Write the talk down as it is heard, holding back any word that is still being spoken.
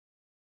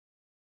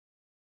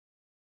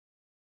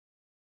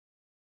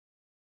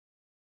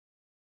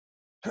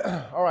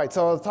All right,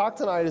 so the talk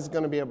tonight is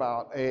going to be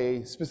about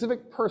a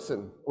specific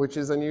person, which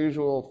is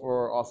unusual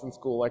for Austin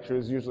School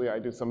lectures. Usually I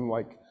do some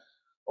like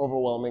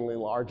overwhelmingly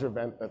large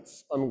event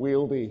that's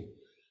unwieldy.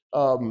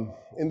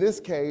 In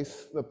this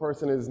case, the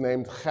person is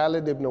named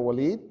Khalid ibn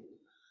Walid.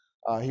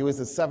 He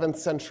was a 7th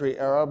century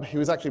Arab. He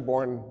was actually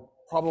born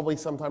probably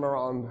sometime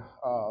around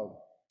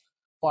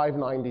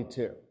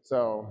 592.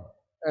 So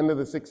end of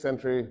the 6th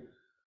century,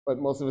 but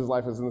most of his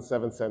life was in the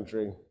 7th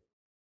century.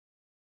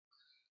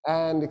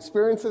 And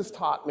experiences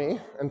taught me,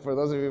 and for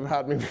those of you who've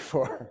had me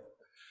before,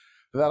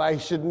 that I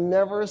should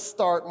never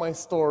start my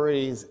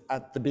stories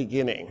at the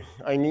beginning.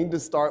 I need to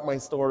start my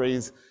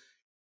stories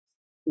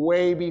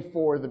way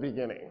before the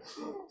beginning.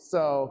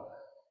 So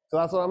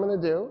that's what I'm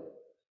going to do.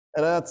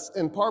 And that's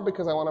in part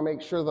because I want to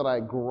make sure that I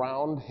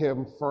ground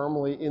him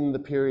firmly in the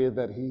period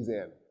that he's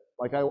in.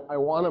 Like I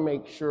want to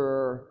make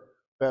sure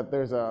that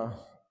there's a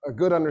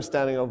good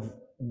understanding of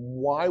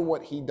why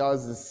what he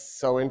does is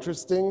so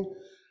interesting,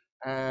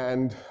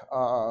 and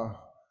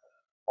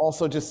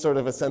also just sort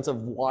of a sense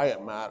of why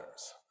it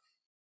matters.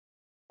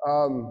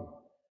 I'm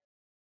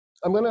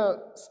going to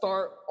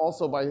start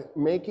also by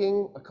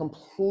making a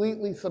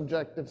completely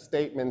subjective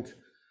statement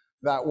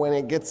that when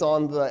it gets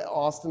on the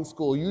Austin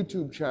School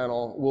YouTube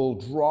channel will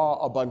draw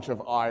a bunch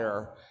of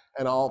ire,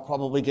 and I'll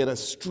probably get a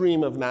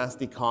stream of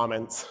nasty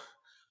comments,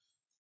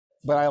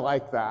 but I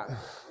like that.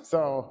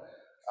 So,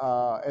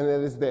 and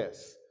it is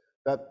this,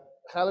 that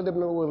Khalid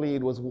ibn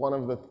Walid was one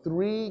of the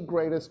 3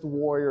 greatest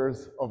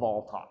warriors of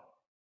all time.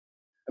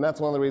 And that's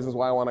one of the reasons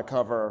why I want to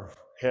cover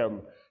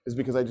him, is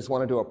because I just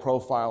want to do a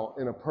profile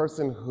in a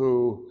person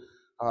who,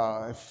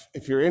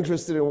 if you're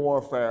interested in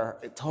warfare,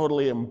 it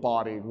totally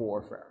embodied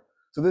warfare.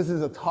 So this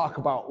is a talk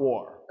about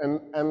war.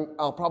 And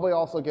I'll probably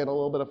also get a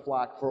little bit of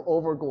flack for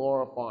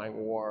over-glorifying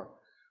war,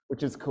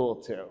 which is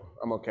cool too.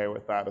 I'm okay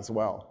with that as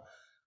well.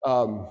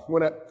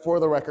 For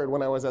the record,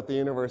 when I was at the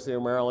University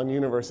of Maryland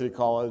University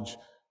College,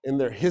 in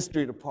their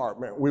history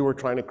department, we were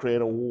trying to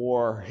create a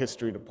war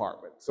history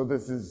department. So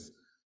this is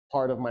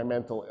part of my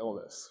mental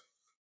illness.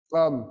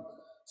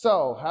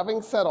 So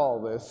having said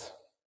all this,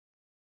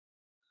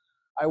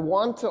 I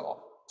want to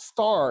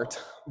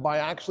start by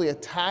actually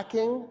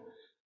attacking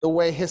the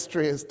way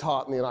history is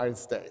taught in the United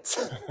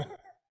States.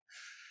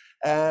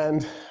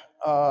 And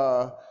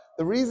the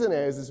reason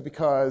is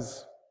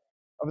because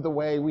of the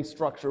way we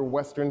structure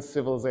Western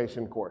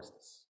civilization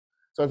courses.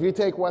 So if you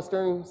take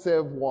Western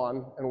Civ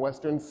 1 and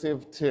Western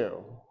Civ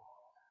 2,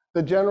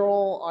 the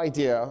general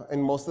idea,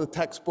 and most of the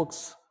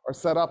textbooks are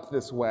set up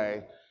this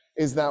way,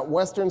 is that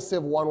Western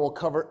Civ 1 will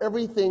cover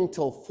everything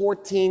till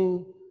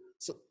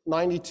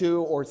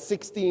 1492 or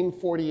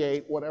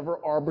 1648,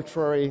 whatever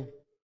arbitrary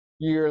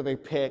year they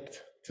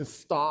picked to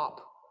stop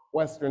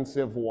Western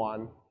Civ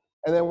 1.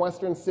 And then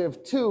Western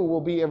Civ 2 will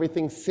be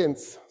everything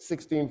since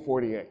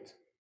 1648.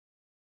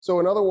 So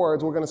in other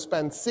words, we're going to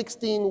spend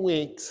 16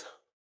 weeks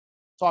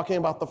talking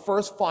about the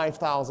first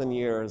 5,000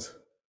 years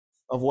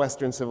of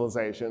Western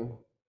civilization.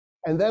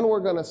 And then we're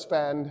going to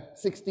spend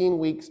 16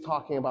 weeks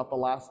talking about the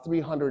last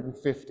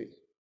 350,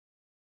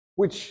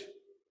 which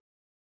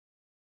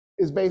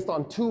is based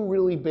on 2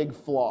 really big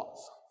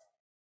flaws.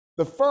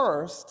 The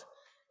first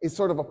is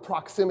sort of a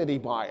proximity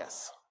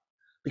bias.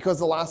 Because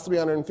the last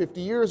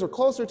 350 years are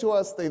closer to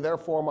us, they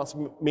therefore must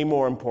be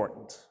more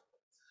important,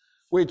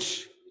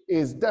 which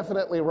is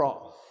definitely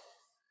wrong.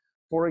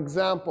 For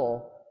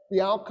example, the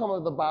outcome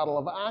of the Battle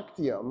of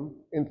Actium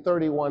in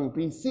 31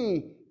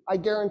 BC, I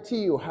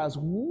guarantee you, has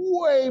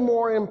way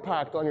more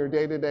impact on your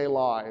day-to-day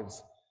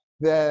lives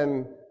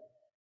than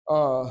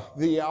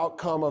the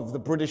outcome of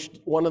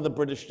one of the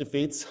British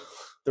defeats,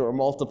 there were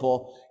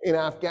multiple, in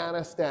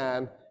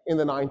Afghanistan in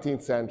the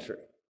 19th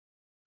century.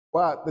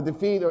 But the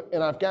defeat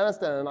in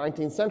Afghanistan in the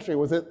 19th century,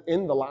 was it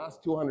in the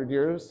last 200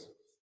 years?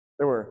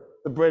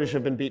 The British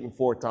have been beaten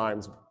 4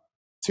 times,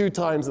 2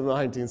 times in the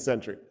 19th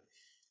century.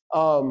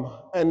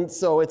 And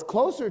so it's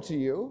closer to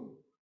you,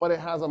 but it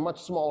has a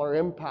much smaller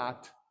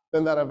impact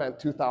than that event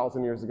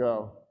 2,000 years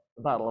ago,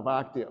 the Battle of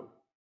Actium.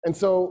 And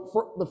so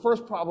the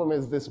first problem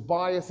is this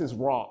bias is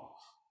wrong.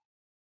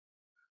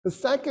 The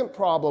second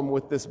problem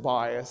with this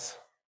bias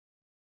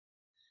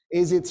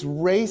is its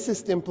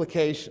racist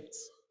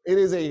implications. It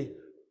is a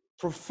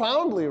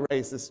profoundly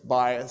racist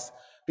bias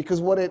because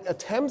what it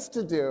attempts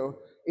to do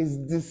is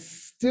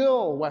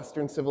distill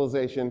Western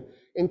civilization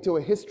into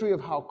a history of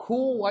how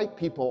cool white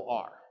people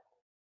are,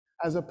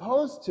 as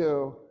opposed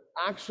to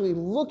actually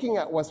looking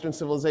at Western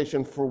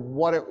civilization for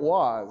what it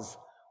was,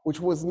 which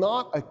was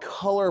not a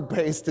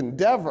color-based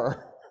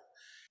endeavor.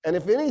 And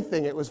if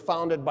anything, it was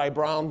founded by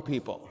brown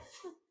people.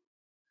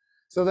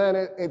 So then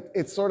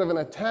it's sort of an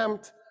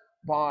attempt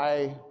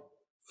by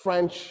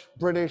French,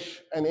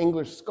 British, and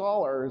English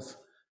scholars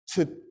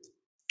to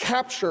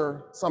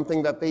capture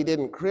something that they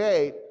didn't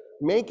create,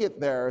 make it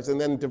theirs, and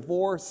then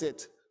divorce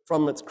it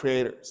from its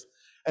creators.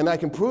 And I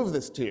can prove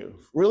this to you,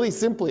 really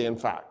simply, in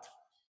fact.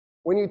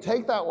 When you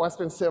take that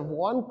Western Civ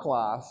 1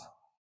 class,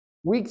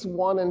 weeks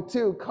 1 and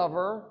 2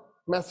 cover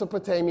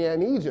Mesopotamia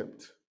and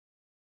Egypt.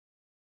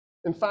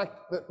 In fact,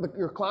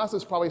 your class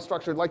is probably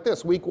structured like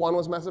this. Week 1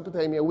 was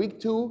Mesopotamia. Week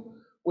 2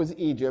 was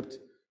Egypt.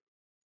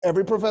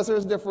 Every professor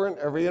is different.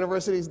 Every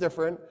university is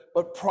different.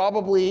 But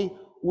probably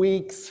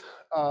weeks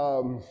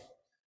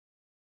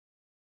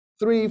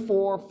 3,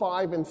 4,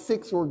 5, and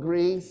 6 were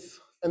Greece.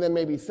 And then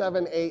maybe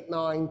 7, 8,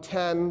 9,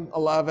 10,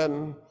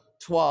 11,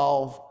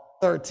 12,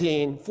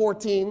 13,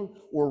 14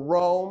 were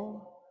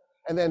Rome.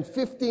 And then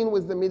 15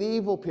 was the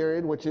medieval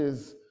period, which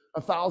is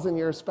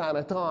 1,000-year span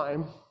of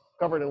time,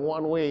 covered in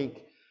 1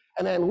 week.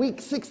 And then week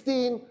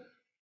 16,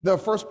 the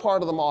first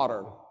part of the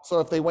modern. So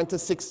if they went to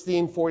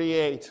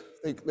 1648,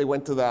 they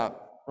went to that,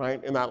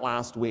 right, in that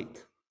last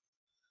week.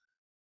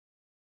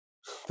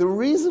 The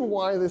reason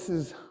why this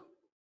is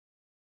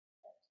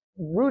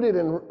rooted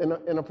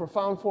in a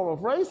profound form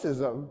of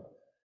racism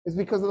is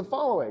because of the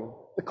following.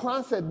 The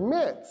class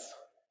admits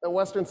that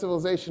Western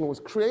civilization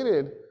was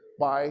created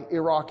by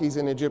Iraqis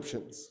and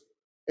Egyptians.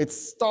 It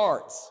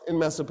starts in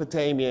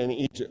Mesopotamia and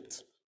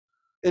Egypt.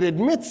 It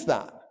admits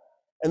that.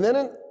 And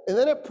then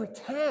it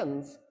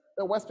pretends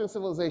that Western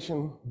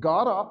civilization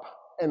got up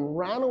and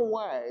ran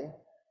away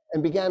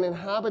and began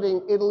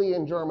inhabiting Italy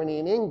and Germany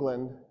and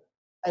England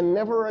and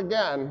never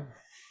again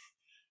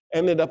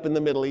ended up in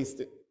the Middle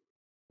East,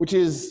 which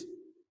is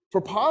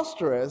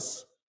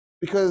preposterous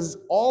because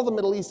all the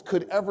Middle East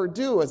could ever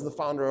do as the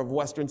founder of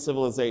Western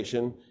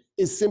civilization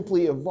is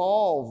simply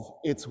evolve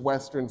its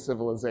Western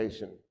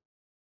civilization.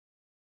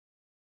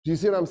 Do you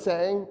see what I'm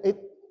saying?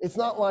 It's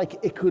not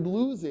like it could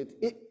lose it.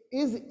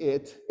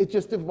 It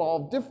just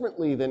evolved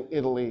differently than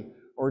Italy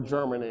or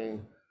Germany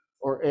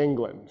or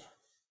England.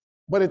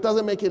 But it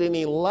doesn't make it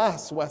any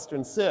less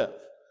Western Civ.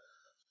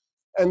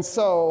 And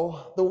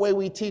so the way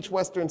we teach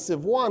Western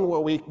Civ 1, where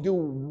we do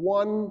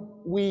 1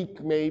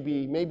 week,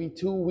 maybe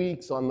 2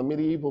 weeks on the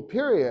medieval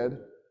period,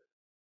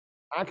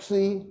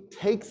 actually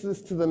takes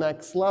this to the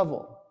next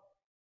level.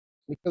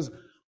 Because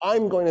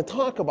I'm going to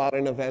talk about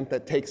an event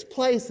that takes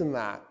place in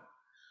that.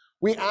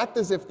 We act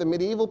as if the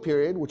medieval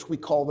period, which we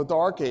call the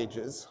Dark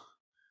Ages,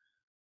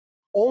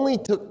 only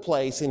took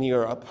place in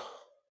Europe.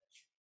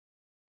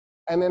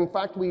 And in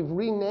fact, we've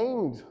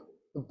renamed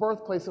the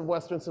birthplace of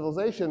Western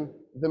civilization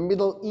the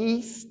Middle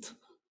East,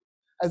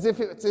 as if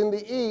it's in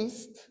the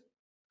East,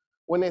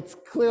 when it's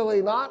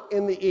clearly not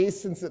in the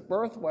East since it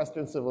birthed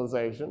Western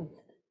civilization,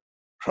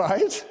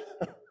 right?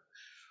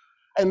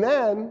 And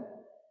then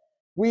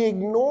we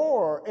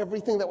ignore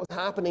everything that was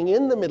happening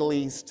in the Middle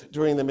East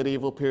during the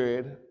medieval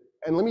period.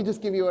 And let me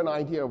just give you an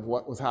idea of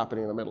what was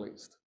happening in the Middle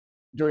East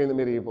during the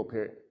medieval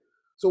period.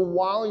 So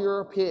while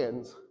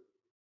Europeans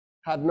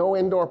had no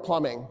indoor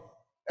plumbing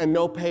and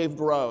no paved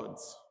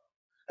roads,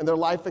 and their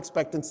life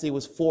expectancy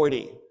was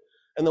 40,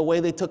 and the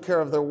way they took care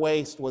of their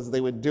waste was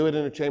they would do it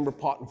in a chamber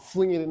pot and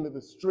fling it into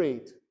the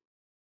street,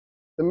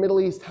 the Middle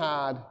East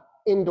had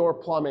indoor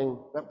plumbing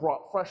that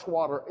brought fresh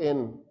water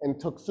in and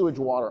took sewage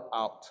water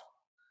out.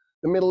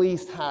 The Middle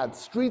East had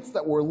streets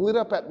that were lit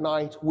up at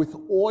night with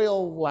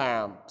oil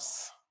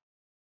lamps.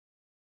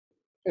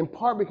 In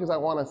part because I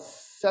want to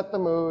set the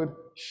mood,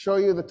 show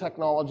you the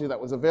technology that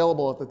was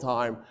available at the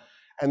time,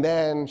 and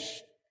then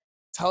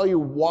tell you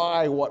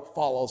why what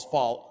follows.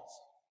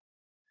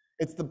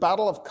 It's the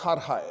Battle of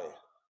Kadhai.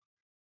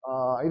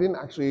 I didn't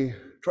actually,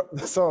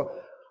 so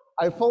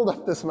I pulled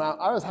up this map.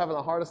 I was having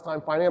the hardest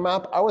time finding a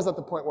map. I was at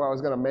the point where I was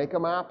going to make a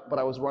map, but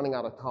I was running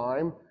out of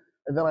time.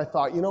 And then I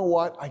thought, you know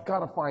what? I got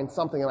to find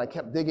something. And I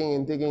kept digging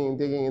and digging and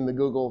digging in the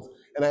Googles.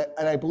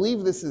 And I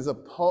believe this is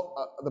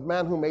the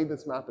man who made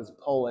this map is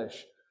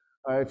Polish.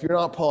 If you're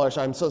not Polish,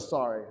 I'm so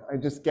sorry. I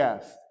just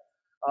guessed.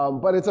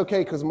 But it's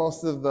okay because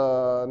most of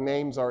the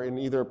names are in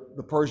either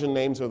the Persian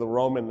names or the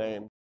Roman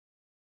name.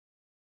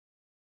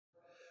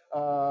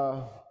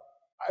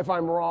 If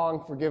I'm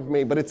wrong, forgive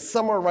me, but it's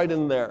somewhere right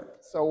in there.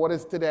 So what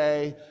is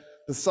today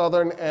the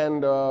southern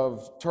end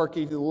of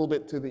Turkey, a little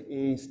bit to the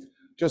east,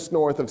 just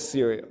north of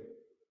Syria.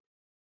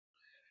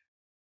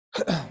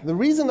 The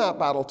reason that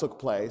battle took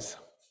place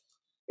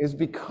is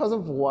because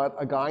of what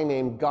a guy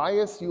named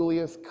Gaius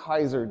Julius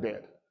Caesar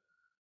did.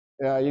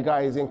 You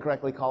guys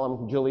incorrectly call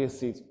him Julius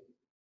Caesar.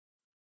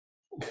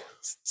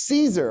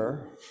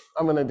 Caesar,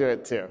 I'm going to do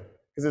it too,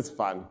 because it's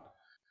fun.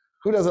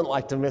 Who doesn't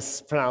like to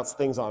mispronounce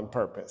things on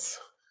purpose?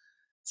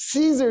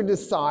 Caesar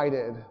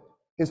decided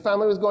his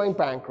family was going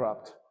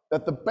bankrupt,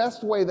 that the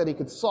best way that he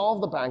could solve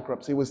the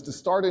bankruptcy was to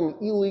start an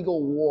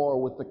illegal war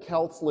with the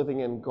Celts living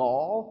in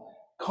Gaul,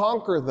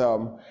 conquer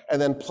them,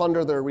 and then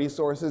plunder their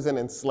resources and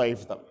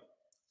enslave them.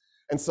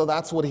 And so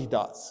that's what he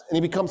does. And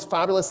he becomes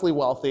fabulously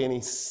wealthy and he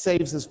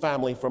saves his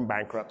family from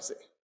bankruptcy.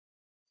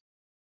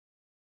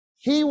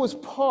 He was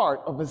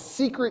part of a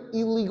secret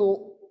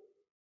illegal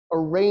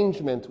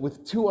arrangement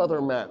with 2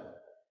 other men.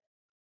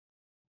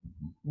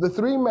 The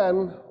 3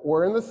 men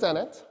were in the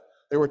Senate.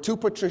 There were 2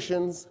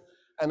 patricians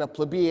and a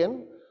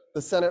plebeian.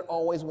 The Senate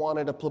always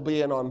wanted a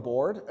plebeian on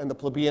board, and the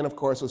plebeian, of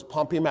course, was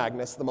Pompey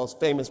Magnus, the most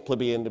famous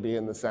plebeian to be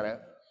in the Senate.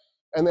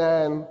 And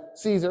then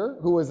Caesar,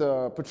 who was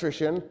a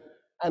patrician,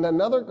 and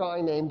another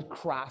guy named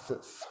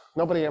Crassus.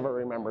 Nobody ever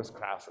remembers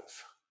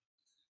Crassus.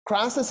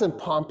 Crassus and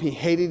Pompey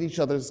hated each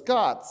other's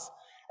guts,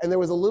 And there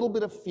was a little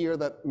bit of fear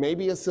that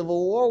maybe a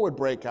civil war would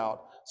break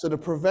out. So to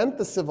prevent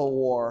the civil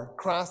war,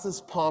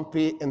 Crassus,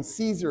 Pompey, and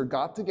Caesar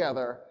got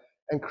together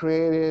and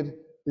created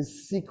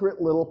this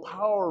secret little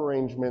power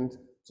arrangement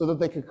so that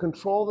they could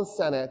control the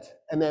Senate,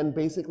 and then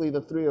basically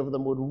the three of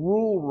them would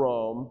rule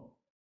Rome,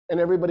 and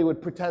everybody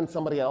would pretend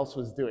somebody else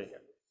was doing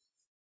it.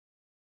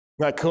 Isn't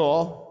that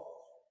cool?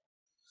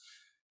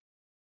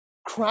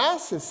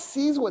 Crassus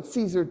sees what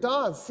Caesar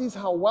does, sees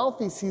how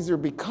wealthy Caesar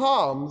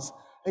becomes,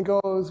 and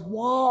goes,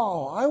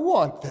 whoa, I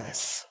want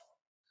this.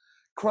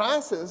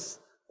 Crassus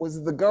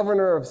was the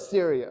governor of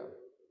Syria.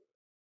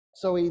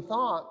 So he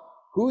thought,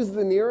 what's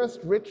the nearest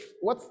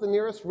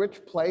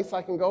rich place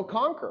I can go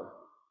conquer?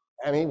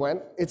 And he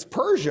went, it's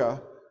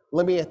Persia,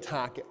 let me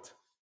attack it.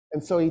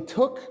 And so he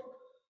took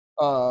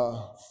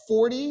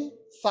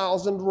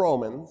 40,000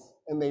 Romans,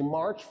 and they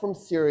marched from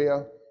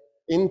Syria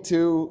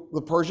into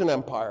the Persian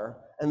Empire,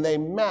 and they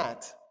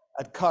met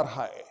at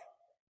Carthage.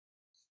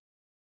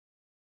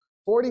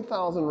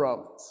 40,000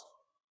 Romans.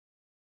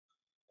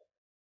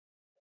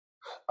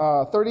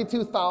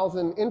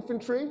 32,000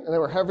 infantry, and they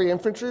were heavy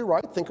infantry,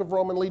 right? Think of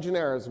Roman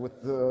legionaries with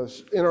the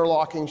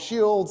interlocking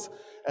shields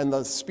and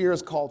the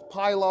spears called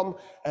pilum,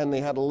 and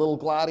they had a little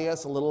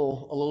gladius, a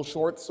little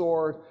short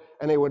sword,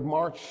 and they would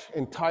march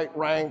in tight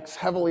ranks,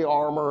 heavily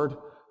armored.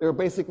 They were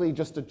basically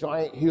just a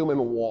giant human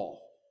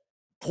wall,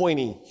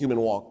 pointy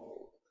human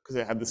wall, because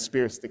they had the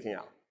spear sticking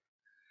out.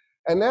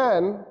 And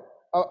then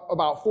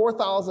about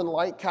 4,000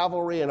 light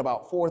cavalry and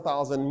about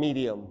 4,000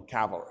 medium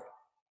cavalry.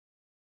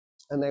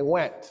 And they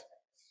went.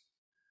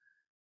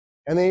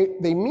 And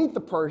they meet the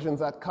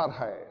Persians at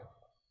Carthage.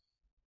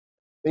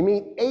 They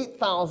meet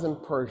 8,000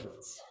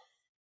 Persians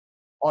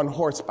on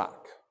horseback,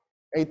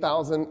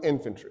 8,000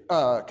 infantry,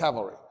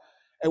 cavalry,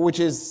 and which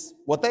is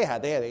what they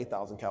had. They had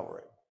 8,000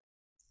 cavalry.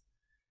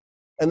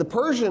 And the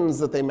Persians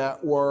that they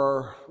met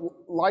were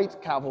light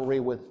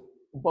cavalry with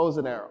bows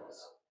and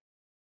arrows.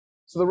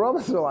 So the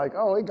Romans are like,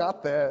 oh, we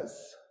got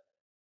this.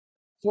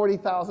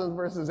 40,000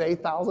 versus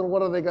 8,000,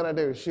 what are they gonna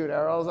do? Shoot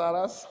arrows at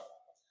us?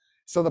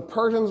 So the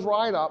Persians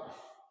ride up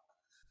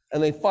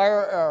and they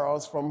fire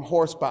arrows from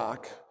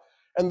horseback.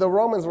 And the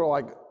Romans were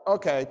like,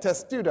 okay,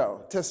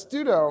 testudo.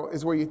 Testudo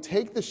is where you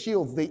take the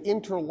shields, they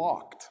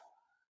interlocked.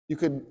 You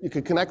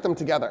could connect them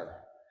together.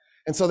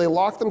 And so they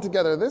locked them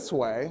together this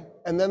way,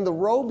 and then the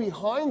row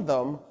behind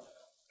them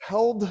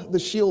held the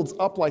shields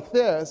up like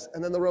this,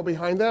 and then the row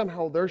behind them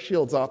held their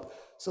shields up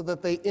so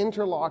that they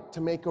interlocked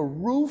to make a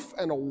roof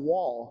and a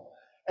wall,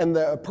 and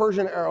the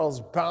Persian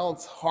arrows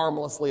bounce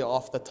harmlessly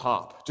off the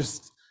top.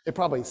 It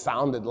probably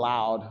sounded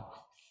loud,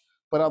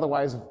 but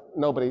otherwise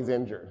nobody's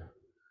injured.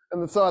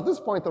 And so at this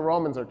point, the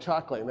Romans are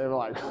chuckling. They're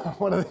like,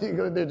 what are you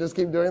gonna do? Just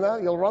keep doing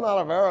that? You'll run out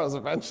of arrows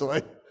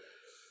eventually.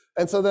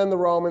 And so then the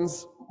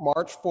Romans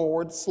march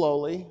forward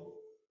slowly,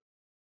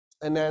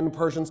 and then the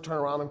Persians turn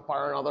around and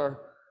fire another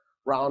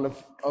round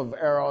of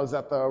arrows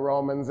at the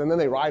Romans, and then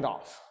they ride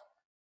off.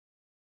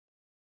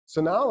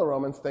 So now the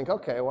Romans think,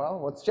 okay,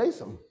 well, let's chase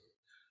them.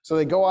 So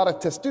they go out of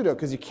Testudo,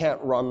 because you can't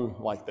run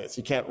like this.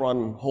 You can't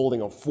run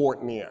holding a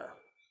fort in the air.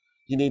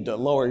 You need to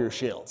lower your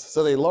shields.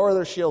 So they lower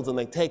their shields and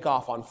they take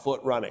off on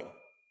foot running.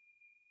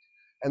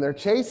 And they're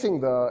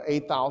chasing the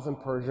 8,000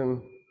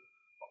 Persian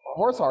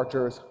horse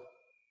archers.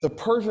 The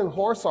Persian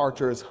horse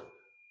archers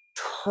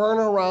turn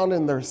around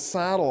in their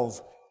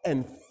saddles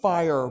and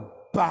fire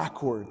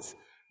backwards.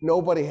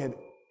 Nobody had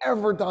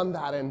ever done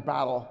that in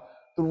battle.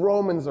 The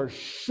Romans are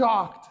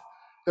shocked.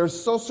 They're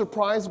so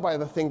surprised by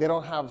the thing, they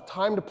don't have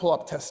time to pull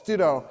up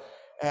Testudo,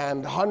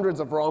 and hundreds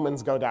of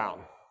Romans go down.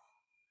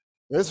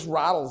 This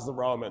rattles the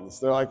Romans.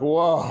 They're like,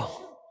 whoa,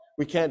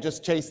 we can't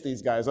just chase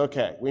these guys.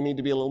 Okay, we need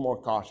to be a little more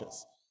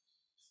cautious.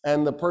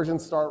 And the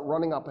Persians start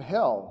running up a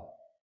hill.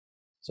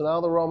 So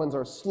now the Romans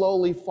are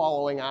slowly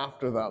following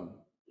after them.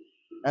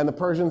 And the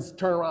Persians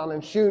turn around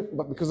and shoot,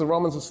 but because the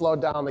Romans have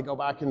slowed down, they go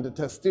back into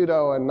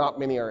Testudo, and not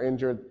many are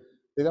injured.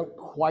 They don't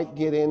quite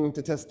get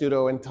into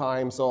Testudo in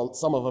time, so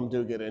some of them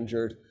do get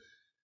injured.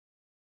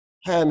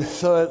 And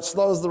so it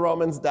slows the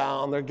Romans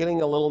down. They're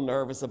getting a little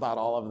nervous about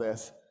all of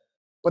this.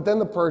 But then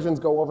the Persians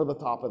go over the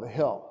top of the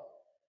hill.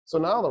 So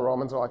now the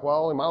Romans are like,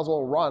 well, we might as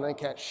well run. They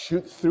can't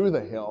shoot through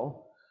the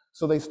hill.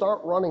 So they start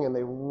running, and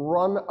they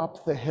run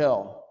up the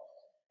hill.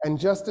 And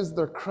just as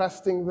they're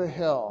cresting the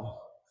hill,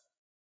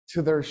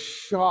 to their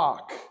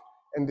shock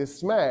and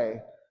dismay,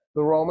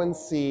 the Romans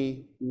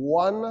see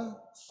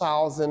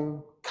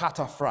 1,000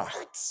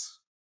 cataphracts.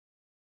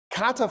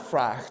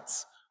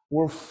 Cataphracts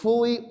were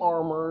fully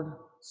armored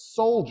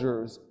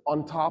soldiers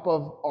on top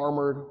of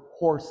armored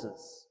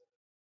horses.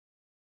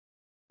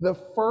 The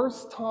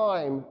first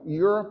time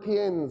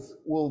Europeans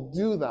will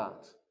do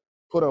that,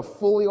 put a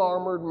fully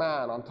armored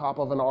man on top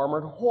of an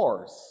armored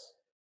horse,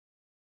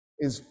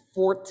 is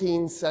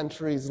 14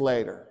 centuries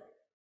later,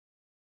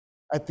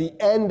 at the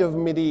end of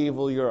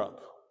medieval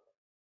Europe.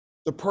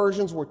 The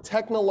Persians were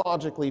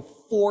technologically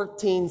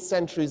 14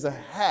 centuries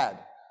ahead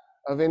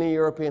of any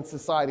European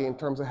society in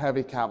terms of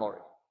heavy cavalry.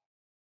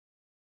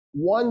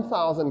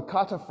 1,000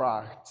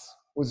 cataphracts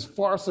was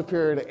far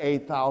superior to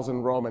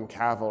 8,000 Roman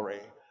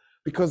cavalry.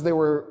 because they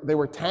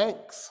were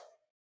tanks.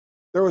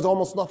 There was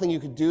almost nothing you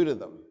could do to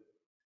them.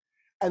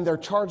 And they're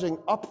charging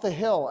up the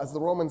hill as the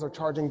Romans are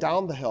charging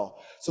down the hill.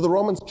 So the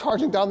Romans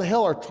charging down the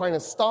hill are trying to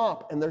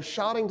stop, and they're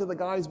shouting to the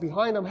guys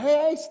behind them,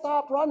 hey,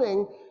 stop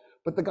running.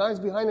 But the guys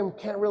behind them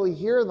can't really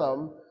hear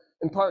them,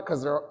 in part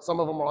because some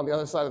of them are on the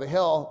other side of the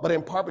hill, but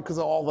in part because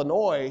of all the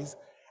noise.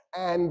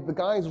 And the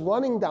guys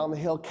running down the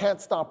hill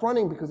can't stop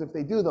running, because if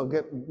they do, they'll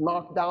get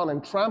knocked down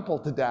and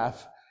trampled to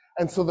death.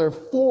 And so they're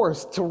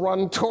forced to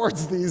run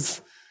towards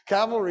these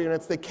cavalry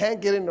units. They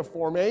can't get into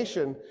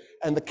formation,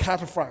 and the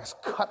cataphracts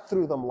cut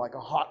through them like a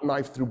hot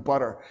knife through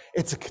butter.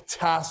 It's a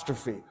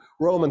catastrophe.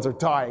 Romans are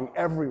dying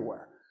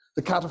everywhere.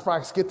 The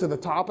cataphracts get to the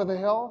top of the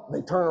hill,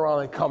 they turn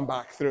around and come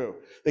back through.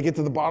 They get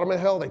to the bottom of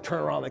the hill, they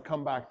turn around and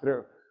come back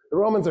through. The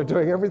Romans are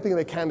doing everything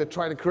they can to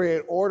try to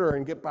create order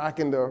and get back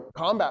into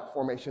combat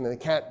formation, and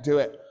they can't do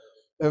it.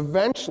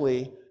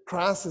 Eventually,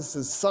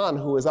 Crassus's son,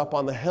 who is up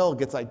on the hill,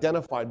 gets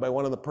identified by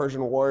one of the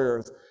Persian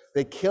warriors.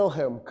 They kill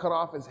him, cut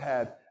off his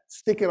head,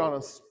 stick it on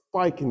a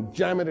spike and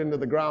jam it into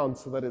the ground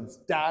so that his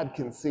dad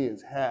can see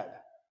his head.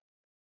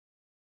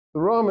 The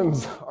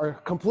Romans are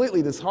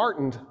completely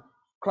disheartened.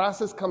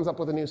 Crassus comes up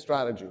with a new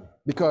strategy,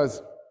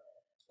 because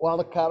while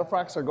the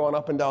cataphracts are going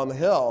up and down the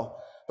hill,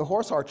 the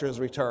horse archers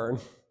return,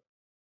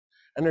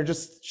 and they're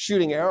just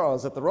shooting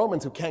arrows at the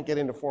Romans, who can't get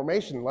into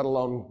formation, let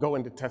alone go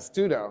into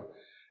testudo.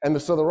 And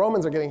so the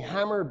Romans are getting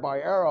hammered by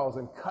arrows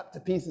and cut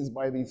to pieces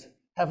by these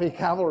heavy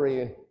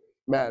cavalry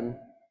men.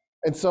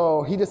 And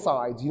so he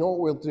decides, you know what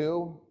we'll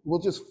do?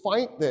 We'll just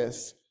fight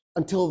this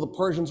until the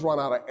Persians run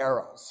out of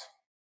arrows.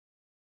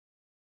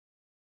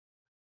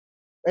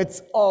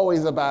 It's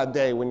always a bad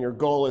day when your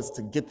goal is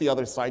to get the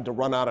other side to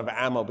run out of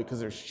ammo because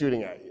they're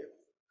shooting at you.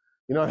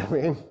 You know what I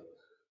mean?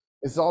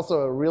 It's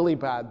also a really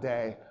bad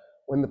day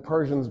when the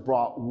Persians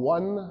brought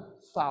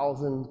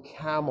 1,000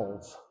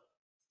 camels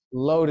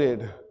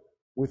loaded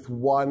with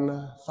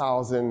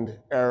 1,000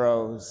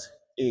 arrows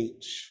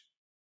each.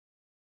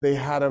 They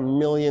had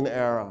 1,000,000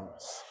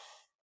 arrows.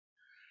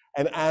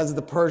 And as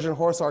the Persian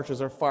horse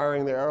archers are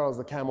firing their arrows,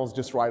 the camels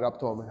just ride up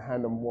to them and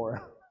hand them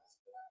more.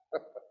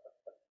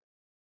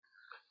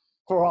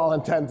 For all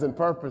intents and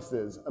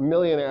purposes,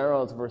 1,000,000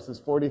 arrows versus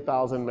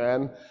 40,000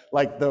 men,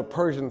 like the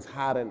Persians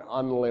had an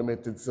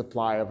unlimited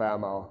supply of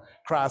ammo.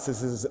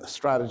 Crassus's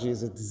strategy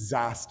is a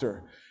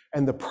disaster.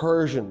 And the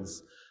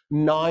Persians,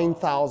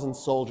 9,000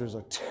 soldiers,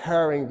 are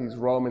tearing these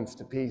Romans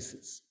to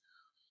pieces.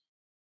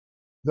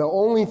 The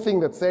only thing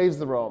that saves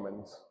the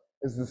Romans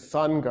is the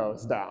sun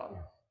goes down.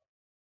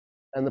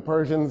 And the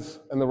Persians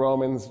and the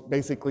Romans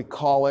basically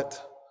call it.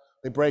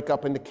 They break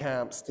up into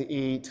camps to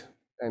eat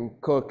and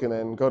cook and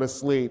then go to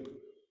sleep.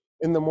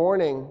 In the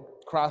morning,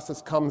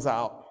 Crassus comes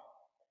out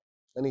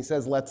and he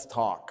says, let's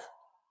talk.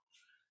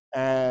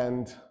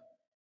 And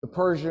the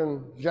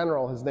Persian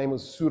general, his name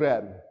was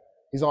Suren,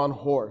 he's on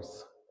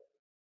horse.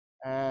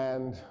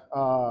 And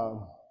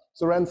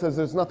Suren says,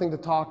 there's nothing to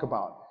talk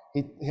about.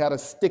 He had a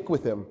stick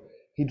with him.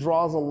 He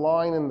draws a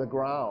line in the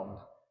ground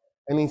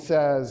and he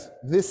says,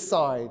 this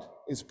side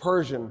is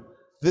Persian,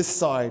 this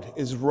side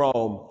is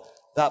Rome.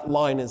 That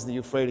line is the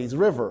Euphrates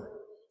River.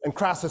 And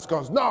Crassus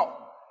goes, no.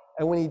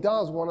 And when he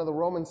does, one of the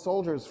Roman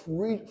soldiers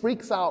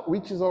freaks out,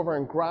 reaches over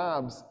and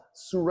grabs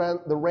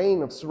the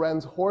rein of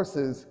Suren's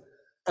horses,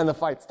 and the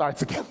fight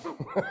starts again.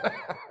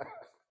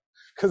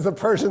 Because the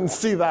Persians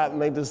see that,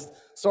 and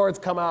swords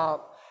come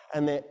out,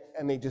 and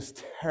they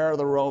just tear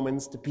the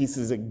Romans to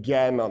pieces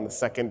again on the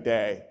second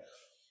day.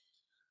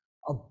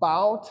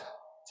 About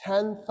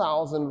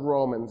 10,000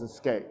 Romans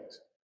escaped.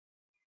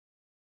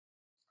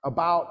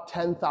 About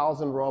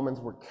 10,000 Romans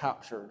were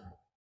captured,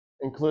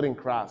 including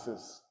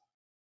Crassus.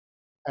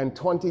 And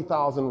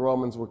 20,000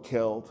 Romans were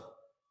killed.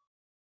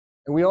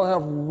 And we don't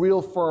have a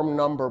real firm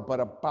number, but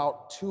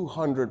about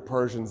 200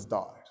 Persians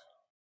died.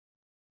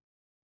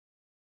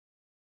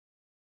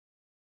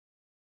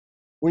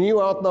 When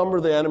you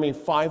outnumber the enemy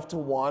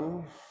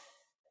 5-1,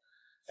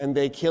 and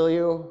they kill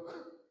you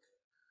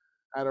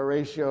at a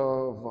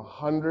ratio of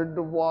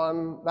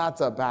 100-1,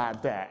 that's a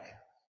bad day.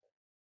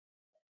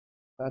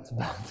 That's a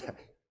bad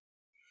day.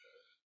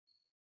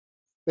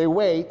 They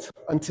wait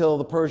until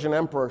the Persian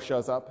emperor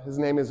shows up. His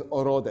name is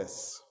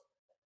Orodes.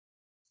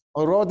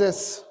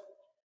 Orodes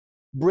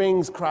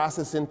brings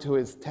Crassus into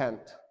his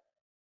tent.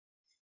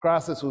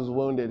 Crassus was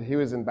wounded. He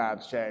was in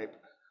bad shape.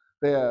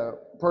 The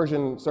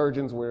Persian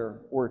surgeons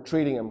were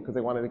treating him because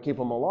they wanted to keep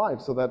him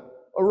alive so that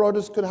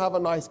Orodes could have a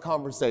nice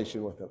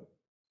conversation with him.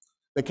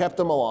 They kept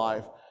him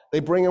alive. They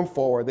bring him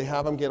forward. They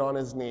have him get on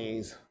his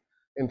knees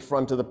in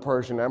front of the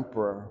Persian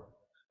emperor.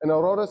 And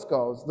Orodes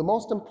goes, the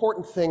most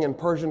important thing in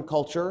Persian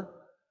culture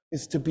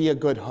is to be a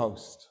good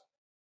host.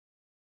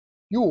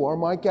 You are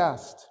my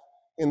guest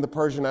in the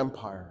Persian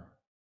Empire.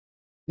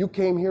 You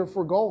came here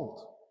for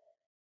gold.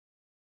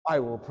 I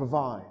will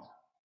provide.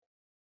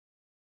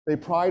 They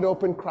pried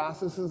open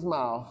Crassus's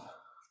mouth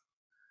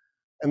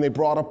and they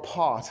brought a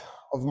pot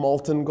of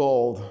molten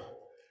gold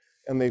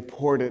and they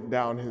poured it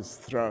down his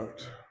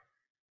throat.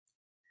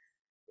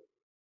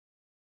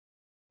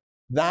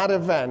 That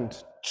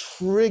event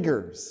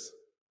triggers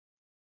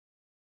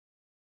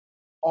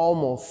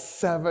almost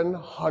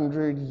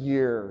 700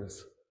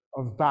 years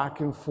of back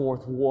and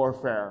forth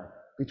warfare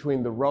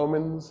between the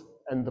Romans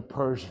and the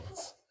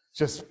Persians,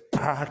 just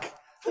back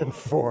and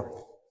forth.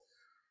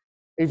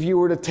 If you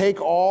were to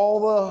take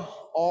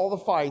all the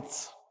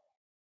fights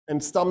and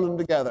stum them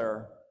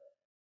together,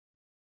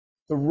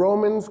 the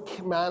Romans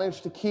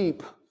managed to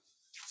keep,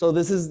 so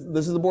this is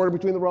the border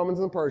between the Romans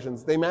and the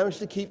Persians, they managed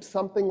to keep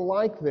something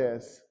like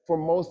this for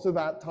most of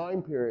that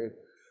time period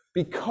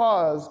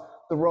because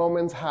the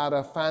Romans had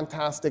a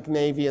fantastic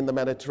navy in the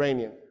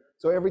Mediterranean.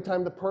 So every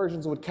time the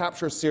Persians would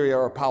capture Syria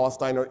or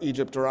Palestine or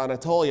Egypt or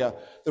Anatolia,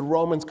 the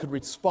Romans could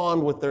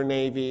respond with their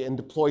navy and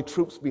deploy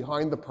troops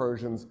behind the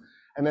Persians.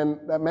 And then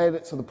that made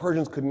it so the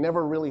Persians could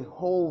never really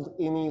hold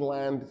any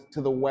land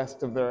to the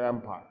west of their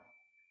empire.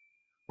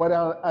 But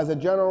as a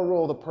general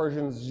rule, the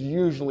Persians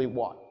usually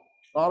won.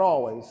 Not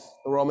always.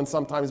 The Romans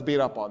sometimes beat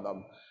up on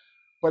them.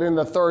 But in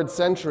the 3rd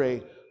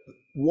century,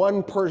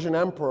 one Persian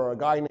emperor, a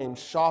guy named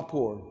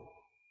Shapur,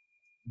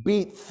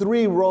 beat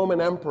 3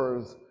 Roman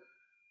emperors.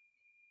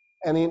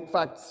 And in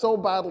fact, so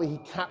badly, he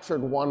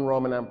captured one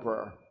Roman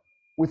emperor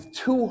with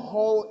 2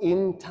 whole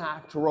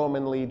intact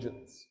Roman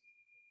legions.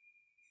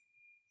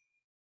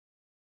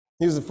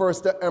 He was the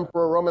first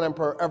Roman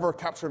emperor ever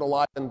captured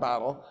alive in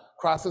battle.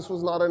 Crassus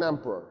was not an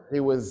emperor. He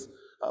was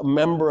a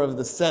member of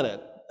the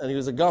Senate, and he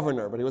was a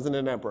governor, but he wasn't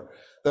an emperor.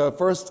 The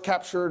first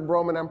captured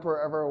Roman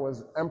emperor ever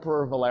was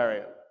Emperor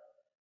Valerian.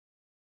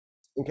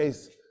 In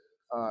case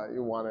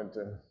you wanted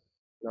to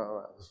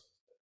know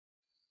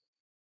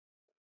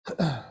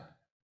that.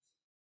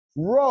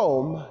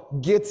 Rome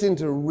gets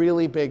into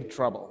really big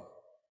trouble.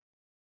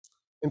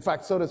 In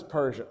fact, so does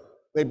Persia.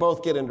 They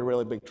both get into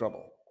really big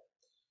trouble.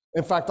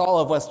 In fact, all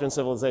of Western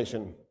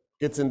civilization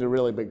gets into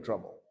really big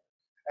trouble.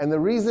 And the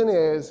reason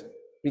is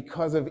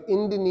because of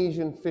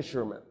Indonesian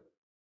fishermen.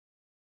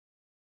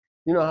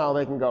 You know how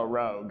they can go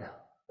rogue.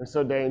 They're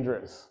so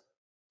dangerous.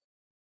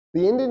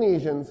 The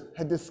Indonesians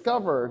had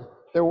discovered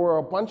there were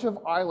a bunch of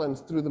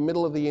islands through the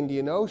middle of the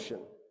Indian Ocean,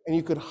 and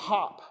you could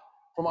hop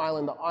from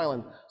island to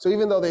island. So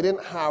even though they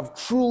didn't have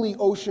truly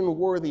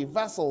ocean-worthy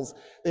vessels,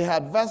 they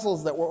had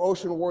vessels that were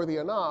ocean-worthy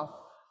enough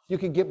you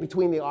could get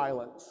between the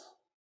islands.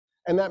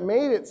 And that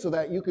made it so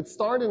that you could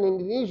start in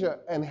Indonesia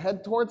and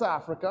head towards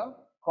Africa,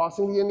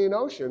 crossing the Indian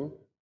Ocean,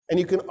 and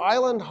you can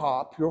island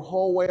hop your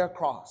whole way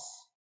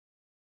across.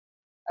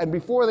 And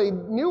before they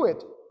knew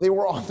it, they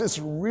were on this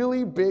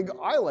really big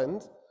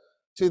island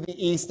to the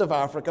east of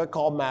Africa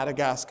called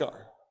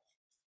Madagascar.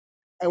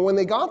 And when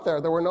they got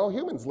there, there were no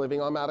humans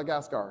living on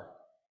Madagascar.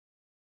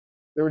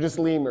 They were just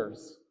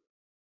lemurs,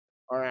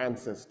 our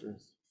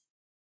ancestors,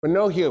 but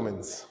no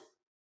humans.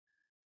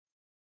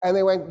 And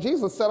they went,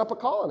 geez, let's set up a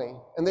colony.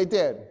 And they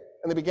did.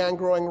 And they began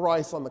growing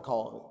rice on the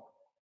colony.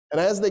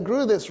 And as they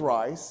grew this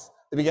rice,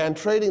 they began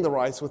trading the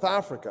rice with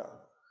Africa.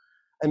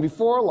 And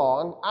before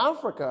long,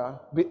 Africa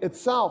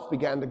itself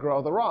began to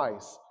grow the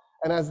rice.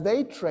 And as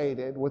they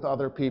traded with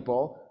other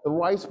people, the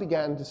rice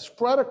began to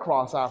spread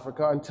across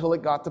Africa until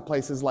it got to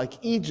places like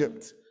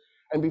Egypt.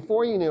 And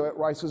before you knew it,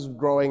 rice was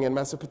growing in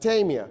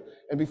Mesopotamia.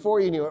 And before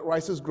you knew it,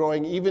 rice was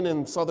growing even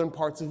in southern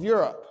parts of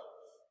Europe.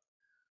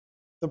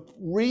 The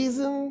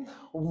reason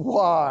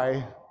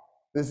why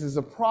this is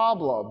a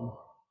problem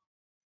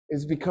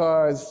is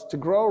because to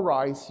grow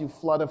rice, you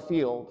flood a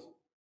field.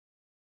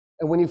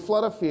 And when you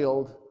flood a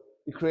field,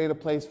 you create a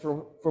place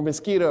for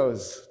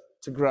mosquitoes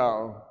to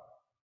grow,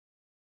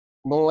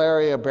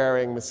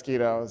 malaria-bearing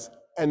mosquitoes.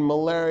 And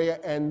malaria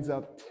ends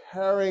up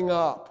tearing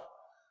up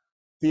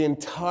the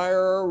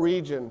entire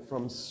region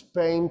from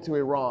Spain to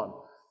Iran.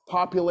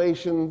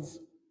 Populations,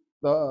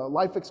 the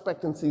life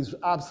expectancies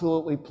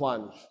absolutely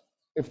plunge.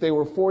 If they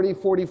were 40,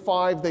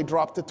 45, they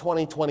dropped to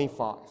 20,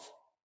 25.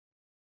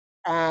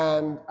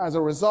 And as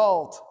a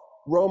result,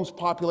 Rome's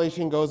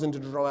population goes into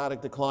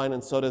dramatic decline,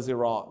 and so does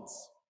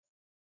Iran's.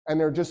 And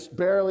they're just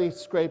barely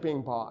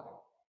scraping by.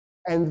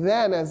 And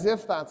then, as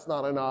if that's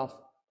not enough,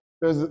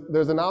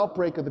 there's an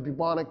outbreak of the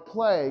bubonic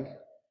plague.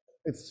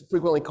 It's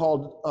frequently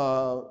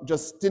called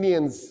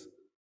Justinian's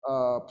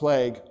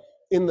plague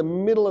in the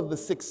middle of the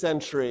 6th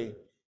century,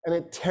 and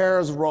it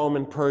tears Rome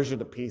and Persia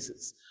to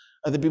pieces.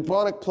 The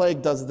bubonic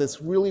plague does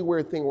this really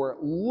weird thing where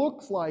it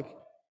looks like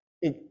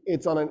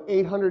it's on an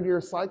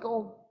 800-year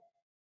cycle,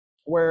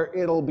 where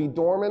it'll be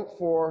dormant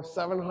for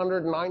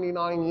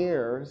 799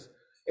 years.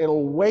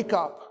 It'll wake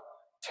up,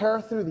 tear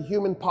through the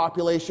human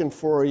population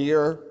for a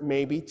year,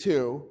 maybe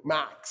 2,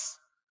 max,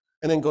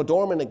 and then go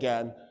dormant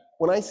again.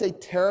 When I say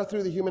tear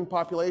through the human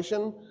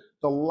population,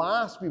 the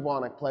last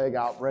bubonic plague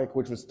outbreak,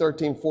 which was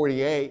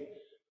 1348,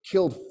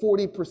 killed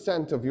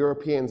 40% of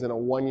Europeans in a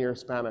 1-year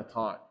span of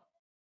time.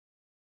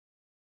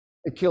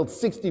 It killed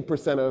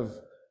 60% of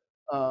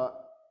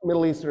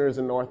Middle Easterners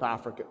and North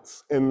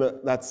Africans in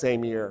that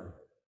same year.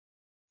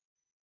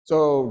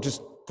 So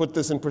just put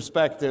this in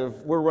perspective,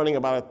 we're running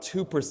about a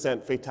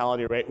 2%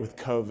 fatality rate with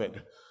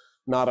COVID,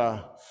 not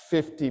a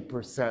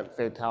 50%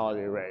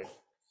 fatality rate.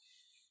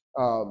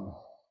 And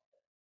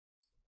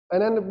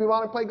then the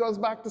bubonic plague goes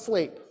back to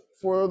sleep.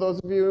 For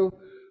those of you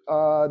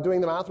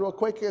doing the math real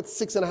quick, it's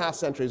 6.5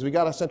 centuries. We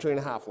got a century and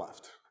a half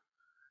left.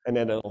 And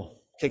then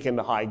it'll kick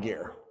into high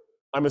gear.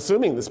 I'm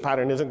assuming this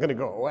pattern isn't going to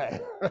go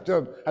away. I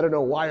don't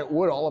know why it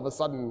would all of a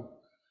sudden.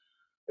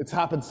 It's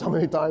happened so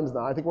many times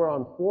now. I think we're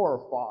on 4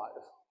 or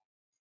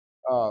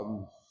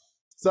 5.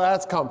 So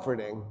that's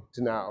comforting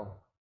to know.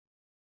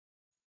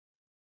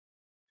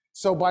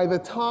 So by the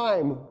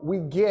time we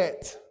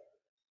get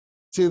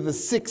to the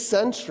 6th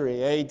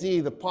century AD,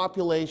 the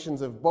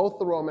populations of both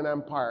the Roman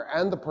Empire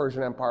and the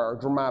Persian Empire are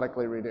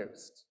dramatically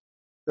reduced.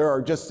 There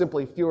are just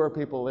simply fewer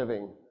people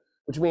living,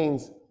 which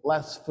means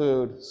less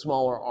food,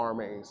 smaller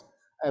armies,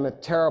 and a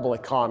terrible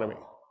economy.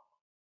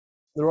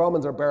 The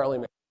Romans are barely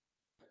making it.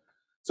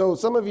 So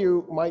some of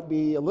you might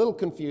be a little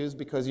confused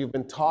because you've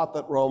been taught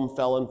that Rome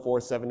fell in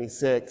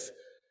 476.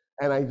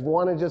 And I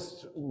want to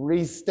just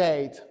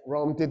restate,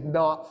 Rome did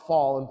not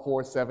fall in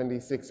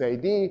 476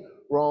 AD.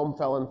 Rome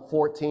fell in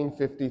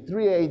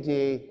 1453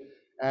 AD,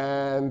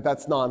 and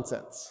that's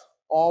nonsense.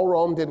 All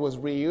Rome did was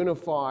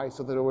reunify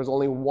so that there was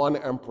only one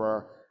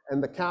emperor,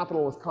 and the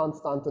capital was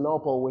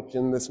Constantinople, which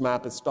in this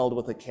map is spelled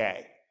with a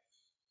K.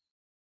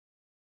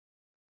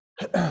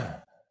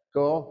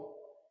 Cool?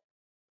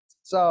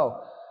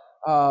 So,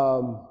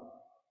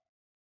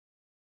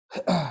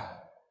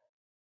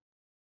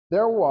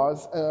 there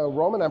was a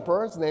Roman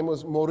emperor, his name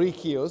was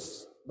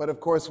Mauricius, but of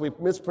course we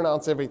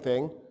mispronounce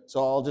everything, so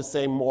I'll just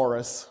say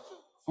Maurice.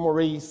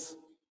 Maurice.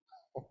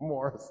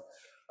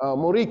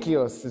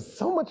 Mauricius is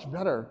so much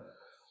better.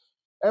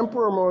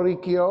 Emperor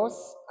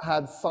Mauricius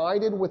had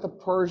sided with a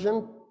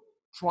Persian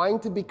trying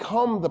to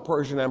become the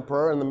Persian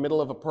emperor in the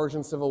middle of a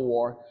Persian civil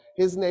war.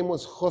 His name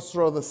was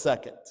Khusro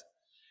II.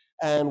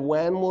 And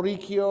when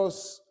Khusro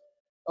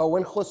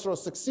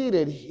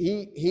succeeded,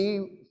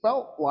 he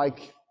felt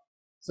like,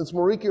 since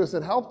Mauricius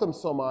had helped him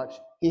so much,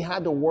 he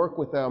had to work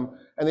with them,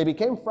 and they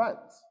became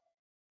friends.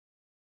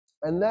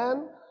 And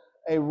then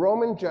a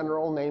Roman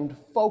general named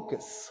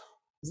Phocas.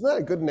 Isn't that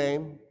a good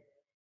name?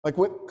 Like,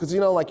 because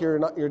like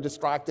you're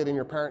distracted and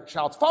your parent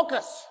shouts,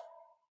 "Focus!"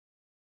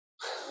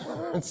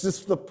 It's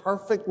just the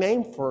perfect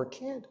name for a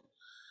kid.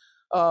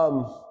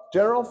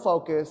 General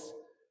Phocas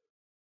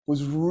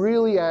was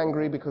really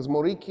angry because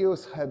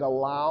Mauricius had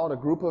allowed a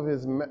group of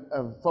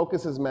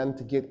Phocas's men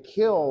to get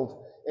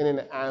killed in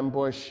an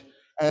ambush,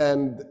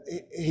 and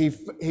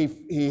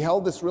he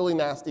held this really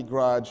nasty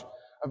grudge.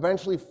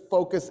 Eventually,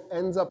 Phocas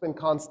ends up in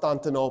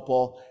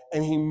Constantinople,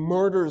 and he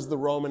murders the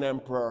Roman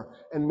emperor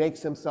and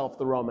makes himself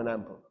the Roman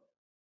emperor.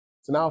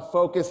 So now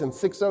Phocas in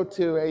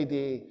 602 AD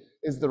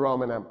is the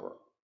Roman emperor.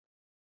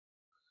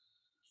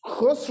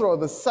 Khusro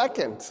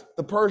II,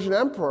 the Persian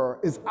emperor,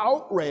 is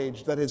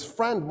outraged that his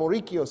friend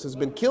Mauricius has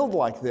been killed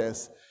like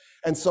this,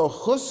 and so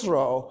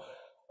Khusro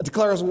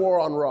declares war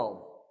on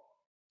Rome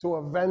to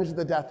avenge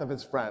the death of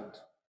his friend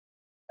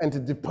and to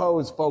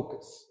depose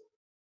Phocas.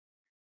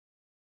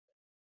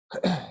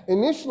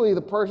 Initially,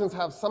 the Persians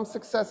have some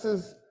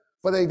successes,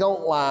 but they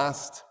don't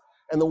last,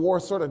 and the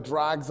war sort of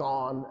drags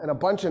on, and a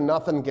bunch of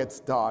nothing gets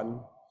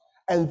done.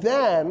 And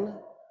then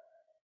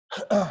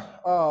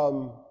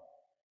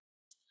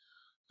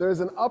there's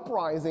an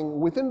uprising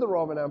within the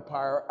Roman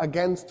Empire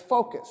against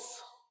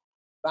Phocas.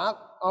 That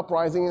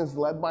uprising is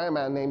led by a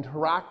man named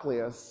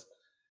Heraclius,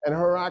 and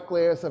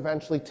Heraclius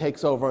eventually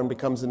takes over and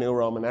becomes the new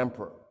Roman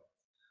emperor.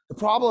 The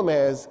problem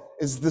is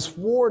this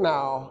war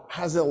now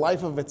has a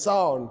life of its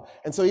own,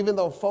 and so even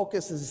though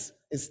Phocas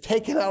is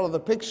taken out of the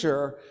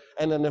picture,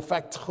 and in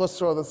effect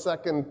Khusro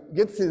II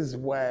gets his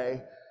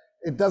way,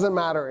 it doesn't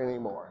matter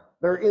anymore.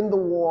 They're in the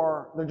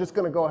war, they're just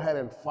going to go ahead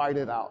and fight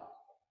it out.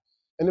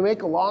 And to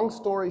make a long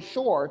story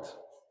short,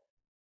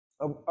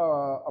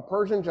 a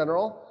Persian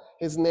general,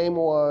 his name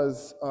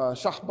was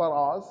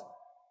Shahbaraz.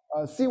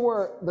 See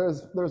where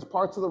there's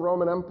parts of the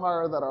Roman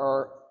Empire that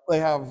they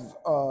have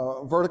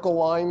vertical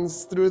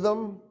lines through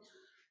them?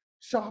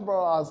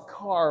 Shahbaraz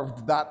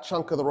carved that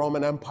chunk of the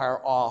Roman Empire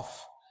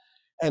off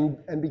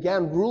and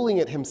began ruling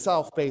it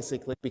himself,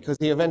 basically, because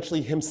he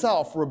eventually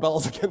himself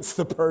rebels against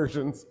the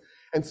Persians.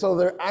 And so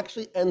there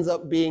actually ends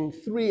up being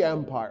 3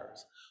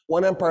 empires.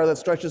 One empire that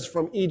stretches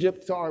from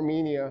Egypt to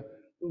Armenia,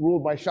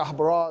 ruled by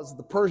Shahbaraz,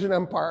 the Persian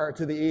Empire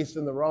to the east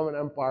and the Roman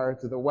Empire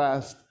to the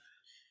west.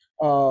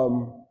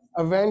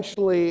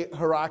 Eventually,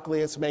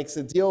 Heraclius makes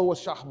a deal with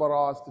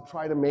Shahbaraz to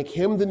try to make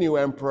him the new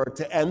emperor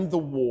to end the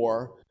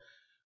war.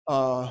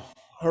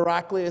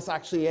 Heraclius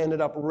actually ended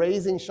up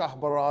raising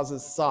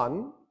Shahbaraz's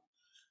son.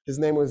 His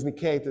name was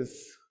Nicetas,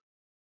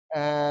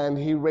 and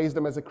he raised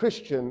him as a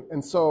Christian.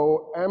 And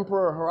so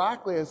Emperor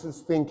Heraclius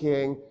is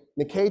thinking,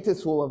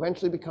 Nicetas will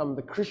eventually become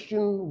the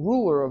Christian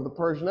ruler of the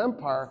Persian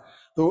Empire.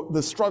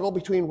 The struggle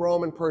between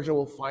Rome and Persia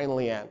will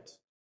finally end.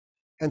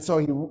 And so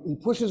he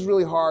pushes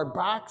really hard,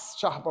 backs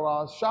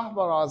Shahbaraz.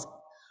 Shahbaraz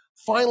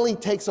finally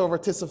takes over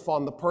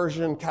Ctesiphon, the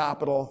Persian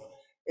capital,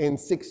 in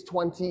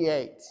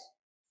 628.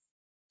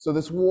 So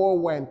this war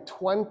went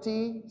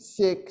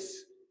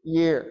 26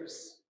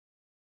 years.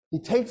 He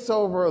takes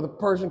over the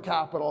Persian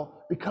capital,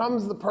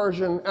 becomes the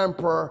Persian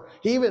emperor.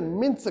 He even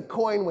mints a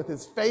coin with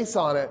his face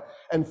on it,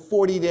 and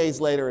 40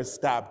 days later is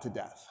stabbed to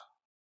death.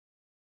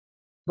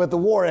 But the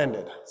war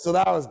ended, so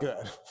that was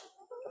good.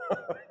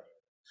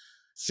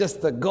 It's just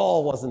the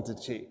goal wasn't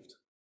achieved.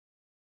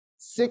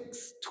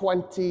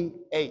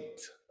 628.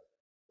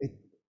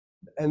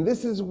 And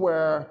this is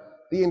where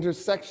the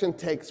intersection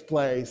takes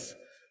place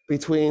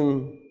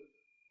between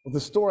the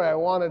story I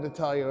wanted to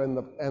tell you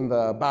and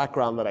the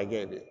background that I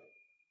gave you.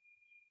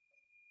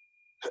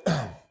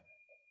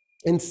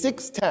 In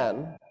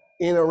 610,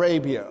 in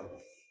Arabia,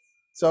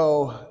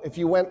 so if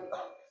you went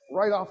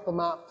right off the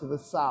map to the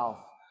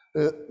south,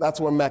 that's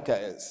where Mecca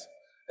is.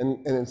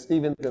 And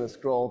Stephen's going to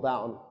scroll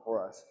down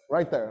for us,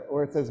 right there,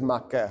 where it says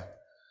Makkah.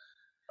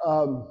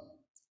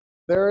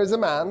 There is a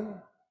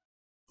man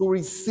who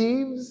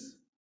receives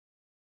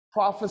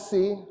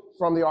prophecy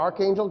from the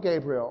Archangel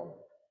Gabriel,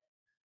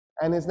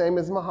 and his name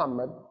is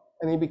Muhammad,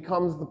 and he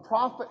becomes the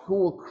prophet who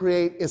will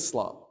create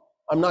Islam.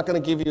 I'm not going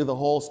to give you the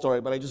whole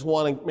story, but I just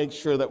want to make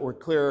sure that we're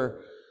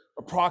clear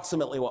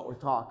approximately what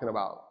we're talking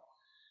about.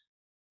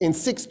 In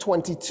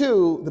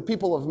 622, the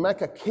people of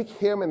Mecca kick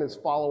him and his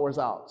followers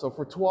out. So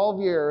for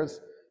 12 years,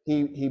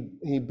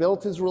 he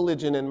built his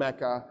religion in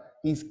Mecca.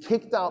 He's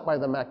kicked out by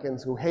the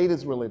Meccans who hate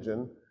his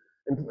religion,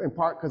 in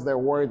part because they're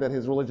worried that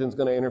his religion is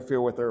going to interfere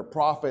with their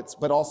prophets,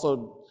 but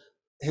also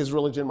his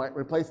religion might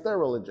replace their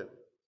religion.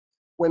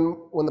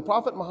 When the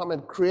Prophet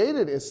Muhammad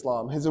created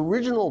Islam, his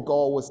original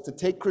goal was to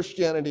take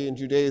Christianity and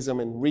Judaism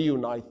and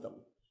reunite them.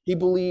 He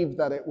believed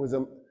that it was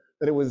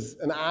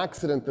an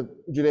accident that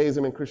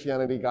Judaism and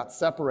Christianity got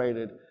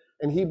separated,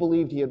 and he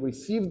believed he had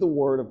received the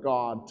word of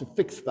God to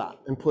fix that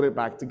and put it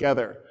back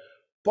together.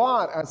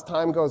 But as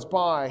time goes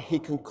by, he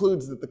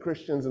concludes that the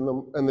Christians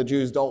and the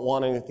Jews don't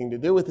want anything to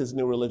do with his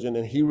new religion,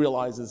 and he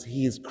realizes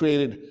he's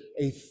created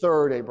a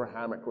third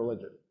Abrahamic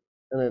religion,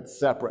 and it's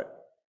separate.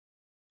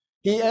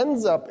 He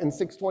ends up in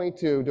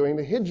 622 doing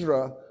the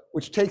Hijrah,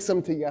 which takes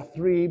him to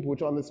Yathrib,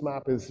 which on this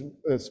map is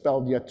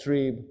spelled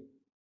Yatrib.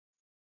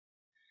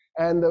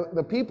 And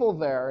the people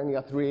there in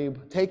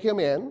Yathrib take him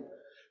in,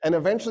 and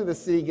eventually the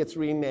city gets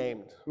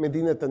renamed.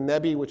 Medinat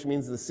al-Nabi, which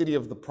means the city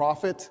of the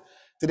prophet.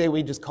 Today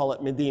we just call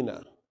it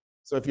Medina.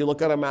 So if you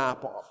look at a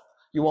map,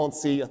 you won't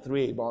see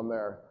Yathrib on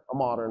there, a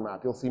modern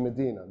map. You'll see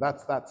Medina.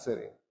 That's that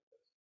city.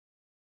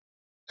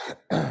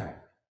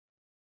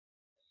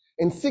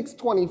 In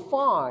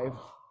 625,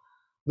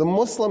 the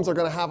Muslims are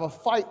going to have a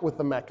fight with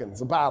the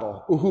Meccans, a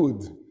battle,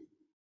 Uhud.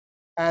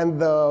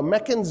 And the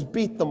Meccans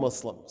beat the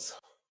Muslims.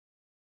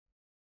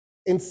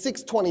 In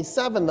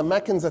 627, the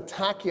Meccans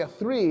attack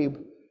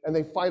Yathrib, and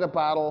they fight a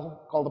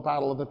battle called the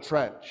Battle of the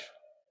Trench.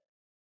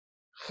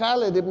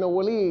 Khalid ibn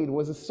al-Walid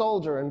was a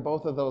soldier in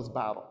both of those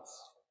battles.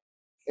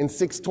 In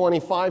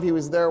 625, he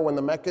was there when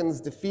the Meccans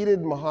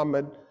defeated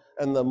Muhammad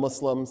and the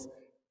Muslims,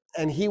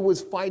 and he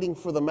was fighting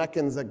for the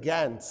Meccans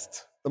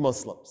against the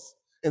Muslims.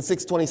 In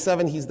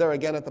 627, he's there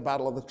again at the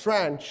Battle of the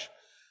Trench,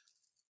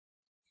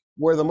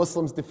 where the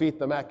Muslims defeat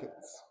the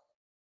Meccans.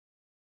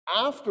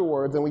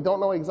 Afterwards, and we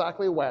don't know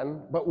exactly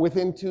when, but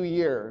within 2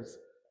 years,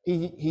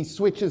 he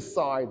switches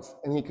sides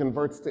and he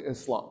converts to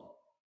Islam.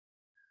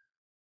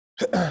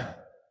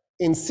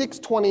 In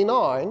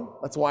 629,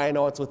 that's why I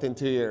know it's within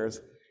 2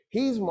 years,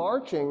 he's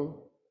marching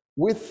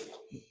with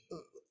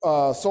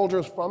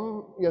soldiers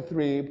from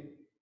Yathrib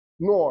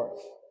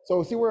north.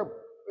 So see where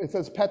it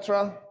says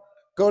Petra?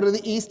 Go to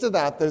the east of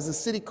that, there's a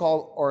city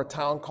called, or a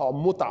town called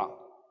Muta.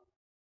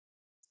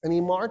 And he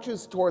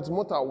marches towards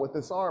Muta with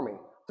this army,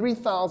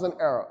 3,000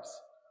 Arabs,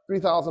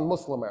 3,000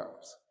 Muslim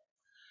Arabs.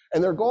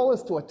 And their goal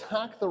is to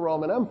attack the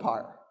Roman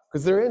Empire,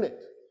 because they're in it.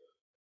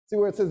 See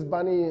where it says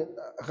Bani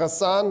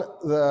Ghassan?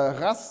 The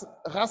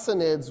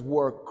Ghassanids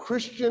were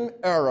Christian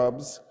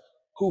Arabs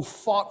who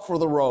fought for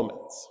the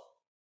Romans.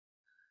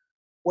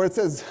 Where it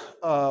says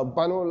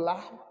Banu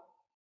Lahm,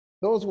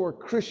 those were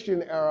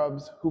Christian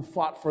Arabs who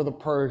fought for the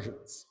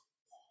Persians.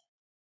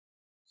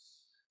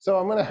 So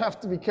I'm going to have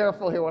to be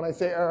careful here when I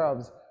say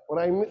Arabs.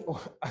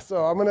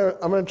 So I'm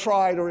going to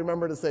try to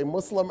remember to say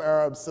Muslim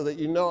Arabs so that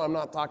you know I'm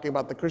not talking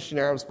about the Christian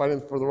Arabs fighting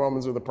for the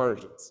Romans or the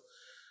Persians.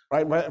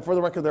 Right? But for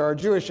the record, there are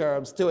Jewish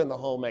Arabs too in the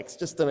whole mix,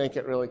 just to make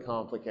it really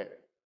complicated.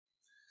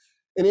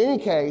 In any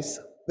case,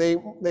 they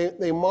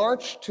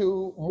march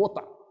to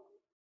Muta.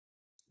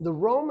 The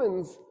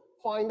Romans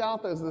find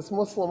out there's this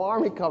Muslim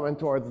army coming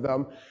towards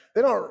them.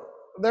 They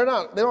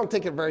don't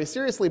take it very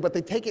seriously, but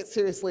they take it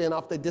seriously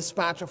enough. They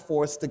dispatch a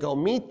force to go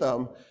meet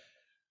them.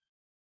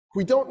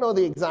 We don't know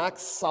the exact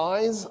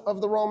size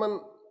of the Roman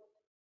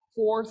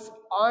force.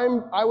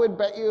 I would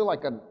bet you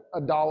like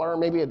a dollar,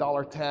 maybe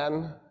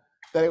 $1.10,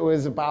 that it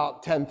was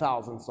about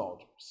 10,000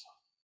 soldiers.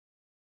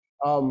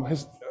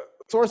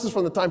 Sources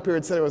from the time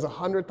period said it was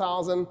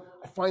 100,000.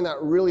 I find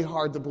that really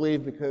hard to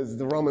believe because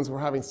the Romans were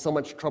having so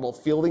much trouble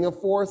fielding a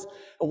force.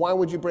 And why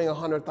would you bring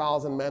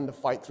 100,000 men to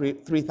fight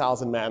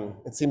 3,000 men?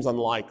 It seems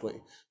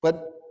unlikely.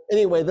 But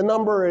anyway, the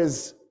number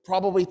is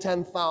probably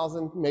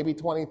 10,000, maybe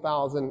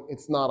 20,000.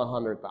 It's not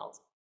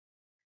 100,000.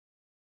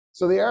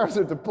 So the Arabs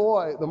are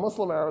deployed, the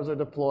Muslim Arabs are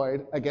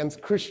deployed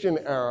against Christian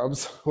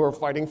Arabs who are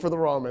fighting for the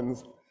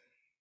Romans.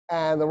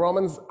 And the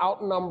Romans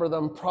outnumber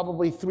them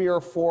probably 3 or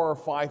 4 or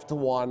 5 to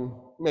 1,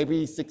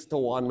 maybe 6 to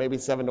 1, maybe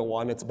 7 to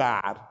 1. It's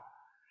bad.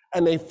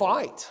 and they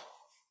fight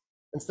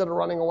instead of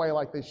running away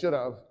like they should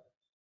have.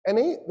 And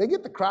they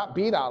get the crap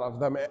beat out of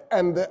them.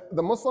 And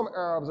the Muslim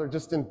Arabs are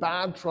just in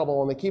bad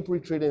trouble, and they keep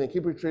retreating, they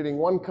keep retreating.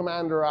 One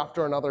commander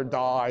after another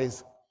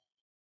dies.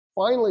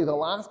 Finally, the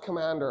last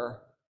commander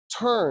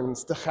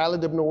turns to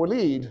Khalid ibn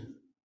Walid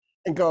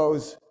and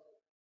goes,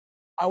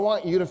 I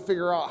want you to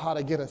figure out how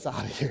to get us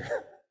out of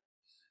here.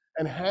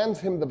 And hands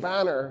him the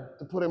banner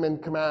to put him in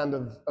command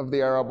of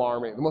the Arab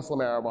army, the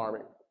Muslim Arab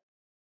army.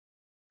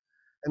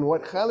 And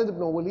what Khalid ibn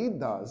Walid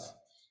does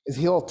is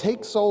he'll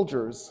take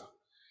soldiers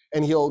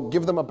and he'll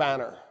give them a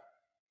banner,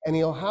 and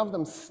he'll have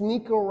them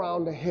sneak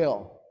around a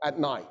hill at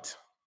night.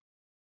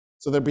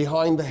 So they're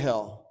behind the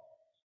hill.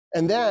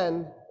 And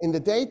then in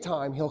the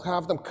daytime, he'll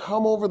have them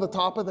come over the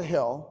top of the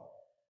hill.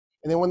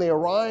 And then when they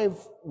arrive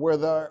where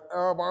the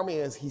Arab army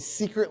is, he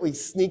secretly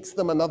sneaks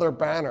them another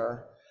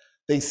banner.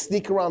 They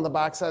sneak around the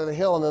backside of the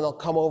hill, and then they'll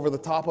come over the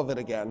top of it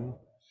again.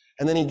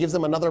 And then he gives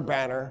them another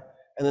banner,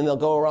 and then they'll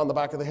go around the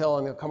back of the hill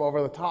and they'll come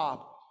over the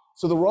top.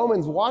 So the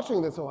Romans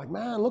watching this are like,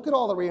 man, look at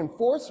all the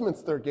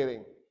reinforcements they're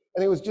getting.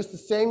 And it was just the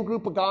same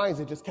group of guys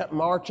that just kept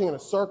marching in a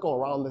circle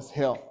around this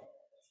hill.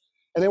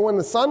 And then when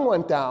the sun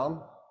went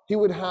down, he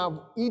would have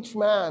each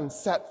man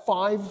set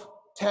 5,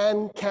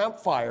 10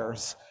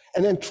 campfires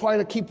and then try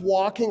to keep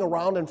walking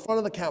around in front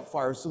of the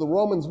campfires. So the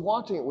Romans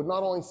watching it would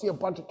not only see a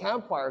bunch of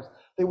campfires,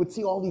 they would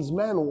see all these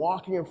men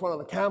walking in front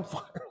of the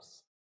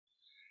campfires.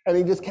 And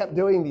he just kept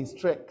doing these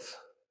tricks.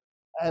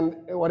 And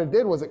what it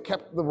did was it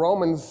kept the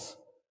Romans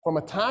from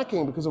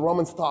attacking, because the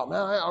Romans thought,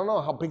 man, I don't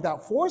know how big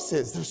that force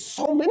is. There's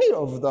so many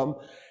of them.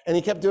 And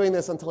he kept doing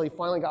this until he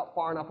finally got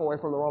far enough away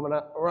from the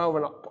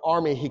Roman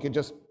army, he could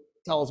just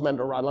tell his men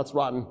to run, let's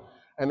run.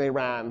 And they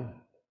ran.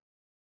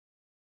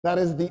 That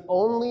is the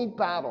only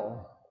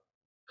battle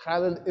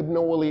Khalid ibn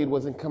Walid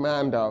was in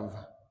command of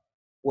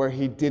where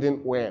he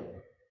didn't win.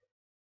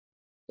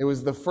 It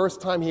was the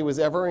first time he was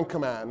ever in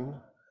command,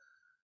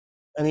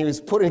 and he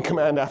was put in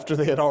command after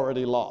they had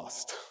already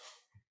lost,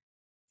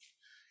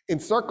 in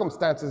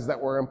circumstances that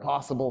were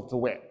impossible to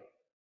win.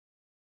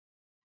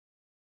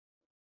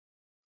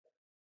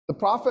 The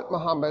Prophet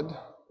Muhammad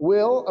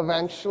will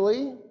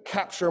eventually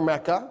capture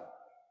Mecca,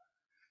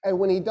 and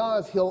when he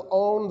does, he'll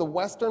own the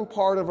western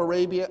part of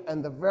Arabia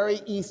and the very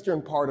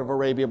eastern part of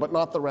Arabia, but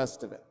not the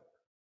rest of it.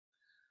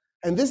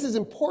 And this is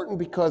important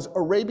because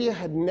Arabia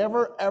had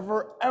never,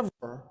 ever,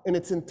 ever in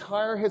its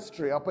entire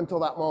history up until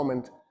that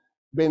moment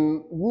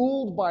been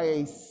ruled by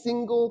a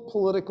single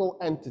political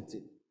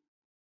entity.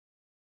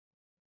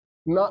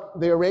 Not,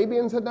 the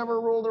Arabians had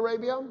never ruled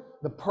Arabia,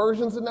 the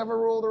Persians had never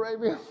ruled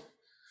Arabia,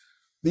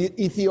 the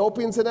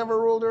Ethiopians had never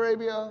ruled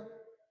Arabia,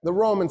 the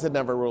Romans had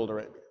never ruled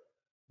Arabia.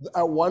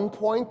 At one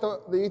point,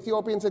 the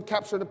Ethiopians had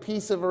captured a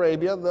piece of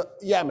Arabia, the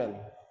Yemen.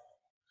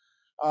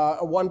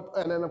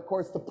 And then of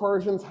course the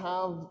Persians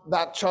have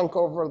that chunk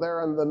over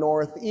there in the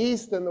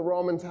northeast, and the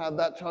Romans had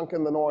that chunk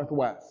in the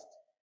northwest.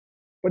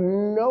 But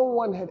no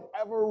one had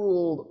ever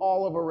ruled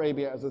all of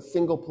Arabia as a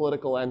single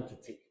political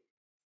entity.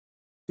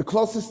 The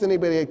closest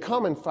anybody had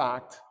come, in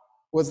fact,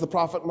 was the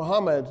Prophet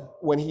Muhammad.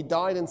 When he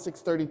died in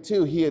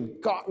 632, he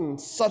had gotten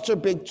such a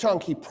big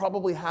chunk, he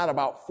probably had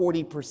about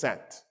 40%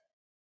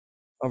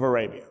 of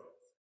Arabia.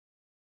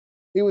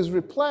 He was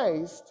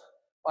replaced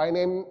by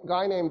a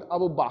guy named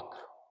Abu Bakr.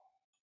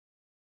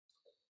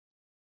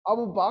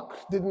 Abu Bakr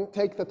didn't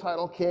take the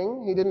title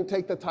king, he didn't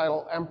take the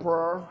title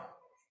emperor,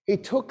 he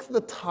took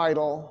the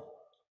title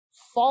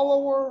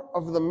follower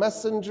of the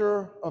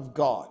messenger of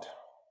God,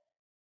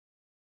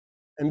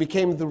 and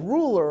became the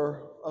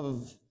ruler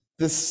of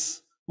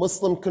this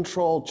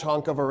Muslim-controlled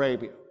chunk of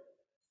Arabia.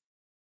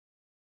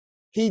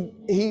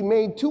 He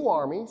made 2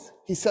 armies.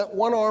 He sent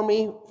one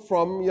army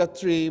from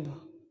Yathrib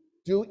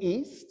due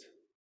east,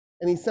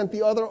 and he sent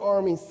the other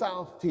army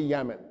south to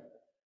Yemen.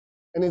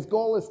 And his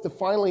goal is to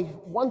finally,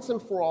 once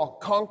and for all,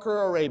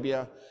 conquer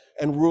Arabia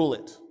and rule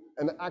it.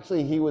 And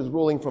actually, he was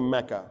ruling from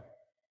Mecca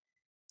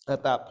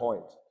at that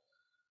point.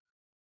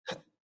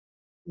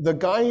 The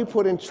guy he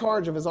put in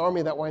charge of his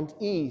army that went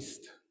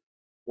east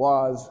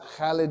was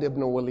Khalid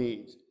ibn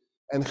Walid.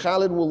 And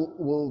Khalid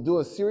will do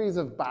a series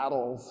of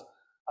battles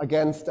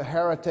against a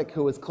heretic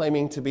who was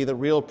claiming to be the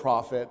real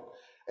prophet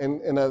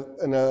in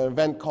an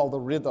event called the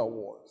Ridda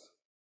Wars.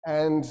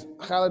 And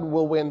Khalid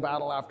will win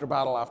battle after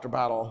battle after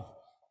battle.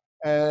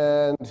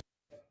 And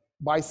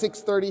by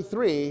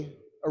 633,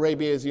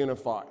 Arabia is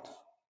unified.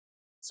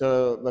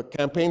 So the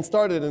campaign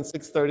started in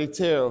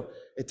 632.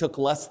 It took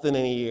less than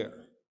a year.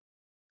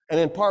 And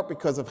in part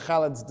because of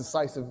Khalid's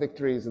decisive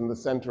victories in the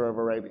center of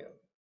Arabia.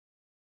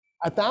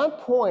 At that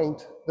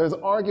point, there's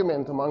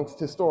argument amongst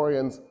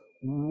historians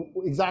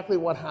exactly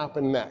what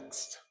happened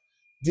next.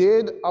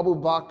 Did Abu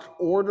Bakr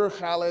order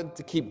Khalid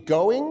to keep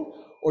going,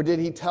 or did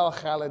he tell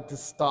Khalid to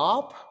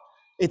stop?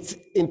 It's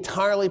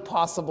entirely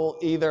possible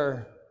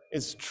either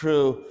is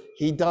true.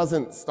 He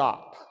doesn't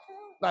stop.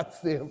 That's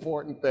the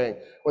important thing.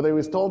 Whether he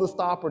was told to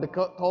stop or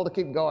told to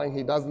keep going,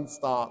 he doesn't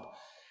stop.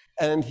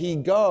 And he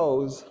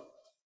goes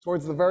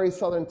towards the very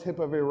southern tip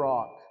of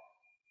Iraq.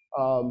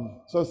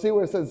 So see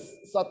where it says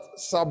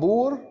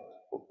Sabur?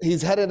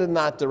 He's headed in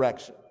that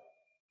direction.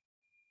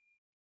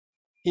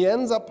 He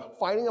ends up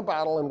fighting a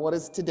battle in what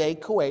is today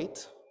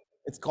Kuwait.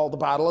 It's called the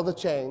Battle of the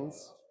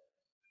Chains.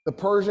 The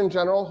Persian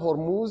general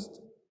Hormuzd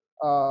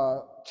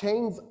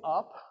chains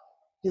up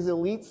his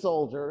elite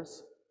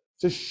soldiers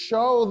to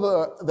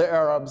show the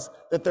Arabs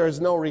that there is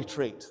no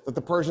retreat, that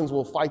the Persians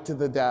will fight to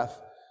the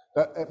death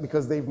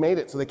because they've made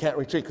it so they can't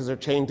retreat because they're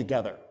chained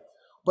together.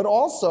 But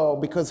also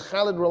because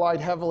Khalid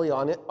relied heavily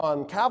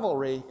on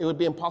cavalry, it would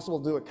be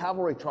impossible to do a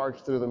cavalry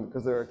charge through them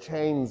because there are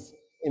chains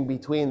in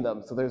between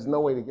them, so there's no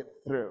way to get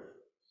through.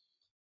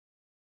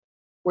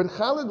 What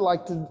Khalid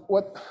liked to,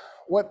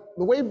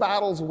 the way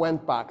battles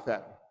went back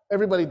then,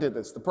 everybody did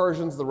this, the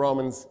Persians, the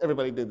Romans,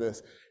 everybody did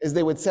this, is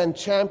they would send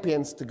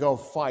champions to go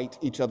fight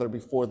each other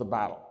before the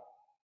battle.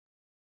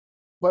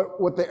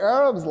 But what the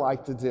Arabs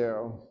liked to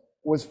do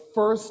was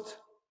first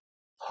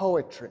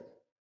poetry.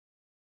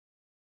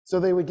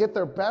 So they would get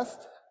their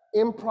best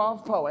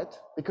improv poet,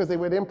 because they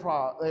would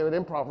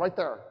improv right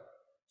there.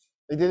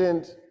 They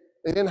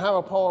didn't have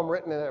a poem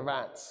written in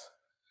advance.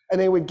 And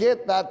they would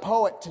get that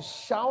poet to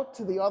shout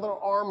to the other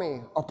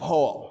army a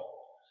poem.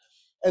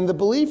 And the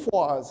belief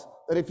was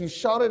that if you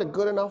shouted a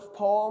good enough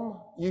poem,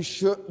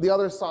 the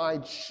other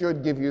side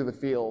should give you the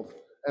field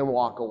and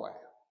walk away.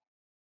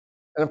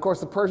 And of course,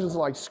 the Persians are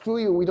like, screw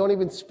you, we don't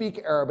even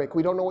speak Arabic,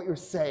 we don't know what you're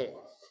saying.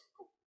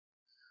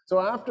 So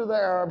after the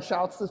Arab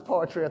shouts this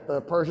poetry at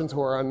the Persians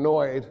who are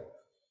annoyed,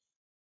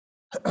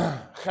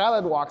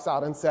 Khalid walks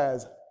out and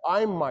says,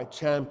 I'm my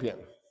champion.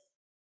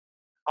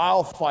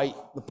 I'll fight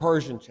the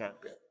Persian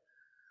champion.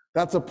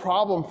 That's a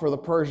problem for the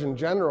Persian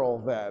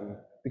general then,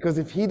 because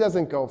if he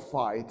doesn't go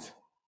fight,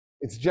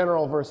 it's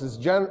general versus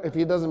general. If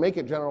he doesn't make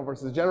it general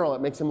versus general, it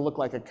makes him look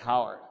like a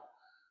coward.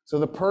 So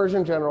the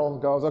Persian general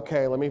goes,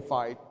 okay, let me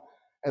fight.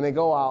 And they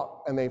go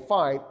out and they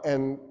fight,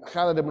 and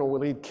Khalid ibn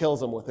al-Walid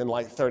kills him within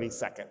like 30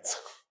 seconds.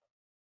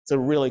 It's a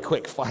really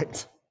quick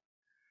fight.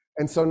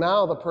 And so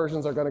now the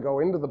Persians are going to go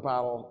into the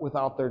battle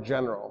without their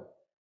general.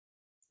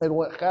 And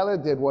what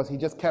Khalid did was he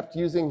just kept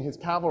using his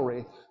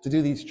cavalry to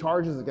do these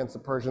charges against the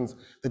Persians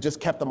that just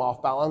kept them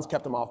off balance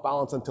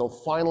until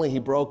finally he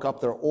broke up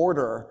their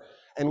order.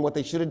 And what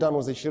they should have done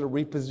was they should have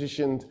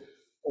repositioned,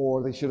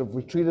 or they should have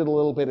retreated a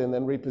little bit and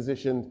then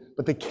repositioned,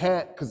 but they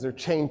can't because they're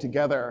chained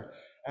together.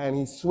 And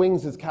he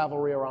swings his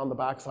cavalry around the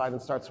backside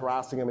and starts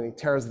harassing them, and he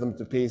tears them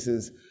to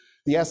pieces.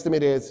 The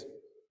estimate is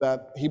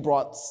that he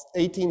brought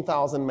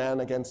 18,000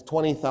 men against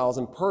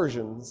 20,000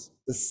 Persians,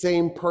 the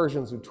same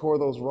Persians who tore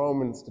those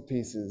Romans to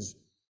pieces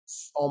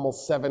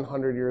almost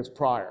 700 years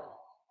prior.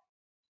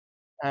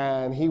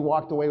 And he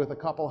walked away with a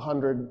couple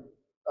hundred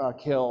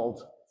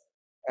killed,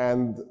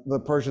 and the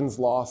Persians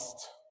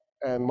lost,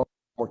 and most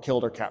were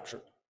killed or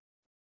captured.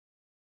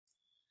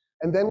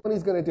 And then what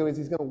he's going to do is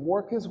he's going to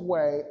work his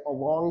way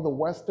along the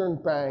western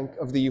bank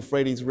of the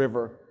Euphrates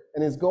River.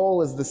 And his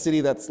goal is the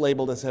city that's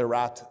labeled as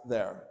Herat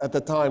there. At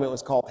the time, it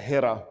was called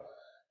Hira,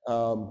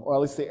 or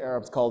at least the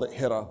Arabs called it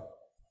Hira.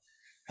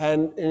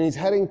 And he's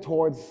heading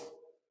towards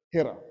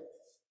Hira.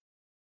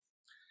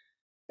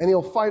 And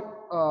he'll fight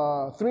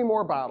 3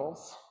 more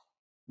battles.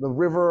 The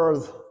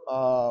rivers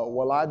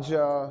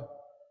Walaja,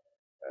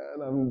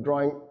 and I'm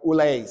drawing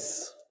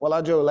Ulais.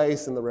 Walaja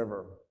Ulais in the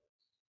river.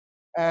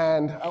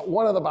 And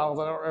one of the battles,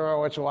 I don't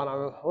remember which one,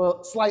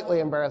 I'm slightly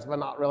embarrassed, but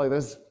not really.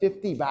 There's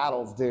 50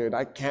 battles, dude.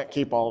 I can't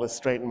keep all this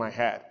straight in my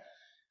head.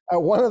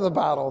 At one of the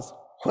battles,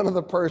 one of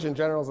the Persian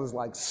generals is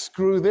like,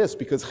 screw this,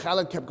 because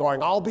Khalid kept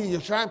going, I'll be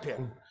your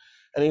champion.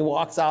 And he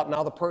walks out,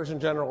 now the Persian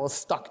general is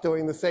stuck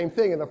doing the same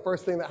thing. And the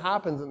first thing that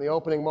happens in the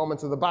opening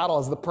moments of the battle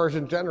is the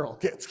Persian general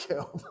gets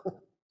killed.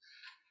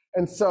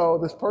 And so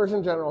this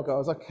Persian general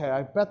goes, okay,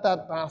 I bet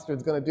that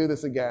bastard's gonna do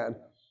this again.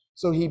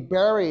 So he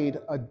buried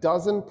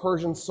 12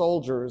 Persian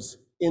soldiers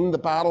in the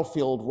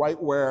battlefield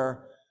right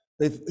where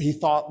he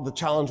thought the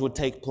challenge would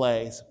take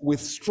place, with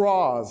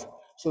straws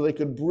so they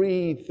could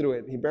breathe through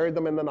it. He buried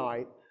them in the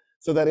night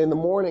so that in the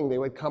morning they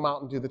would come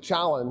out and do the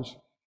challenge.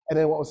 And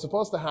then what was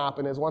supposed to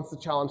happen is once the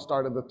challenge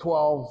started, the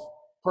 12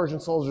 Persian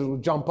soldiers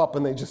would jump up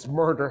and they just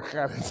murder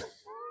Khalid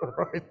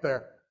right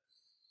there.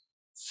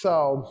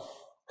 So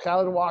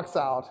Khalid walks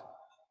out,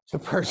 the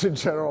Persian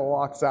general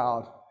walks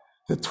out,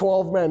 the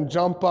 12 men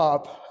jump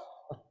up,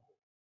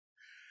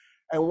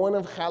 and one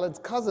of Khalid's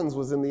cousins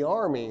was in the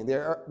army,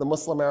 the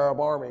Muslim Arab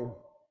army.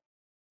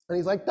 And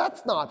he's like,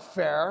 that's not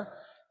fair.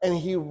 And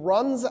he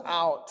runs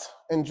out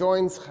and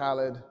joins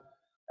Khalid,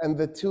 and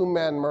the 2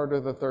 men murder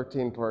the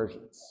 13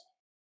 Persians.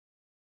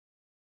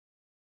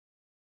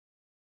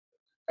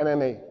 And then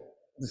they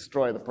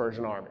destroy the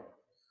Persian army.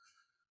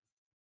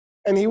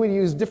 And he would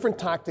use different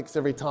tactics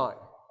every time.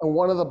 And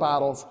one of the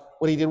battles,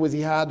 what he did was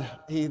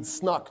he'd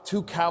snuck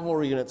 2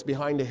 cavalry units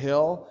behind a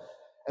hill,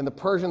 and the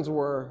Persians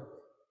were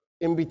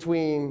in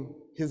between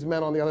his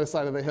men on the other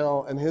side of the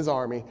hill and his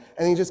army.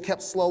 And he just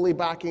kept slowly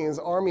backing his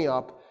army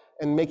up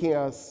and making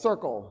a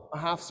circle, a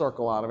half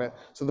circle out of it.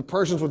 So the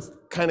Persians would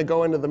kind of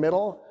go into the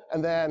middle,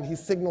 and then he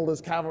signaled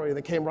his cavalry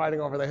that came riding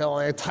over the hill,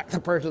 and they attacked the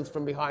Persians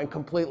from behind,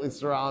 completely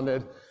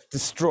surrounded,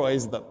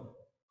 destroys them.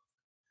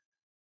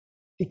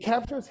 He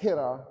captures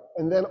Hira,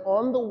 and then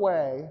on the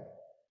way,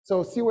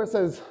 So see where it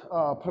says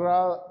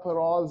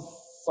Peraz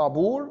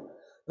Sabur?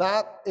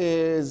 That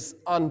is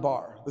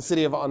Anbar, the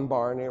city of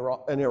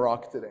Anbar in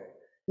Iraq today.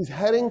 He's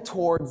heading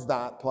towards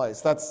that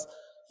place. That's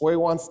where he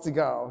wants to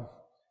go.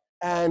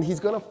 And he's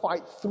going to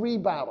fight 3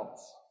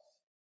 battles,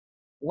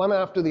 one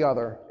after the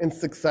other in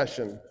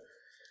succession.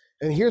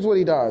 And here's what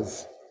he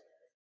does.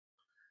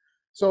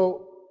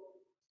 So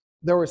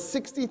there were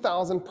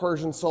 60,000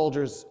 Persian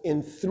soldiers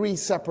in 3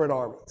 separate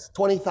armies,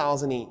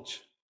 20,000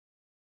 each.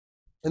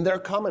 And they're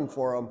coming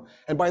for him.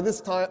 And by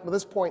this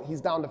point,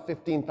 he's down to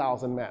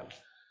 15,000 men.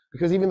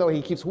 Because even though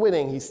he keeps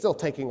winning, he's still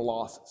taking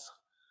losses.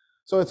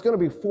 So it's going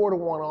to be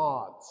 4-to-1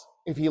 odds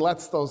if he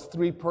lets those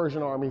 3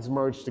 Persian armies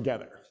merge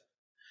together.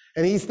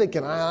 And he's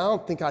thinking, I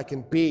don't think I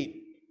can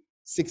beat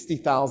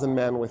 60,000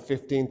 men with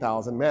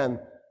 15,000 men.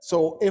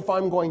 So if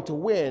I'm going to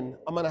win,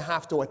 I'm going to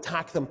have to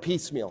attack them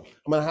piecemeal.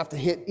 I'm going to have to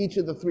hit each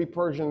of the 3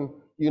 Persian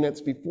units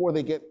before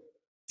they get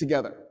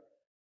together.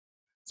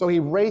 So he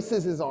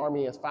races his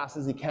army as fast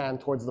as he can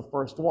towards the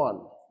first one.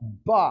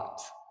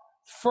 But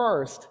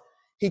first,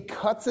 he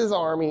cuts his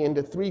army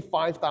into 3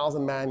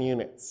 5,000-man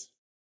units.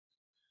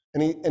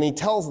 And he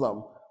tells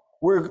them,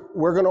 we're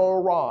going to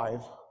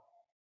arrive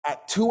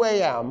at 2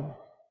 a.m.,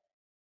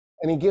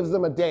 and he gives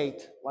them a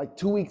date like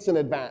 2 weeks in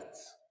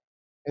advance.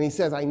 And he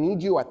says, I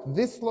need you at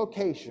this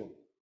location,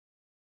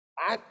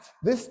 at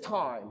this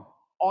time,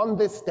 on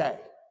this day.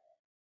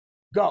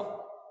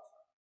 Go.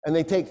 And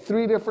they take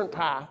 3 different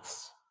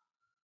paths,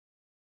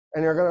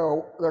 and they're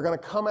going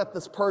to come at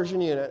this Persian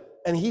unit,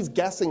 and he's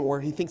guessing where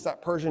he thinks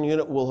that Persian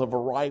unit will have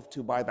arrived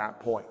to by that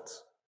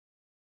point.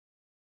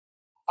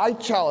 I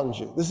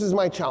challenge you. This is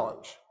my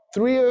challenge.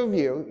 3 of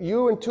you,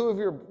 you and 2 of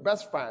your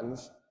best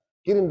friends,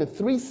 get into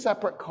 3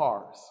 separate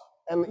cars,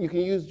 and you can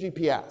use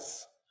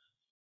GPS.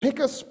 Pick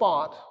a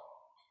spot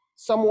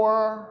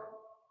somewhere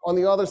on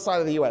the other side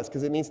of the US,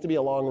 because it needs to be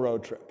a long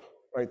road trip,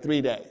 right?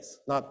 3 days.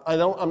 I'm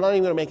not even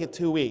going to make it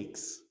 2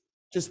 weeks,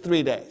 just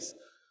 3 days.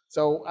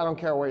 So I don't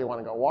care where you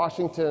want to go,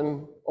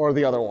 Washington or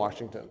the other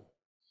Washington.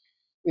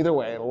 Either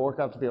way, it'll work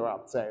out to be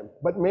about the same.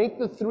 But make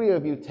the 3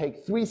 of you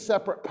take 3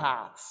 separate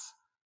paths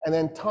and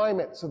then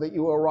time it so that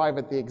you arrive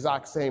at the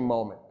exact same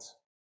moment.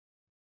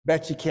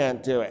 Bet you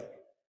can't do it.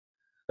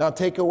 Now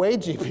take away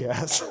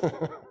GPS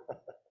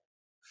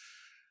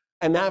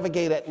and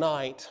navigate at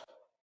night,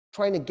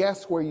 trying to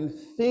guess where you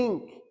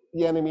think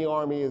the enemy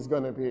army is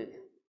going to be.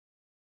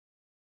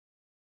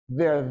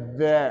 They're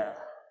there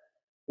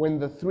when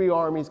the 3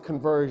 armies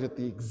converge at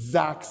the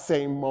exact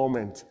same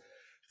moment.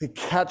 They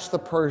catch the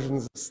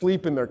Persians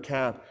asleep in their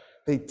camp.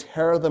 They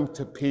tear them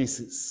to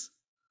pieces.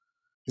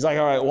 He's like,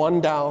 all right,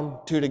 1 down,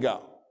 2 to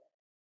go.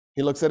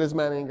 He looks at his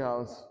men and he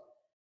goes,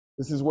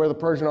 this is where the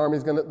Persian army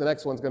is the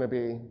next one's going to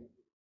be.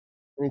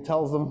 And he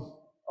tells them,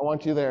 I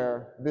want you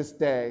there this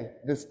day,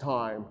 this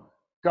time.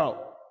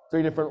 Go.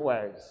 3 different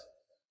ways.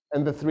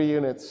 And the 3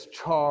 units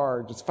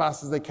charge as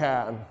fast as they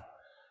can.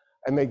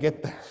 And they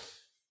get there.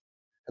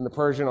 And the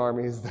Persian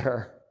army is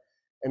there.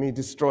 And he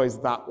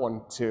destroys that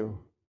one too.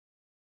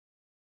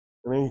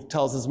 And then he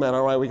tells his men,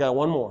 all right, we got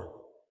 1 more.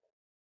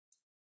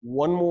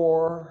 1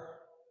 more.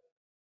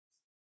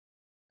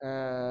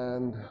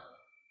 And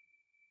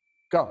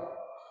go.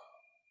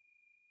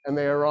 And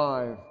they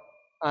arrive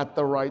at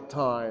the right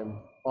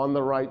time, on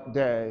the right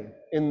day,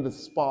 in the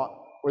spot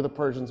where the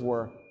Persians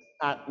were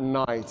at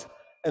night.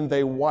 And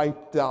they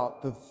wiped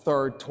out the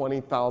 3rd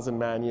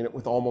 20,000-man unit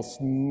with almost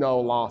no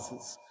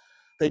losses.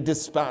 They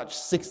dispatched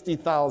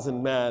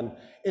 60,000 men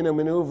in a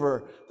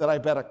maneuver that I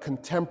bet a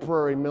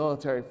contemporary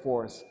military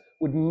force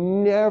would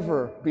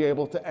never be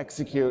able to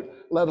execute,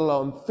 let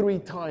alone 3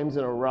 times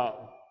in a row.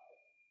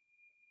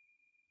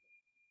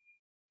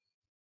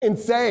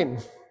 Insane.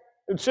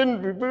 It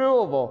shouldn't be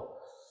doable.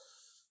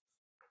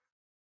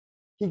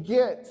 He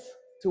gets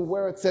to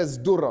where it says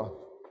Dura.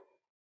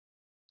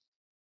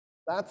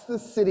 That's the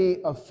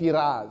city of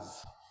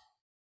Firaz.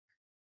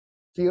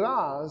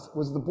 Firaz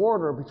was the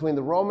border between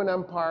the Roman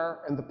Empire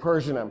and the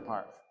Persian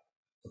Empire.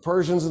 The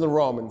Persians and the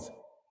Romans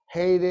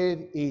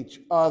hated each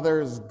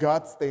other's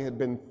guts. They had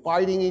been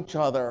fighting each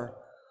other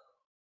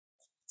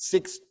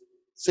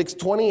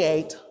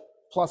 628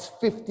 plus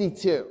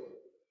 52,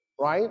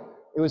 right?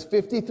 It was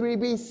 53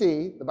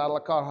 BC, the Battle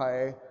of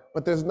Karhae,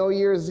 but there's no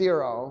year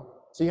 0,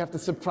 so you have to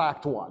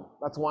subtract 1.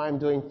 That's why I'm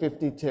doing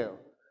 52.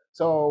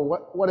 So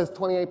what is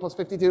 28 plus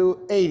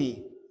 52?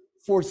 80.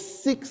 For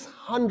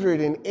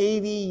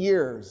 680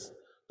 years,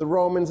 the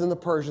Romans and the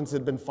Persians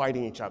had been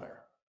fighting each other.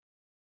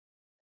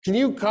 Can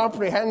you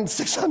comprehend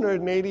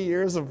 680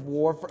 years of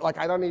warfare? Like,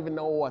 I don't even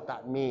know what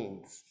that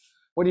means.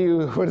 What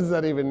does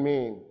that even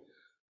mean?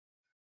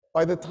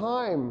 By the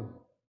time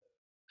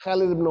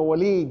Khalid ibn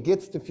al-Walid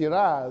gets to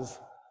Firaz,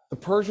 the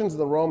Persians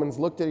and the Romans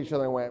looked at each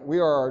other and went,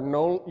 you are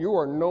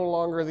no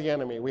longer the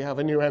enemy. We have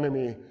a new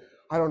enemy.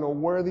 I don't know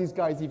where these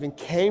guys even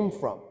came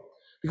from.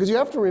 Because you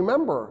have to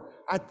remember,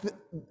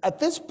 at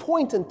this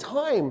point in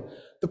time,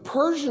 the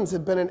Persians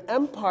had been an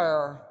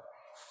empire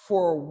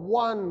for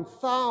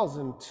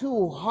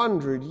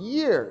 1,200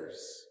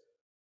 years.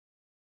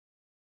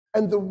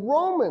 And the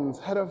Romans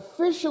had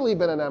officially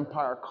been an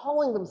empire,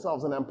 calling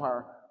themselves an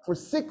empire, for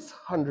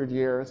 600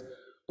 years,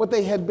 but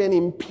they had been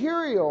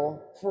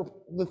imperial for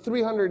the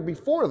 300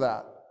 before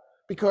that.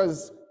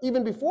 Because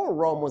even before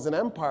Rome was an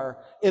empire,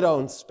 it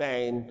owned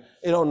Spain,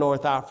 it owned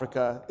North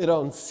Africa, it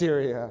owned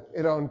Syria,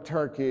 it owned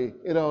Turkey,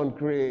 it owned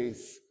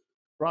Greece,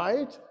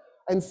 right?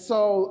 And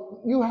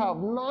so you have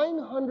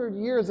 900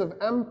 years of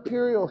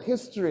imperial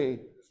history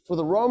for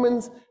the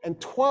Romans and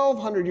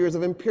 1,200 years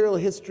of imperial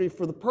history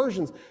for the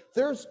Persians.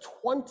 There's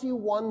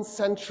 21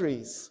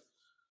 centuries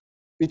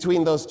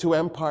between those two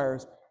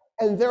empires.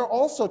 And they're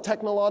also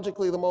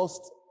technologically the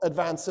most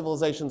advanced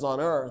civilizations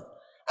on earth.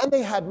 And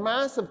they had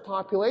massive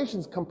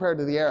populations compared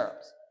to the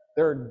Arabs.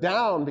 They're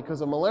down because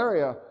of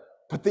malaria,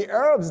 but the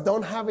Arabs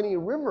don't have any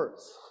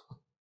rivers.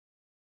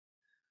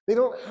 They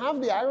don't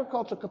have the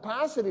agricultural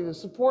capacity to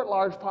support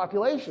large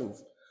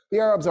populations. The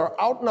Arabs are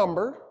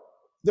outnumbered,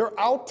 they're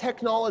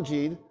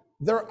out-technologied,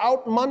 they're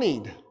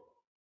out-moneyed,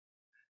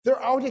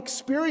 they're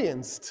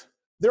out-experienced,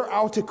 they're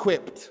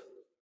out-equipped.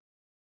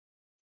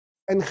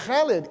 And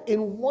Khalid,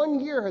 in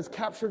 1 year, has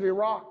captured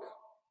Iraq.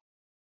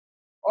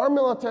 Our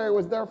military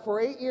was there for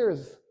 8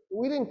 years.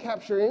 We didn't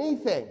capture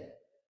anything.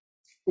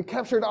 We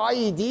captured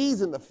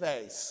IEDs in the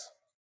face.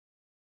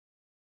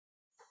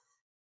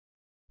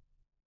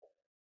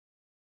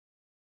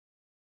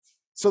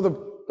 So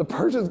the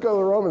Persians go to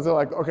the Romans, they're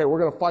like, okay, we're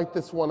going to fight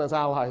this one as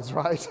allies,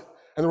 right?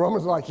 And the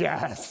Romans are like,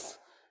 yes,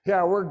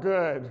 yeah, we're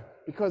good.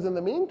 Because in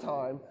the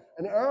meantime,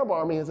 an Arab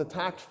army has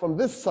attacked from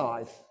this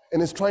side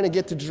and is trying to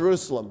get to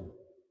Jerusalem.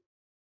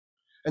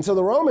 And so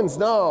the Romans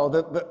know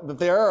that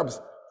the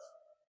Arabs,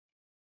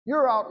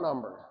 you're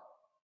outnumbered,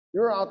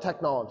 you're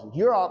out-technology,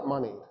 you're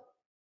out-moneyed,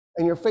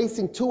 and you're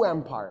facing two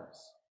empires.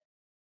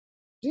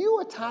 Do you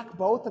attack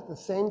both at the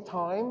same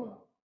time?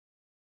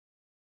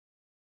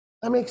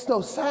 That makes no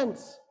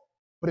sense,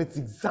 but it's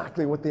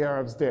exactly what the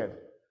Arabs did.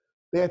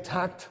 They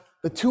attacked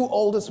the two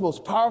oldest,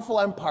 most powerful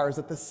empires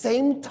at the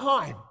same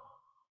time,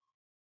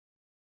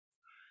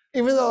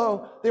 even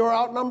though they were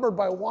outnumbered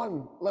by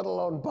one, let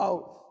alone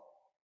both.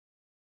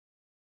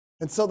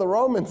 And so the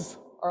Romans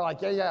are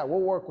like, yeah,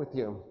 we'll work with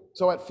you.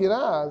 So at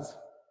Firaz,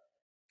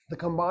 the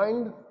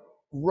combined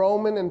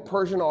Roman and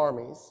Persian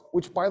armies,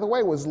 which by the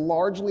way was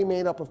largely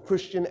made up of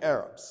Christian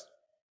Arabs,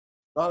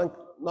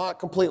 not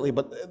completely,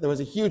 but there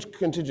was a huge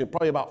contingent,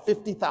 probably about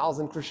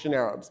 50,000 Christian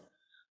Arabs.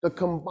 The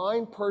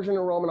combined Persian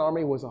and Roman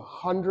army was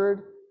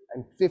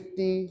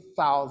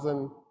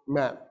 150,000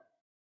 men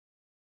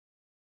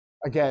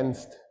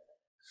against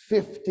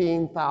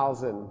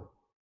 15,000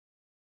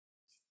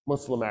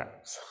 Muslim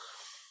Arabs.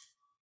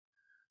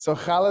 So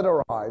Khalid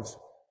arrives.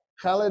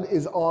 Khalid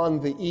is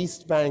on the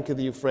east bank of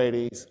the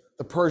Euphrates.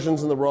 The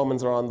Persians and the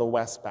Romans are on the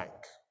west bank.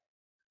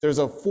 There's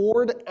a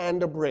ford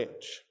and a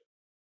bridge,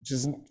 which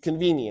is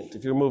convenient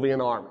if you're moving an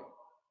army.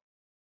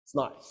 It's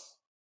nice.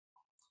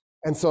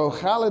 And so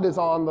Khalid needs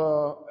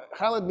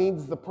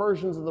the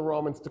Persians and the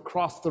Romans to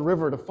cross the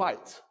river to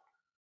fight.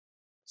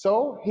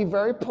 So he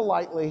very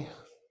politely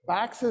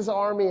backs his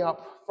army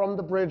up from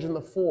the bridge and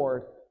the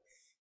ford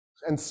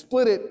and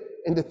split it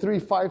into 3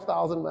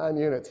 5,000-man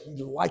units.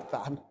 He liked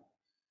that.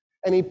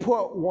 And he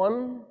put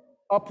one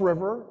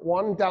upriver,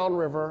 one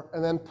downriver,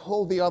 and then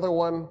pulled the other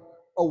one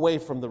away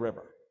from the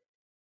river.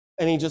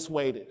 And he just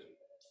waited.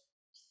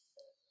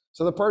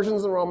 So the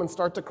Persians and Romans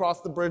start to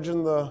cross the bridge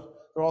and they're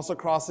also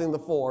crossing the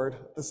ford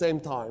at the same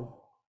time.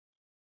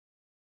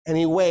 And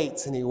he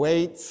waits, and he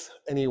waits,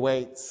 and he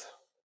waits.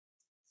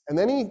 And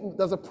then he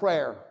does a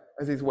prayer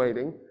as he's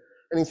waiting.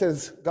 And he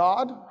says,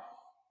 God,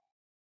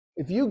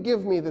 if you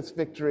give me this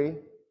victory,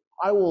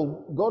 I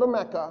will go to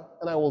Mecca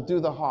and I will do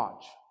the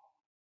Hajj.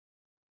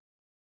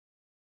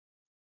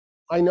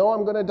 I know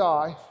I'm going to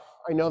die.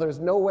 I know there's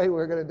no way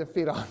we're going to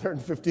defeat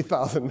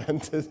 150,000 men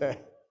today.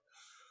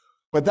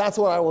 But that's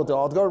what I will do.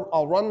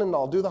 I'll run and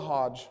I'll do the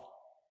Hajj.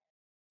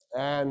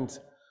 And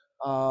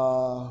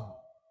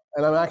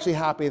I'm actually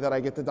happy that I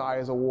get to die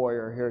as a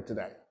warrior here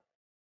today.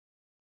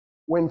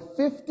 When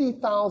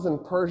 50,000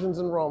 Persians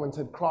and Romans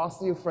had crossed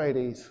the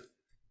Euphrates,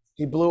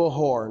 he blew a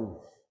horn.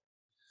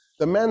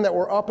 The men that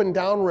were up and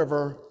down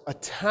river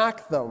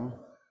attacked them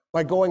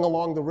by going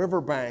along the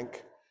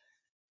riverbank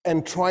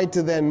and tried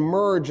to then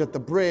merge at the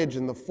bridge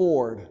and the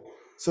ford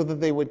so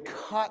that they would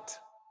cut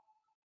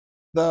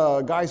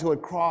the guys who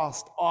had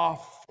crossed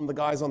off from the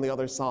guys on the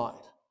other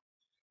side.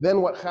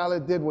 Then what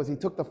Khalid did was he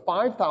took the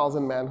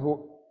 5,000 men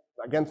who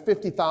against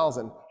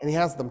 50,000 and he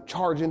has them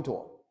charge into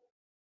him.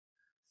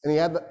 And he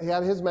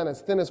had his men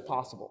as thin as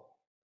possible.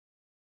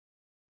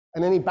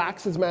 And then he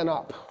backs his men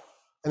up.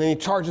 And then he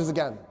charges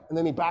again. And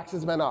then he backs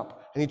his men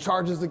up. And he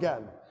charges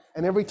again.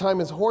 And every time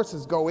his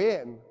horses go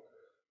in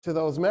to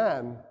those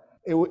men,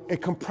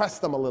 it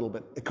compressed them a little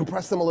bit. It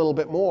compressed them a little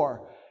bit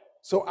more.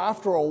 So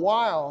after a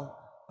while,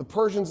 the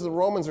Persians and the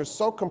Romans are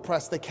so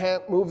compressed they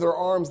can't move their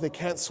arms, they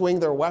can't swing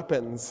their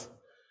weapons.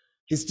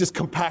 He's just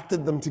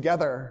compacted them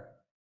together.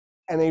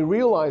 And they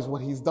realize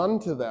what he's done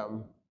to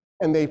them.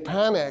 And they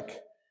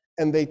panic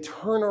and they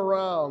turn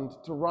around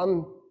to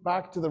run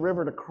back to the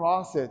river to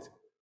cross it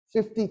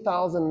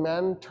 50,000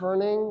 men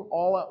turning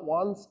all at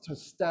once to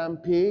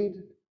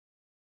stampede.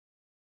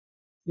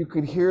 You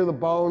could hear the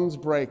bones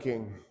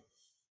breaking.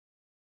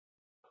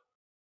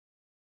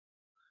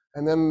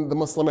 And then the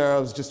Muslim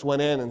Arabs just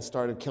went in and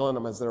started killing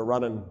them as they're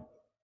running.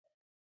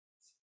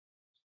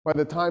 By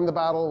the time the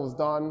battle was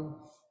done,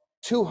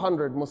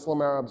 200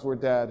 Muslim Arabs were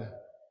dead.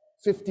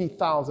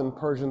 50,000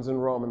 Persians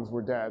and Romans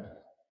were dead.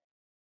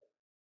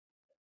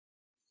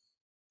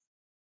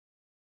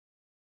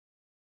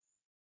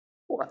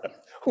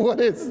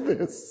 What is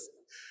this?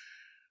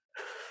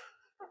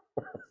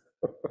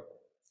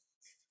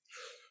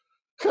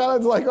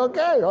 Khalid's like,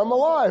 okay, I'm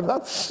alive.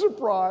 That's a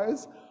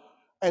surprise.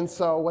 And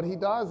so what he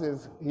does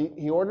is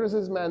he orders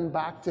his men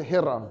back to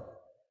Hira.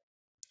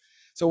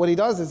 So what he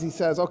does is he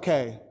says,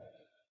 okay,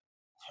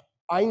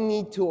 I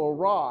need to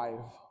arrive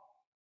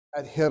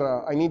at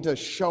Hira. I need to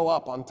show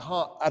up on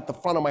top at the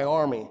front of my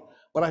army,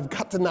 but I've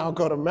got to now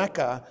go to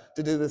Mecca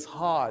to do this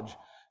Hajj.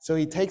 So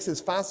he takes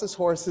his fastest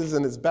horses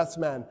and his best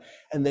men,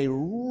 and they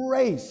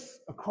race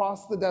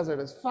across the desert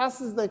as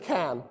fast as they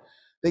can.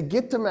 They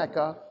get to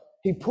Mecca.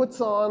 He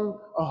puts on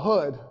a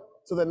hood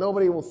so that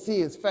nobody will see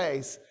his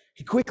face.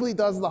 He quickly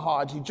does the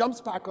Hajj. He jumps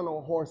back on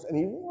a horse and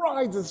he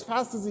rides as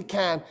fast as he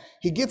can.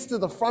 He gets to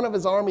the front of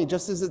his army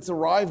just as it's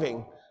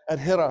arriving at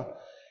Hira,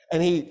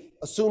 and he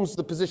assumes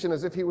the position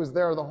as if he was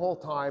there the whole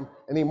time,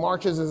 and he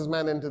marches his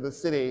men into the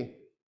city.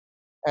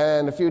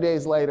 And a few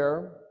days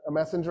later, a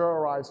messenger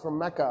arrives from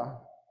Mecca,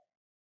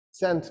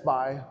 sent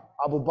by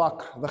Abu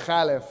Bakr, the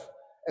Caliph,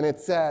 and it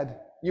said,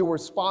 "You were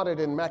spotted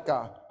in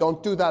Mecca.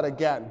 Don't do that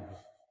again."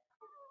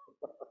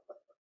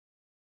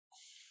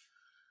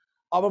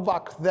 Abu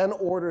Bakr then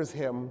orders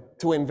him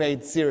to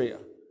invade Syria.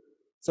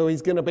 So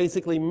he's going to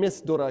basically miss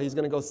Dura. He's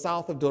going to go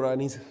south of Dura,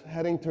 and he's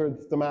heading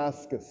towards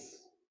Damascus.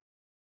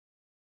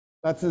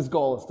 That's his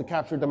goal, is to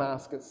capture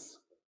Damascus.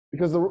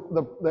 Because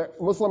the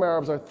Muslim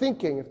Arabs are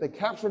thinking if they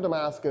capture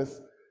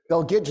Damascus,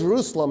 they'll get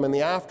Jerusalem in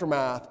the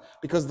aftermath,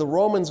 because the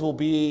Romans there'll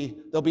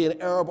be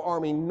an Arab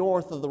army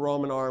north of the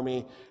Roman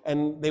army,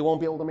 and they won't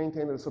be able to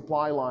maintain their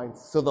supply lines,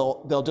 so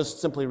they'll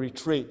just simply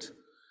retreat.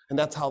 And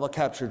that's how they'll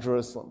capture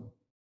Jerusalem.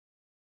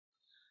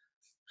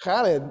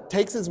 Khalid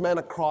takes his men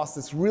across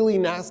this really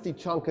nasty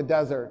chunk of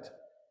desert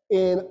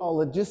in a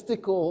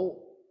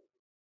logistical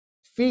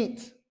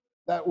feat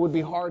that would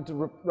be hard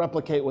to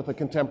replicate with a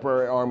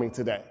contemporary army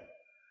today.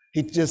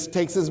 He just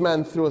takes his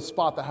men through a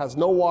spot that has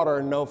no water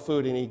and no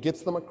food, and he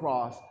gets them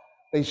across.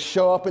 They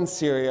show up in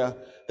Syria,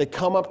 they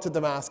come up to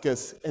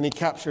Damascus, and he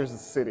captures the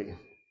city.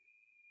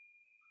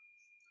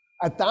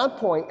 At that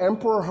point,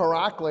 Emperor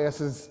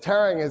Heraclius is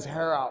tearing his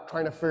hair out,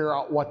 trying to figure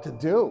out what to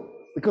do,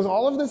 because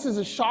all of this is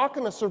a shock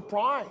and a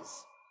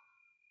surprise.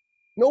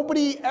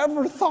 Nobody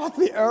ever thought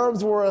the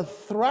Arabs were a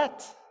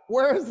threat.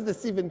 Where is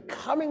this even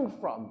coming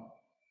from?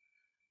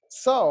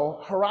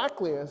 So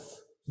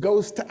Heraclius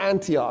goes to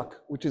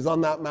Antioch, which is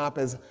on that map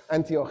as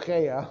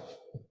Antiocheia,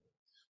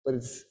 but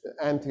it's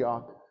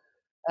Antioch.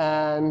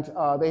 And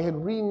they had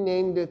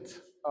renamed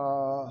it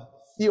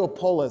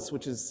Theopolis,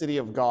 which is City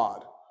of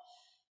God.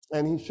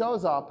 And he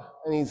shows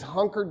up, and he's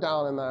hunkered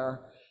down in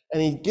there,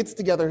 and he gets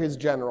together his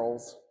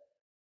generals,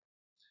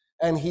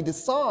 and he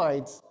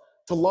decides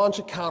to launch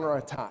a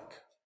counterattack.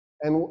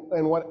 And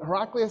what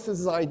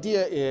Heraclius'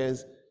 idea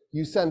is,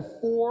 you send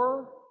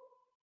 4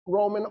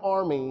 Roman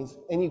armies,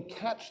 and you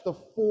catch the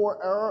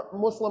 4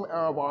 Muslim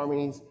Arab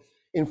armies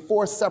in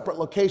 4 separate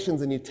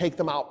locations, and you take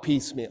them out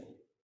piecemeal.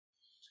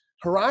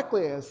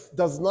 Heraclius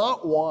does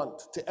not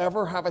want to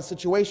ever have a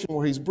situation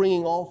where he's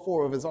bringing all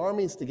 4 of his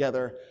armies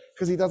together,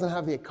 because he doesn't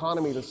have the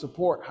economy to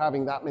support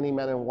having that many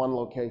men in one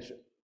location.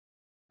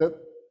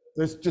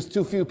 There's just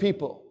too few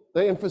people.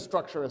 The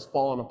infrastructure has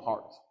fallen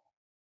apart.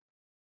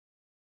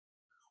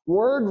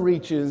 Word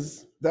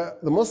reaches the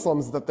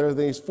Muslims that there are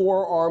these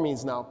 4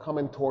 armies now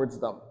coming towards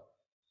them.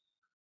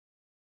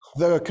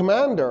 The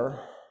commander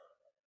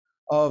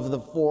of the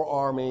 4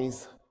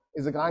 armies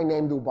is a guy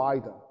named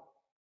Ubaidah,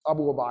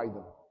 Abu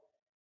Ubaidah.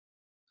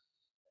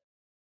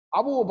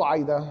 Abu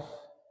Ubaidah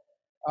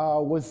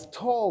was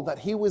told that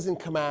he was in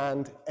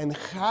command, and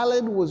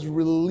Khalid was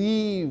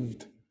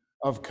relieved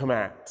of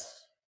command.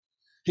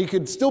 He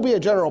could still be a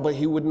general, but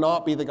he would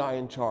not be the guy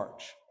in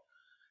charge.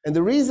 And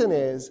the reason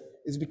is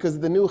because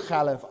the new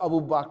Caliph,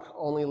 Abu Bakr,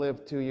 only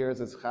lived 2 years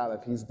as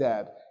Caliph. He's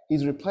dead.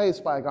 He's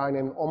replaced by a guy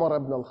named Umar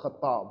ibn